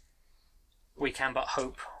 We can but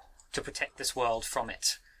hope to protect this world from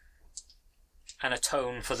it and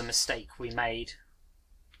atone for the mistake we made.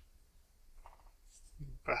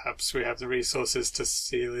 Perhaps we have the resources to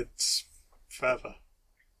seal it further.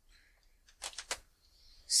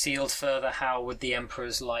 Sealed further, how would the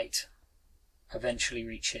Emperor's light eventually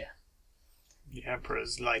reach here? The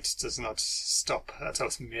Emperor's light does not stop at a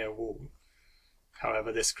mere wall.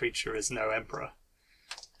 However, this creature is no Emperor.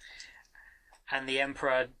 And the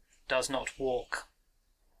Emperor does not walk.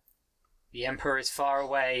 The Emperor is far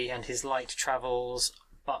away, and his light travels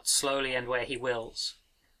but slowly and where he wills.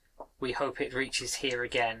 We hope it reaches here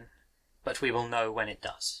again, but we will know when it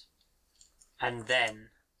does. And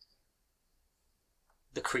then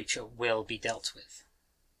the creature will be dealt with.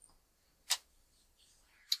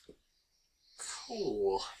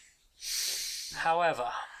 Cool. However,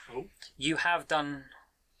 you have done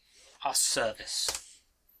us service.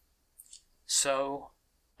 So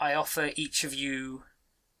I offer each of you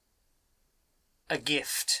a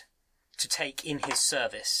gift to take in his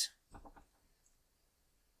service.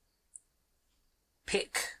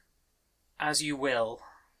 Pick, as you will,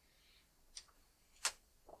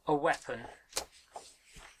 a weapon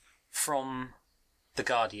from the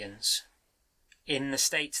Guardians. In the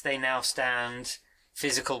state they now stand,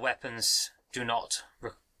 physical weapons do not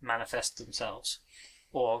manifest themselves,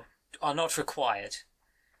 or are not required.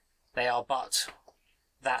 They are but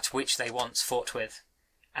that which they once fought with,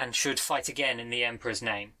 and should fight again in the Emperor's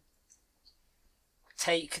name.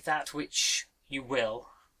 Take that which you will.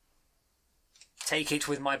 Take it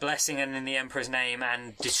with my blessing and in the Emperor's name,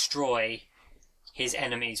 and destroy his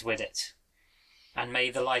enemies with it. And may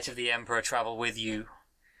the light of the Emperor travel with you,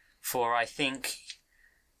 for I think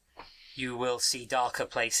you will see darker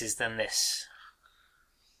places than this.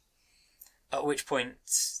 At which point,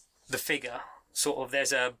 the figure,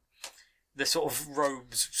 the sort of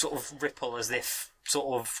robes sort of ripple as if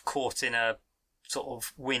sort of caught in a sort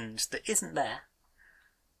of wind that isn't there.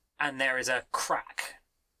 And there is a crack,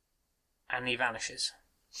 and he vanishes.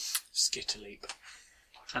 Skitterleap.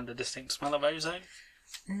 And a distinct smell of ozone?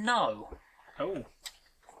 No. Oh.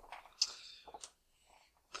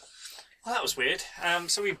 Well, that was weird.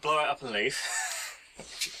 So we blow it up and leave.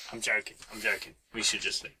 I'm joking. We should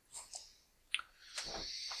just leave.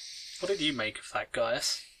 What did you make of that,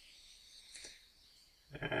 Gaius?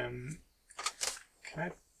 Can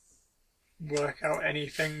I work out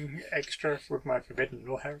anything extra with my forbidden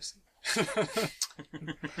law heresy?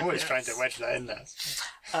 I'm always trying to wedge that in there.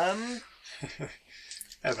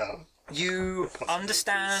 About you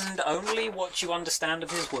understand only what you understand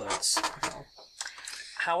of his words. Oh.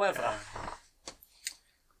 However,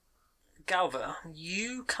 Galva,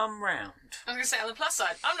 you come round. I was going to say, on the plus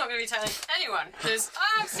side, I'm not going to be telling anyone, because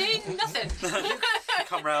I've seen nothing.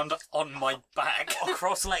 Come round on my back.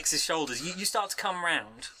 Across Lex's shoulders. You start to come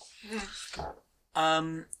round.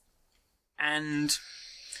 And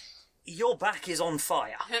your back is on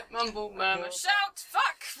fire. Mumble, murmur, shout,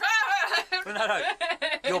 fuck! No.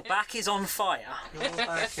 Your back is on fire. Your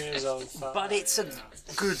back is on fire. But it's a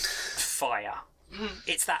good fire.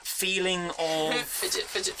 It's that feeling of...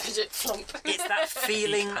 Fidget, flump. It's that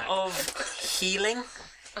feeling of healing.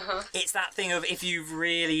 It's that thing of if you've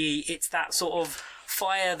really... It's that sort of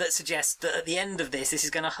fire that suggests that at the end of this is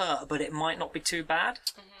going to hurt, but it might not be too bad.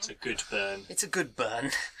 It's a good burn. It's a good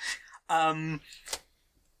burn.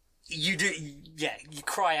 You do... Yeah, you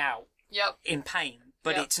cry out in pain,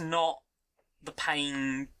 but it's not the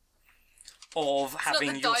pain of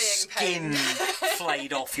having your skin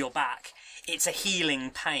flayed off your back. It's a healing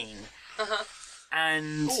pain.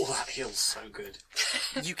 And... Oh, that heals so good.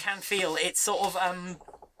 You can feel it's sort of...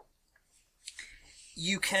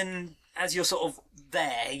 you can... As you're sort of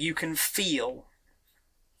there, you can feel...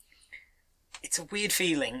 It's a weird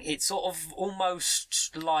feeling. It's sort of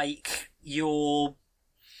almost like you're...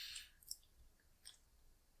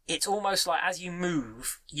 It's almost like as you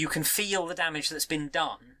move, you can feel the damage that's been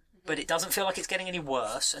done, but it doesn't feel like it's getting any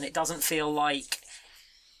worse, and it doesn't feel like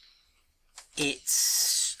it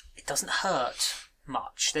doesn't hurt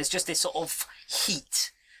much. There's just this sort of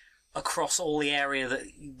heat across all the area that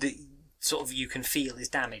sort of you can feel is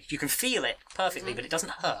damaged. You can feel it perfectly, but it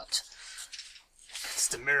doesn't hurt. It's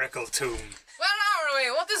the miracle tomb. Where are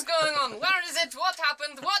we? What is going on? Where is it? What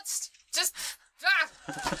happened? What's just...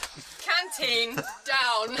 Canteen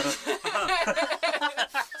down. Still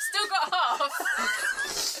got half.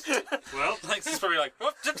 Well, Lex is probably like...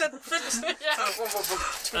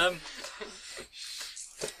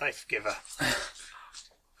 Life giver.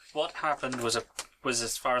 What happened was,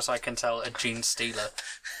 as far as I can tell, a gene stealer.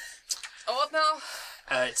 Oh, what now?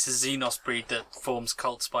 It's a Xenos breed that forms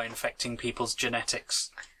cults by infecting people's genetics.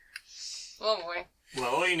 Long way.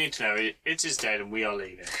 well, all you need to know is it is dead and we are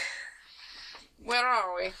leaving. Where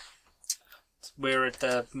are we? We're at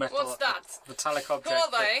the metal... What's that? Metallic object Who are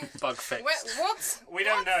they? that Bug fixed. What? We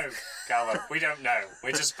don't know, Galva. We don't know.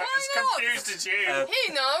 We're just Why as not? confused as you.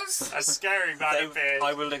 He knows. As scary that it is.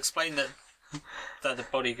 I will explain that the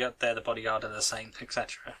bodyguard, they're the bodyguard of the saint,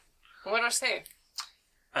 etc. Where is he?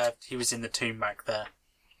 He was in the tomb back there.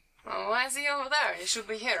 Oh, why is he over there? He should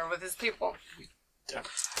be here with his people.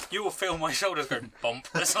 You will feel my shoulders go bump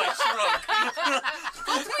as I shrug.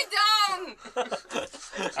 Put me down!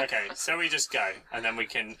 Okay, so we just go, and then we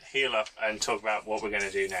can heal up and talk about what we're going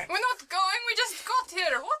to do next. We're not going, we just got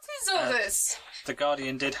here. What is all this? The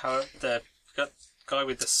Guardian did, however, the guy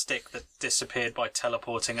with the stick that disappeared by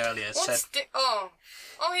teleporting earlier said... Oh,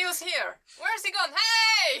 he was here. Where's he gone?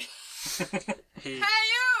 Hey! Hey,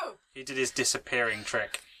 you! He did his disappearing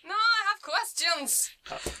trick. No, I have questions.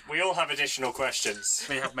 We all have additional questions.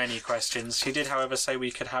 We have many questions. He did, however, say we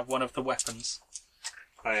could have one of the weapons.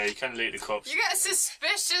 Oh yeah, you can loot the corpse. You get a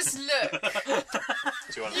suspicious look. Do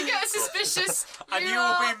you want You get a suspicious... And you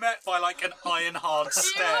will be met by, like, an iron-hard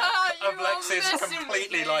stare of Lex's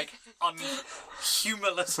completely, like,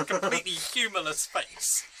 completely humorless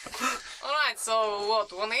face. Alright, so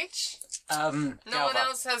what, one each? No one Galva,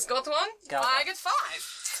 else has got one? Galva. I get 5.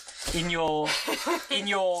 in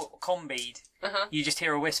your combead, you just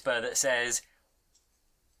hear a whisper that says,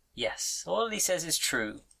 "Yes, all he says is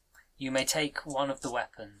true. You may take one of the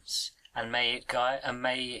weapons, and may it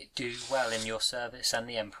do well in your service and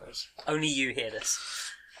the Emperor's." Only you hear this.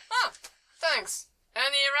 Ah, thanks.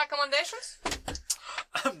 Any recommendations?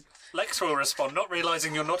 Lex will respond, not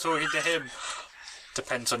realising you're not talking to him.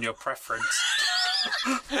 Depends on your preference.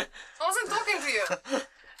 I wasn't talking to you.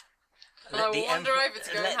 I will wander over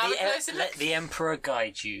to go and have a closer look. Let the Emperor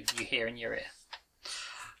guide you, you hear in your ear.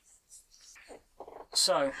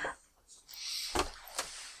 So,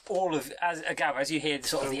 as you hear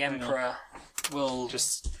sort of the Emperor will...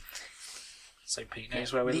 Just so Pete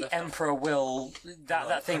knows where we left The Emperor will...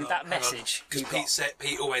 That message... Because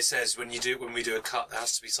Pete always says when we do a cut, there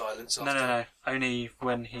has to be silence. After. No. Only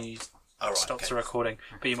when he stops the recording.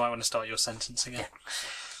 But you might want to start your sentence again.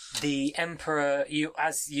 The Emperor,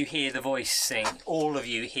 as you hear the voice sing, all of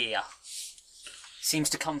you hear, seems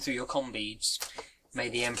to come through your combeads. May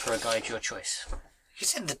the Emperor guide your choice.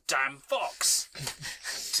 He's in the damn box.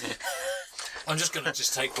 I'm just going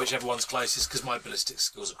to take whichever one's closest because my ballistic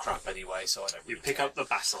skills are crap anyway, so I don't. You pick up the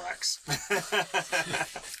battle axe.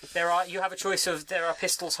 You have a choice of, there are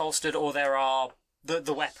pistols holstered or there are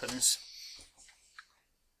the weapons.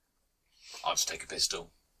 I'll just take a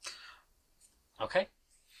pistol. Okay.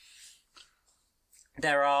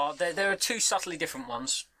 There are two subtly different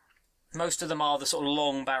ones. Most of them are the sort of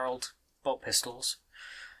long-barreled bolt pistols.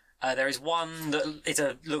 There is one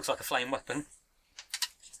that looks like a flame weapon,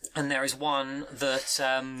 and there is one that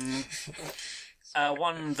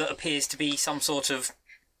appears to be some sort of.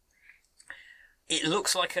 It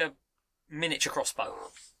looks like a miniature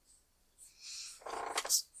crossbow,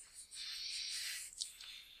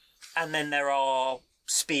 and then there are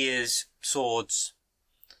spears, swords,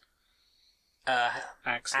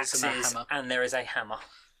 axes and a hammer. And there is a hammer.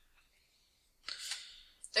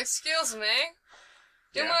 Excuse me.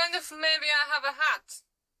 Do you mind if maybe I have a hat?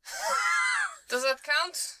 Does that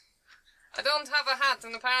count? I don't have a hat,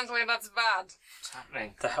 and apparently that's bad. What's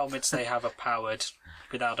happening? The helmets they have are powered.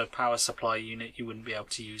 Without a power supply unit, you wouldn't be able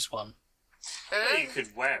to use one. Well, you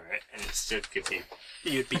could wear it and it still give you.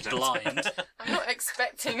 You'd be blind. I'm not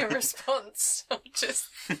expecting a response. I'm just...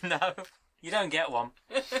 No, you don't get one.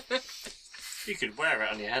 You could wear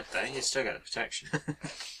it on your head though, you'd still get the protection.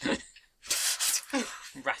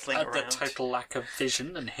 Rattling The around. total lack of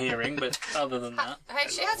vision and hearing, but other than that, Hey,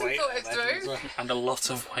 she hasn't thought it through. and a lot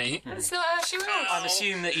of weight. It's not how she rolls. I'm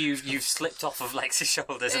assuming that you've slipped off of Lex's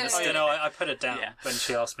shoulders and Yeah. are Oh, still you know, I put it down Yeah. when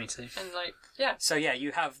she asked me to. And like, yeah. So yeah,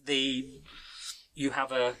 you have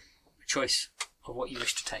a choice of what you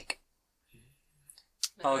wish to take.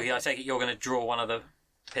 Oh yeah, I take it you're going to draw one of the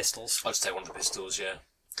pistols. I'll just take one of the pistols, yeah.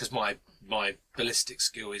 Because my ballistic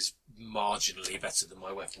skill is marginally better than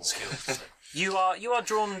my weapon skill. So. You are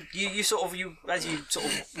drawn. You as you sort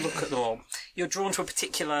of look at them all, you're drawn to a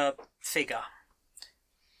particular figure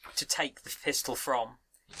to take the pistol from,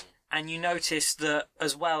 and you notice that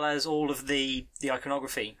as well as all of the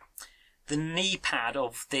iconography, the knee pad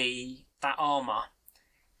of that armor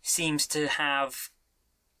seems to have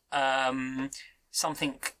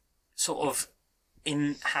something sort of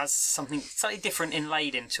has something slightly different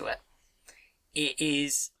inlaid into it. It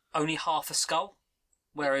is only half a skull,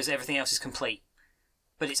 whereas everything else is complete.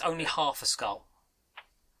 But it's only half a skull.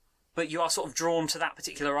 But you are sort of drawn to that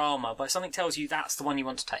particular armour, but something tells you that's the one you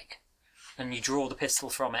want to take. And you draw the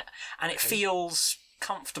pistol from it. And it feels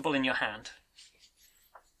comfortable in your hand.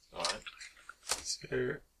 Alright.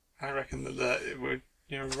 So I reckon that we're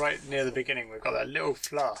right near the beginning. We've got that little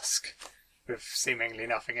flask with seemingly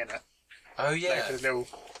nothing in it. Oh, yeah. Like a little.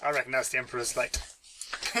 I reckon that's the Emperor's light.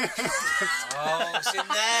 Oh, it's in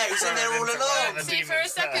there. It was in there all along. See, for a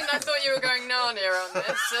second I thought you were going Narnia on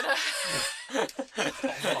this.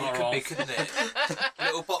 It could be, couldn't it?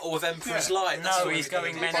 Little bottle of Emperor's Light. That's No, what he's it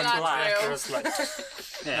going is. Men in That's Black. real. Emperor's light.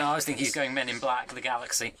 No, I was thinking he's going Men in Black, the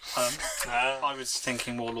Galaxy. I was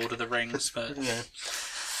thinking more Lord of the Rings, but Yeah.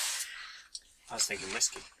 I was thinking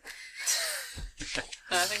whiskey.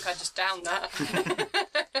 I think I just downed that.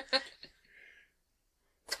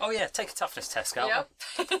 Oh yeah, take a toughness test, Gal. Yep.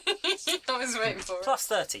 I was waiting for it. Plus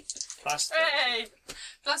 30. Plus Hey!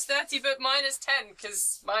 Plus 30, but minus 10,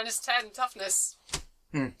 because minus 10 toughness.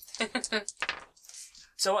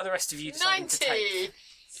 So what are the rest of you deciding to take?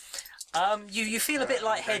 90! You feel a bit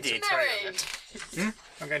lightheaded. Mary!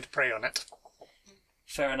 I'm going to pray on it.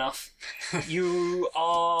 Fair enough. You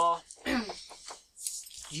are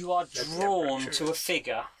drawn to a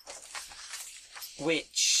figure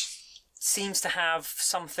which seems to have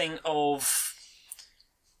something of...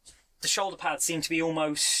 The shoulder pads seem to be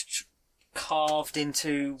almost carved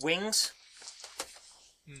into wings.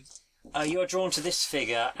 You are drawn to this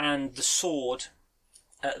figure, and the sword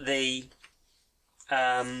at the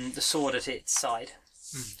sword at its side.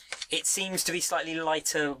 It seems to be slightly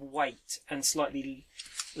lighter weight and slightly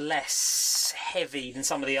less heavy than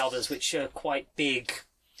some of the others, which are quite big,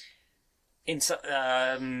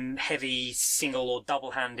 heavy single or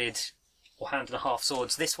double-handed or hand-and-a-half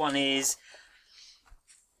swords. This one is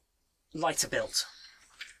lighter built,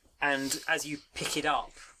 and as you pick it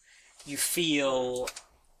up, you feel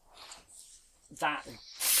that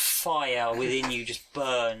fire within you just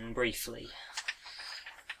burn briefly.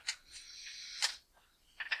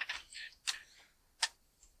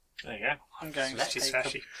 There you go. I'm going to She's take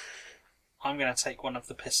fashy. I'm going to take one of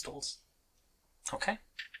the pistols. Okay.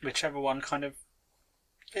 Whichever one kind of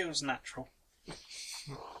feels natural.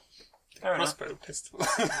 Fair enough. Crossbow pistol.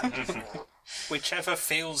 Whichever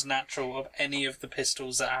feels natural of any of the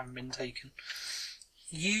pistols that haven't been taken.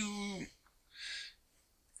 You...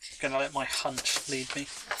 Gonna let my hunch lead me.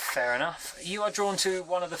 Fair enough. You are drawn to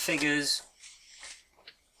one of the figures,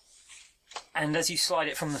 and as you slide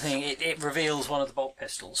it from the thing, it reveals one of the bolt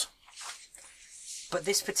pistols. But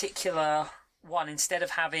this particular one, instead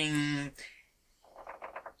of having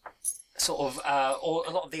sort of, or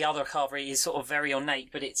a lot of the other carvery is sort of very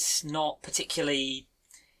ornate, but it's not particularly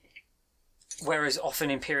whereas often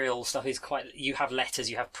Imperial stuff is quite... You have letters,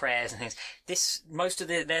 you have prayers and things. Most of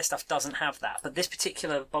their stuff doesn't have that. But this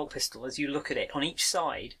particular bolt pistol, as you look at it, on each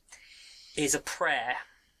side is a prayer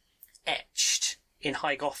etched in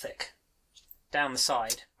High Gothic down the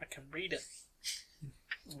side. I can read it.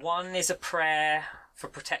 One is a prayer for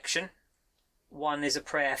protection. One is a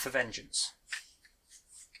prayer for vengeance.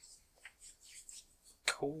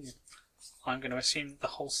 Cool. I'm going to assume the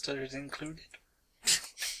holster is included.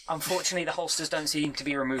 Unfortunately, the holsters don't seem to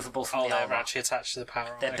be removable from the they're armour. actually attached to the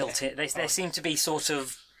power. They're built in. They seem to be sort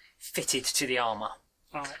of fitted to the armour.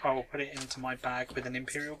 I'll put it into my bag with an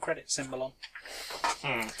Imperial credit symbol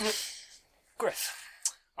on. Griff.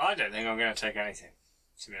 I don't think I'm going to take anything,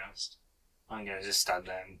 to be honest. I'm going to just stand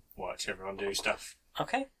there and watch everyone do stuff.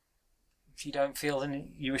 Okay. If you don't feel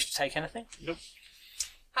you wish to take anything. Nope.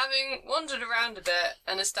 Having wandered around a bit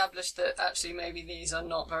and established that actually maybe these are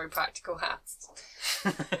not very practical hats,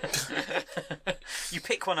 You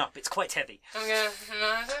pick one up. It's quite heavy. I'm going to... No,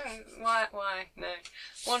 I don't... Why? No.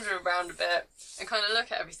 Wander around a bit and kind of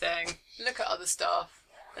look at everything, look at other stuff,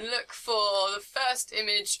 and look for the first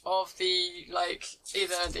image of the, like,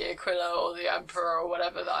 either the Aquila or the Emperor or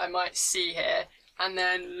whatever that I might see here, and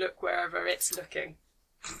then look wherever it's looking.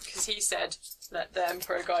 Because he said, let the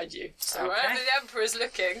Emperor guide you. So wherever the Emperor is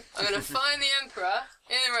looking, I'm going to find the Emperor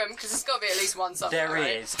in the room, because there's got to be at least one somewhere, There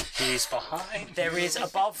right? is. He's behind. There is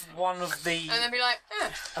above one of the... And then be like,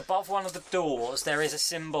 Above one of the doors, there is a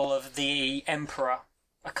symbol of the Emperor,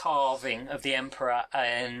 a carving of the Emperor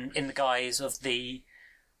in the guise of the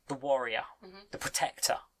warrior, the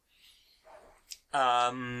protector.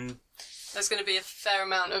 there's going to be a fair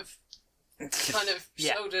amount of kind of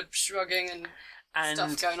shoulder shrugging and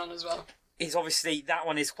stuff going on as well. Is obviously that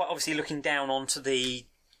one is quite obviously looking down onto the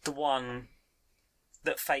one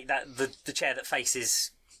that the chair that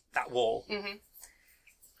faces that wall. Mm-hmm.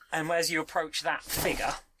 And as you approach that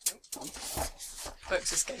figure,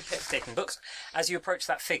 Books escaping. taking books. As you approach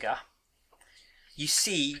that figure, you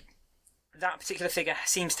see that particular figure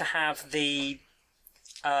seems to have the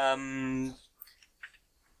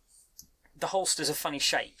holster's a funny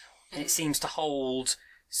shape, and it seems to hold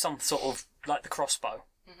some sort of like the crossbow.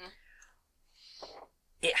 Mm-hmm.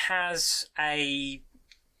 It has it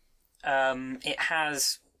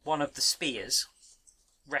has one of the spears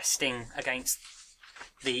resting against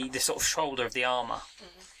the sort of shoulder of the armour.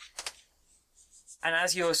 Mm-hmm. And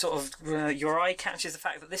as you're sort of your eye catches the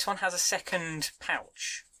fact that this one has a second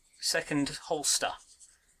holster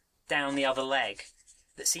down the other leg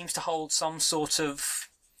that seems to hold some sort of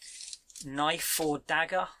knife or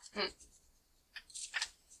dagger.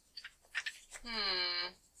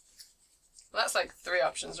 Well, that's like 3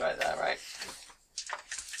 options right there, right?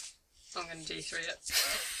 I'm going to D3 it.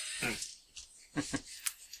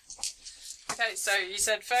 Okay, so you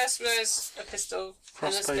said first was a pistol,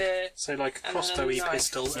 and a spear. So like a and then a crossbowy knife.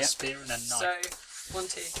 pistol, a spear, and a knife. So 1,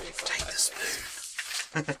 2, 3, 4, 5. Take the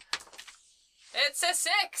spoon. It's a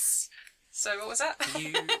 6. So what was that?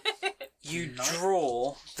 You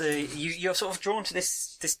draw you're sort of drawn to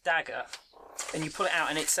this dagger, and you pull it out,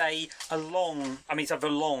 and it's a long. I mean, it's a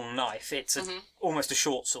long knife. It's almost a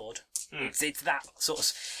short sword. It's that sort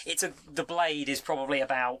of. The blade is probably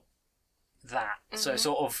about that. So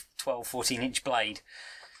sort of 12, 14-inch blade.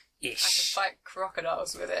 I could Ish. fight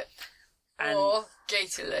crocodiles with it. And- or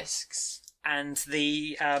gatorlisks. And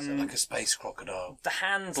the like a space crocodile. the It's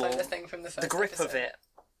handle, like the thing from the first the grip episode. of it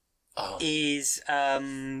Oh. is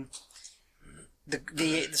the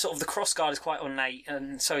sort of the crossguard is quite ornate,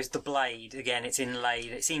 and so is the blade. Again, it's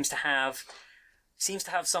inlaid. It seems to have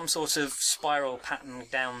some sort of spiral pattern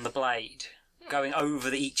down the blade, going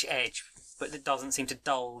over each edge, but it doesn't seem to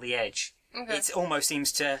dull the edge. Okay. It almost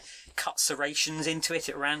seems to cut serrations into it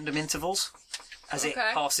at random intervals as it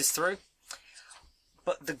Okay. passes through.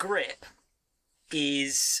 But the grip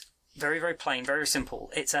is very, very plain, very simple.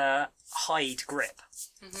 It's a hide grip.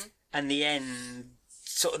 And the end,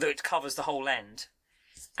 sort of, it covers the whole end.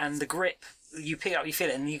 And the grip, you pick it up, you feel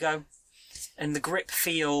it, and you go, and the grip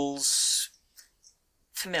feels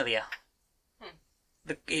familiar.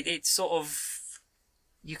 It's sort of,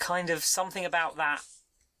 you kind of, something about that,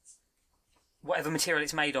 whatever material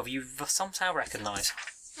it's made of, you somehow recognise.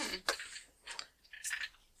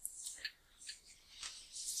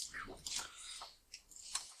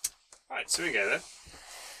 Right, so we go then.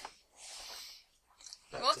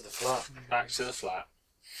 Back to the flat. Back to the flat.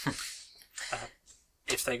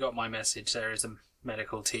 If they got my message, there is a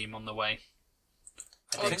medical team on the way.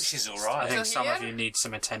 I think she's I alright. think So some of here? you need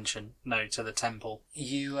some attention. No, to the temple.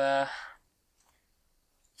 You,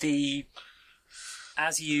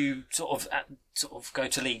 as you sort of go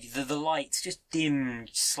to leave, the lights just dim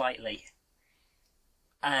slightly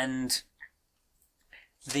and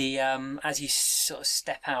the as you sort of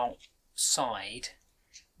step outside,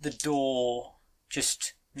 the door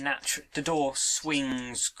just the door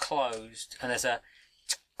swings closed, and there's a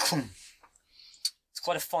clunk. It's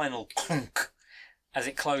quite a final clunk as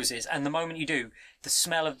it closes, and the moment you do, the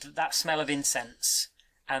smell of incense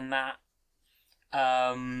and that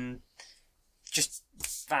just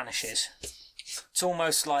vanishes. It's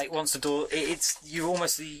almost like once the door,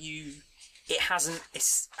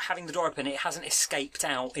 having the door open, it hasn't escaped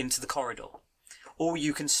out into the corridor. All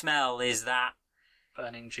you can smell is that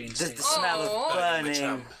burning jeans. The smell of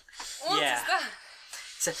burning. What is that?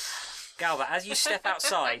 So, Galva, as you step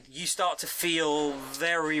outside, you start to feel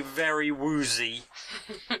very, very woozy.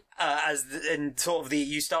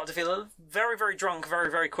 You start to feel very, very drunk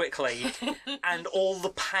very, very quickly, and all the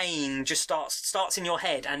pain just starts in your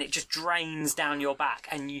head, and it just drains down your back,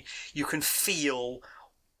 and you can feel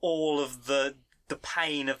all of the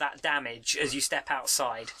pain of that damage as you step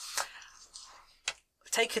outside.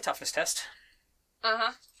 Take a toughness test.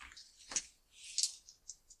 Uh-huh.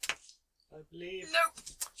 I believe. Nope.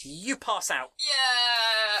 You pass out.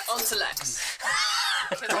 Yeah, onto Lex.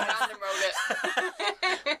 Because I random rolled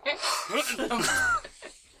it.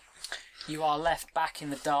 You are left back in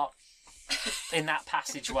the dark, in that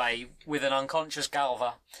passageway, with an unconscious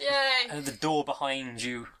Galva. Yay! And the door behind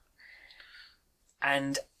you.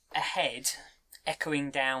 And ahead,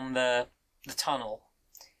 echoing down the tunnel,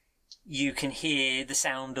 you can hear the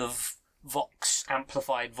sound of Vox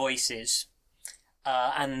amplified voices.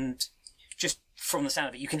 And just from the sound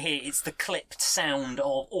of it, you can hear it's the clipped sound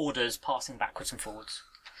of orders passing backwards and forwards.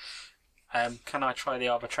 Can I try the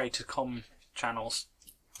arbitrator comm channels?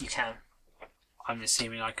 You can. I'm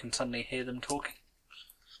assuming I can suddenly hear them talking.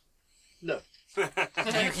 No.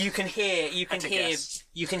 You can hear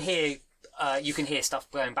stuff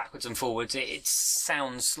going backwards and forwards. It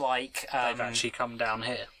sounds like They've actually come down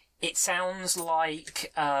here. It sounds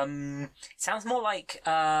like sounds more like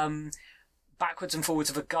backwards and forwards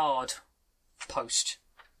of a guard post.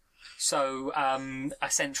 So a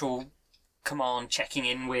central command checking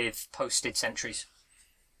in with posted sentries.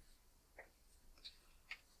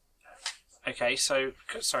 Okay, so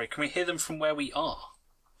sorry, can we hear them from where we are,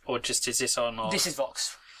 or just is this on our... This is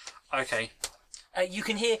Vox. Okay. You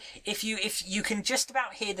can hear if you can just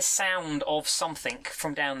about hear the sound of something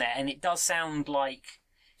from down there, and it does sound like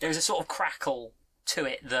there's a sort of crackle to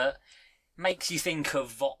it that makes you think of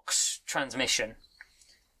Vox transmission,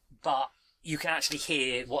 but you can actually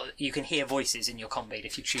hear voices in your combade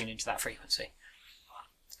if you tune into that frequency.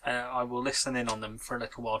 I will listen in on them for a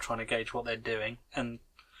little while, trying to gauge what they're doing, and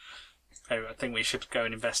I think we should go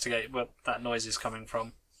and investigate where that noise is coming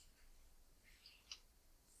from,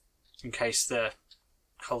 in case the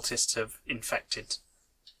cultists have infected.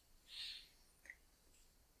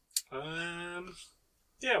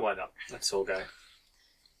 Yeah, why not? Let's all go.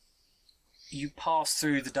 You pass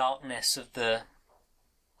through the darkness of the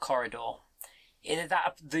corridor.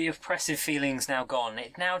 The oppressive feeling's now gone.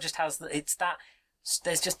 It now just has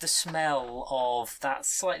there's just the smell of that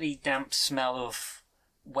slightly damp smell of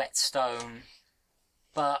wet stone,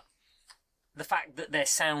 but the fact that there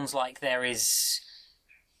sounds like there is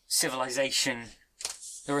civilization,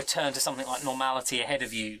 the return to something like normality ahead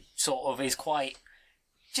of you, sort of is quite,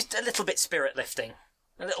 just a little bit spirit lifting.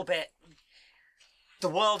 A little bit. The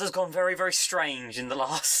world has gone very, very strange in the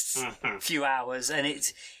last few hours, and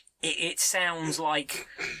it sounds like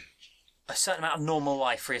a certain amount of normal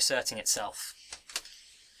life reasserting itself.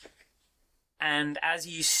 And as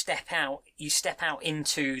you step out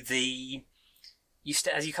into the...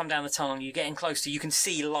 as you come down the tunnel, you're getting closer, you can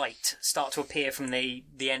see light start to appear from the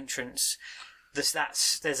entrance. There's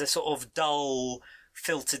a sort of dull,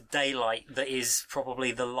 filtered daylight that is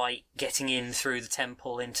probably the light getting in through the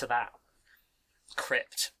temple into that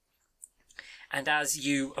crypt. And as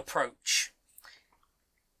you approach,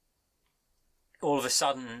 all of a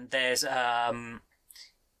sudden there's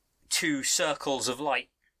two circles of light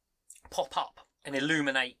pop up and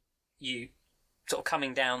illuminate you, sort of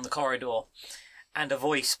coming down the corridor, and a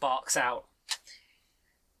voice barks out,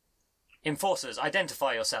 "Enforcers,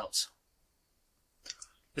 identify yourselves."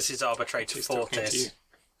 This is Arbitrator Fortis.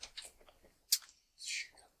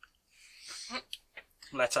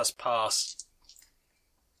 Let us pass.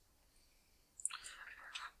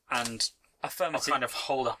 And affirmative. I'll kind of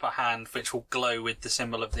hold up a hand which will glow with the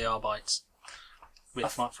symbol of the Arbites.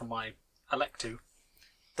 From my Electu.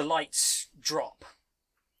 The lights drop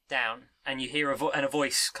down, and you hear a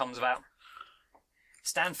voice comes about.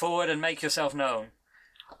 "Stand forward and make yourself known.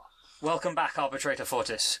 Welcome back, Arbitrator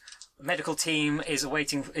Fortis. The medical team is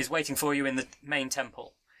waiting for you in the main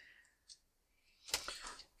temple."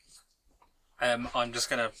 I'm just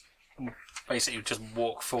going to basically just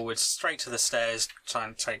walk forward straight to the stairs, try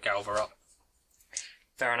and take Galva up.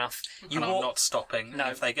 Fair enough. I'm not stopping. No.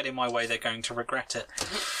 If they get in my way, they're going to regret it.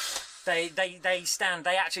 They stand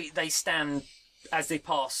as they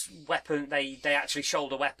pass weapon. They actually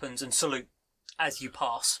shoulder weapons and salute as you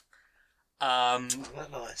pass.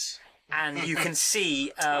 Nice. And you can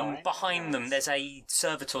see behind them there's a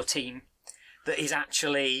servitor team that is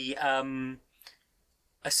actually a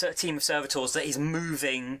team of servitors that is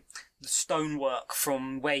moving the stonework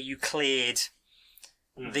from where you cleared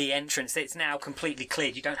the entrance. It's now completely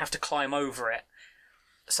cleared. You don't have to climb over it.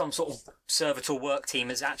 Some sort of servitor work team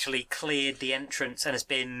has actually cleared the entrance and has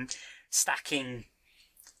been stacking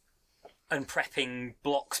and prepping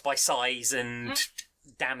blocks by size and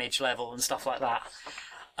damage level and stuff like that.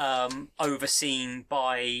 Overseen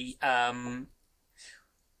by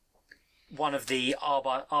one of the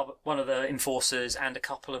enforcers and a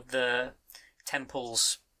couple of the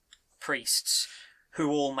temple's priests, who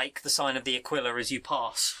all make the sign of the Aquila as you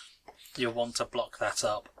pass. You'll want to block that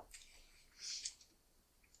up.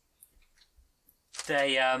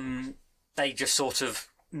 They just sort of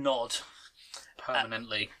nod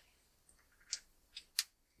Permanently.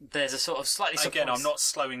 There's a sort of slightly Again, surprised- I'm not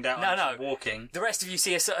slowing down. I'm just walking. The rest of you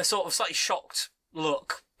see a sort of slightly shocked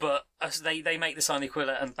look, but they make the sign of the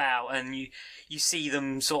Aquila and bow, and you see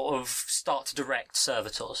them sort of start to direct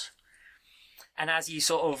servitors. And as you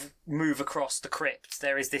sort of move across the crypt,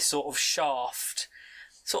 there is this sort of shaft,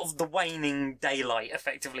 sort of the waning daylight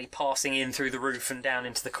effectively passing in through the roof and down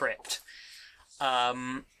into the crypt.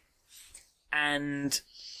 And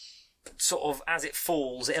sort of as it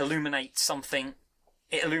falls, it illuminates something.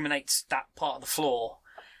 It illuminates that part of the floor,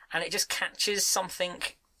 and it just catches something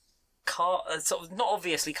sort of not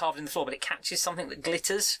obviously carved in the floor, but it catches something that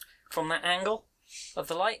glitters from that angle of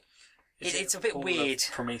the light. It's a bit weird.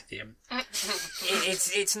 Prometheum.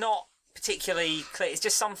 It's not particularly clear. It's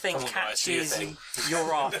just something catches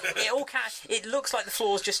your eye. It looks like the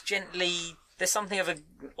floor's just gently. There's something of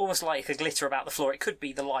almost like a glitter about the floor. It could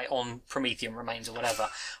be the light on Prometheum remains or whatever.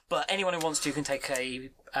 But anyone who wants to can take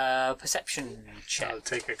a perception check. I'll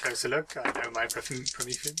take a closer look. I know my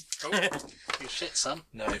Prometheum. You shit, son.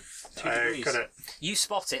 No. 2 I degrees. got it. You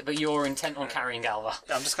spot it, but you're intent on carrying Galva.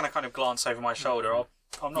 I'm just going to kind of glance over my shoulder.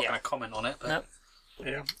 I'm not Yeah. going to comment on it. But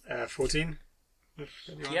No. Yeah, 14.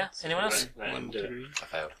 Yeah. Anyone else? Then do it. I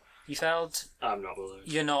failed. You failed. I'm not willing.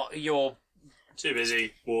 You're not. You're Too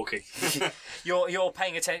busy walking. You're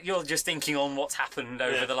paying attention. You're just thinking on what's happened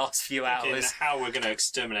over the last few Thinking hours. how we're going to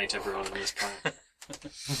exterminate everyone in this planet.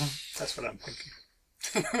 That's what I'm thinking.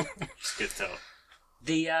 It's good thought.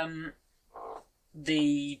 The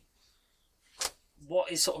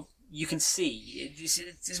what is sort of you can see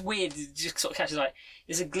it's weird. It just sort of catches like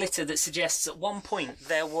there's a glitter that suggests at one point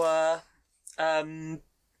there was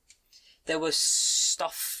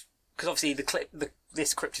stuff, because obviously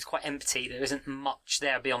this crypt is quite empty. There isn't much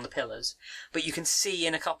there beyond the pillars, but you can see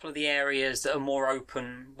in a couple of the areas that are more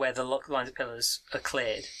open where the lines of pillars are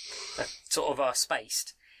cleared, are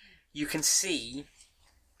spaced. You can see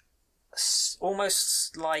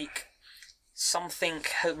almost like something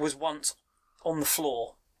was once on the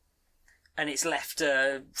floor, and it's left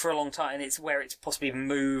for a long time, and it's where it's possibly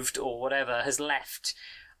moved or whatever, has left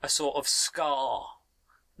a sort of scar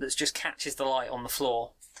that just catches the light on the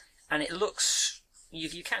floor. And it looks,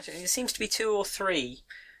 you catch it, and it seems to be 2 or 3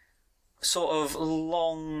 sort of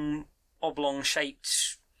long, oblong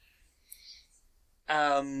shaped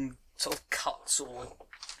sort of cuts or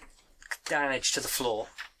damage to the floor.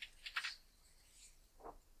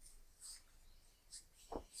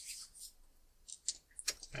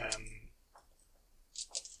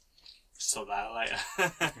 Sort that out later.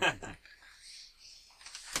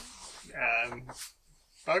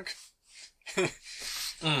 Bug?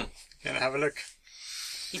 Gonna have a look.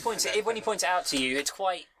 He points it when he points it out to you. It's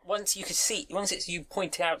quite once you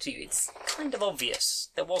point it out to you, it's kind of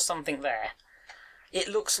obvious there was something there. It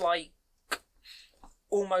looks like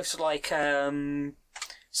almost like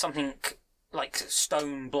something like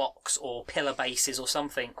stone blocks or pillar bases or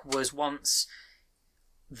something was once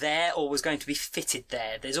there or was going to be fitted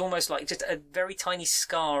there. There's almost like just a very tiny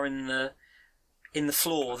scar in the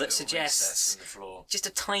floor that suggests just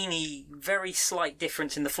a tiny, very slight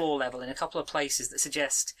difference in the floor level in a couple of places that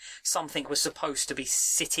suggest something was supposed to be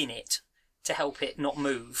sit in it to help it not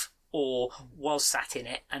move, or was sat in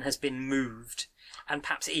it and has been moved, and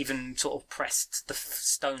perhaps even sort of pressed the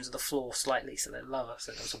stones of the floor slightly so they're lower,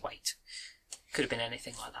 so there was a weight. Could have been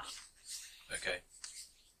anything like that. Okay.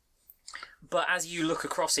 But as you look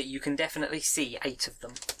across it, you can definitely see 8 of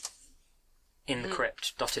them in the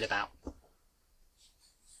crypt, dotted about.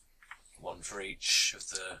 One for each of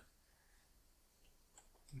the...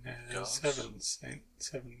 There's Guards.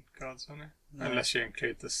 seven guards on it. Unless you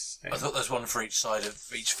include the same. I thought there's one for each side of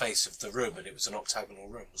each face of the room, and it was an octagonal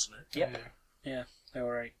room, wasn't it? Yep. Yeah, they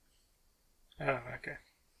were 8. Oh, okay.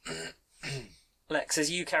 Lex, as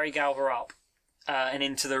you carry Galva up and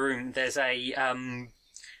into the room, there's a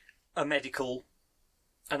medical,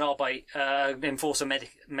 an enforcer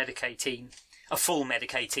Medicae team, a full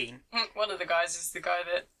Medicae team. One of the guys is the guy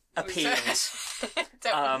that appears.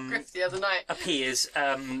 dealt with Griff the other night. Appears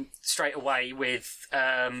straight away with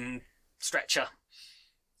stretcher,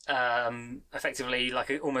 effectively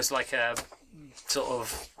almost like a sort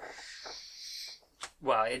of.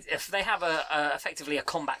 Well, if they have effectively a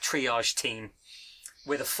combat triage team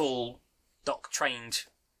with a full doc-trained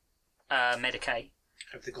Medicae.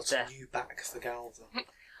 Have they got there. a new back for Galva?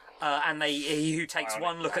 And who takes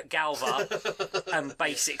one look at Galva and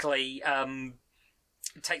basically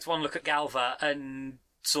takes one look at Galva and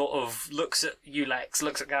sort of looks at you, Lex,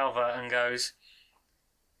 looks at Galva and goes,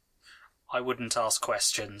 I wouldn't ask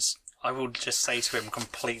questions. I would just say to him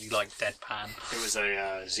completely deadpan. It was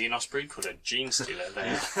a Xenos breed called a Gene Stealer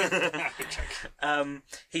there.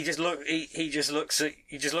 he just looks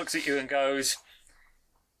at you and goes,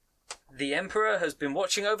 the Emperor has been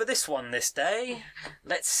watching over this one this day.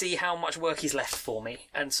 Let's see how much work he's left for me.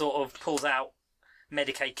 And sort of pulls out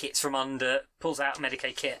Medicae kits pulls out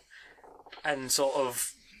Medicae kit and sort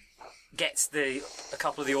of gets a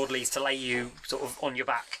couple of the orderlies to lay you sort of on your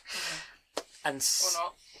back. And Or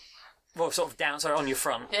not. well, sort of down, sorry, on your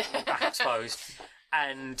front, Yeah. back exposed,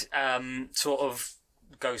 and sort of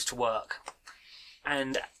goes to work.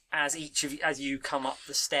 And as you come up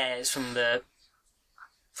the stairs from the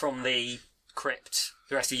crypt,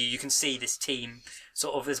 the rest of you can see this team.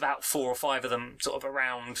 Sort of, there's about 4 or 5 of them, sort of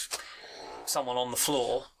around someone on the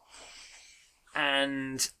floor,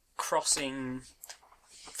 and crossing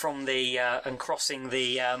the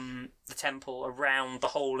temple around the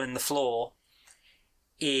hole in the floor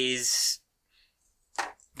is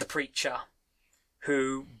the preacher,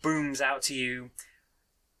 who booms out to you,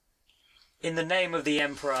 in the name of the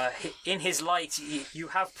Emperor, in his light you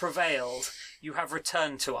have prevailed, you have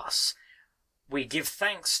returned to us. We give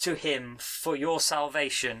thanks to him for your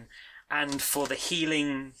salvation and for the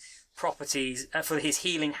healing properties, for his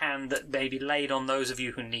healing hand that may be laid on those of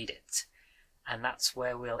you who need it. And that's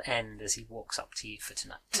where we'll end as he walks up to you for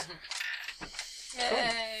tonight.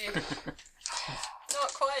 Yay!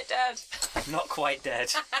 Not quite dead. Not quite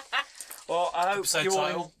dead. Well, I hope Episode you all.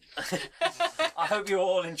 title. I hope you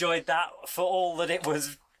all enjoyed that, for all that it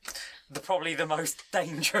was probably the most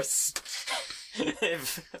dangerous. Oh,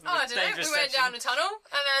 I don't know. We went down a tunnel,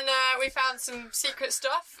 and then we found some secret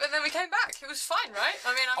stuff, and then we came back. It was fine, right?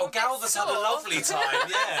 I mean, I'm a bit Galva's had a sore. lovely time,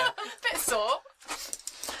 yeah. I'm a bit sore.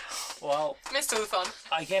 Well, Missed all the fun.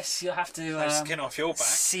 I guess you'll have to Skin off your back.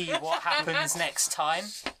 see what happens next time.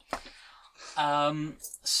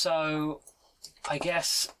 So, I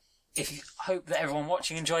guess hope that everyone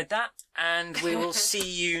watching enjoyed that, and we will see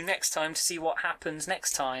you next time to see what happens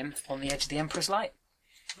next time on the Edge of the Emperor's Light.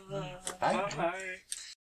 Bye. Bye.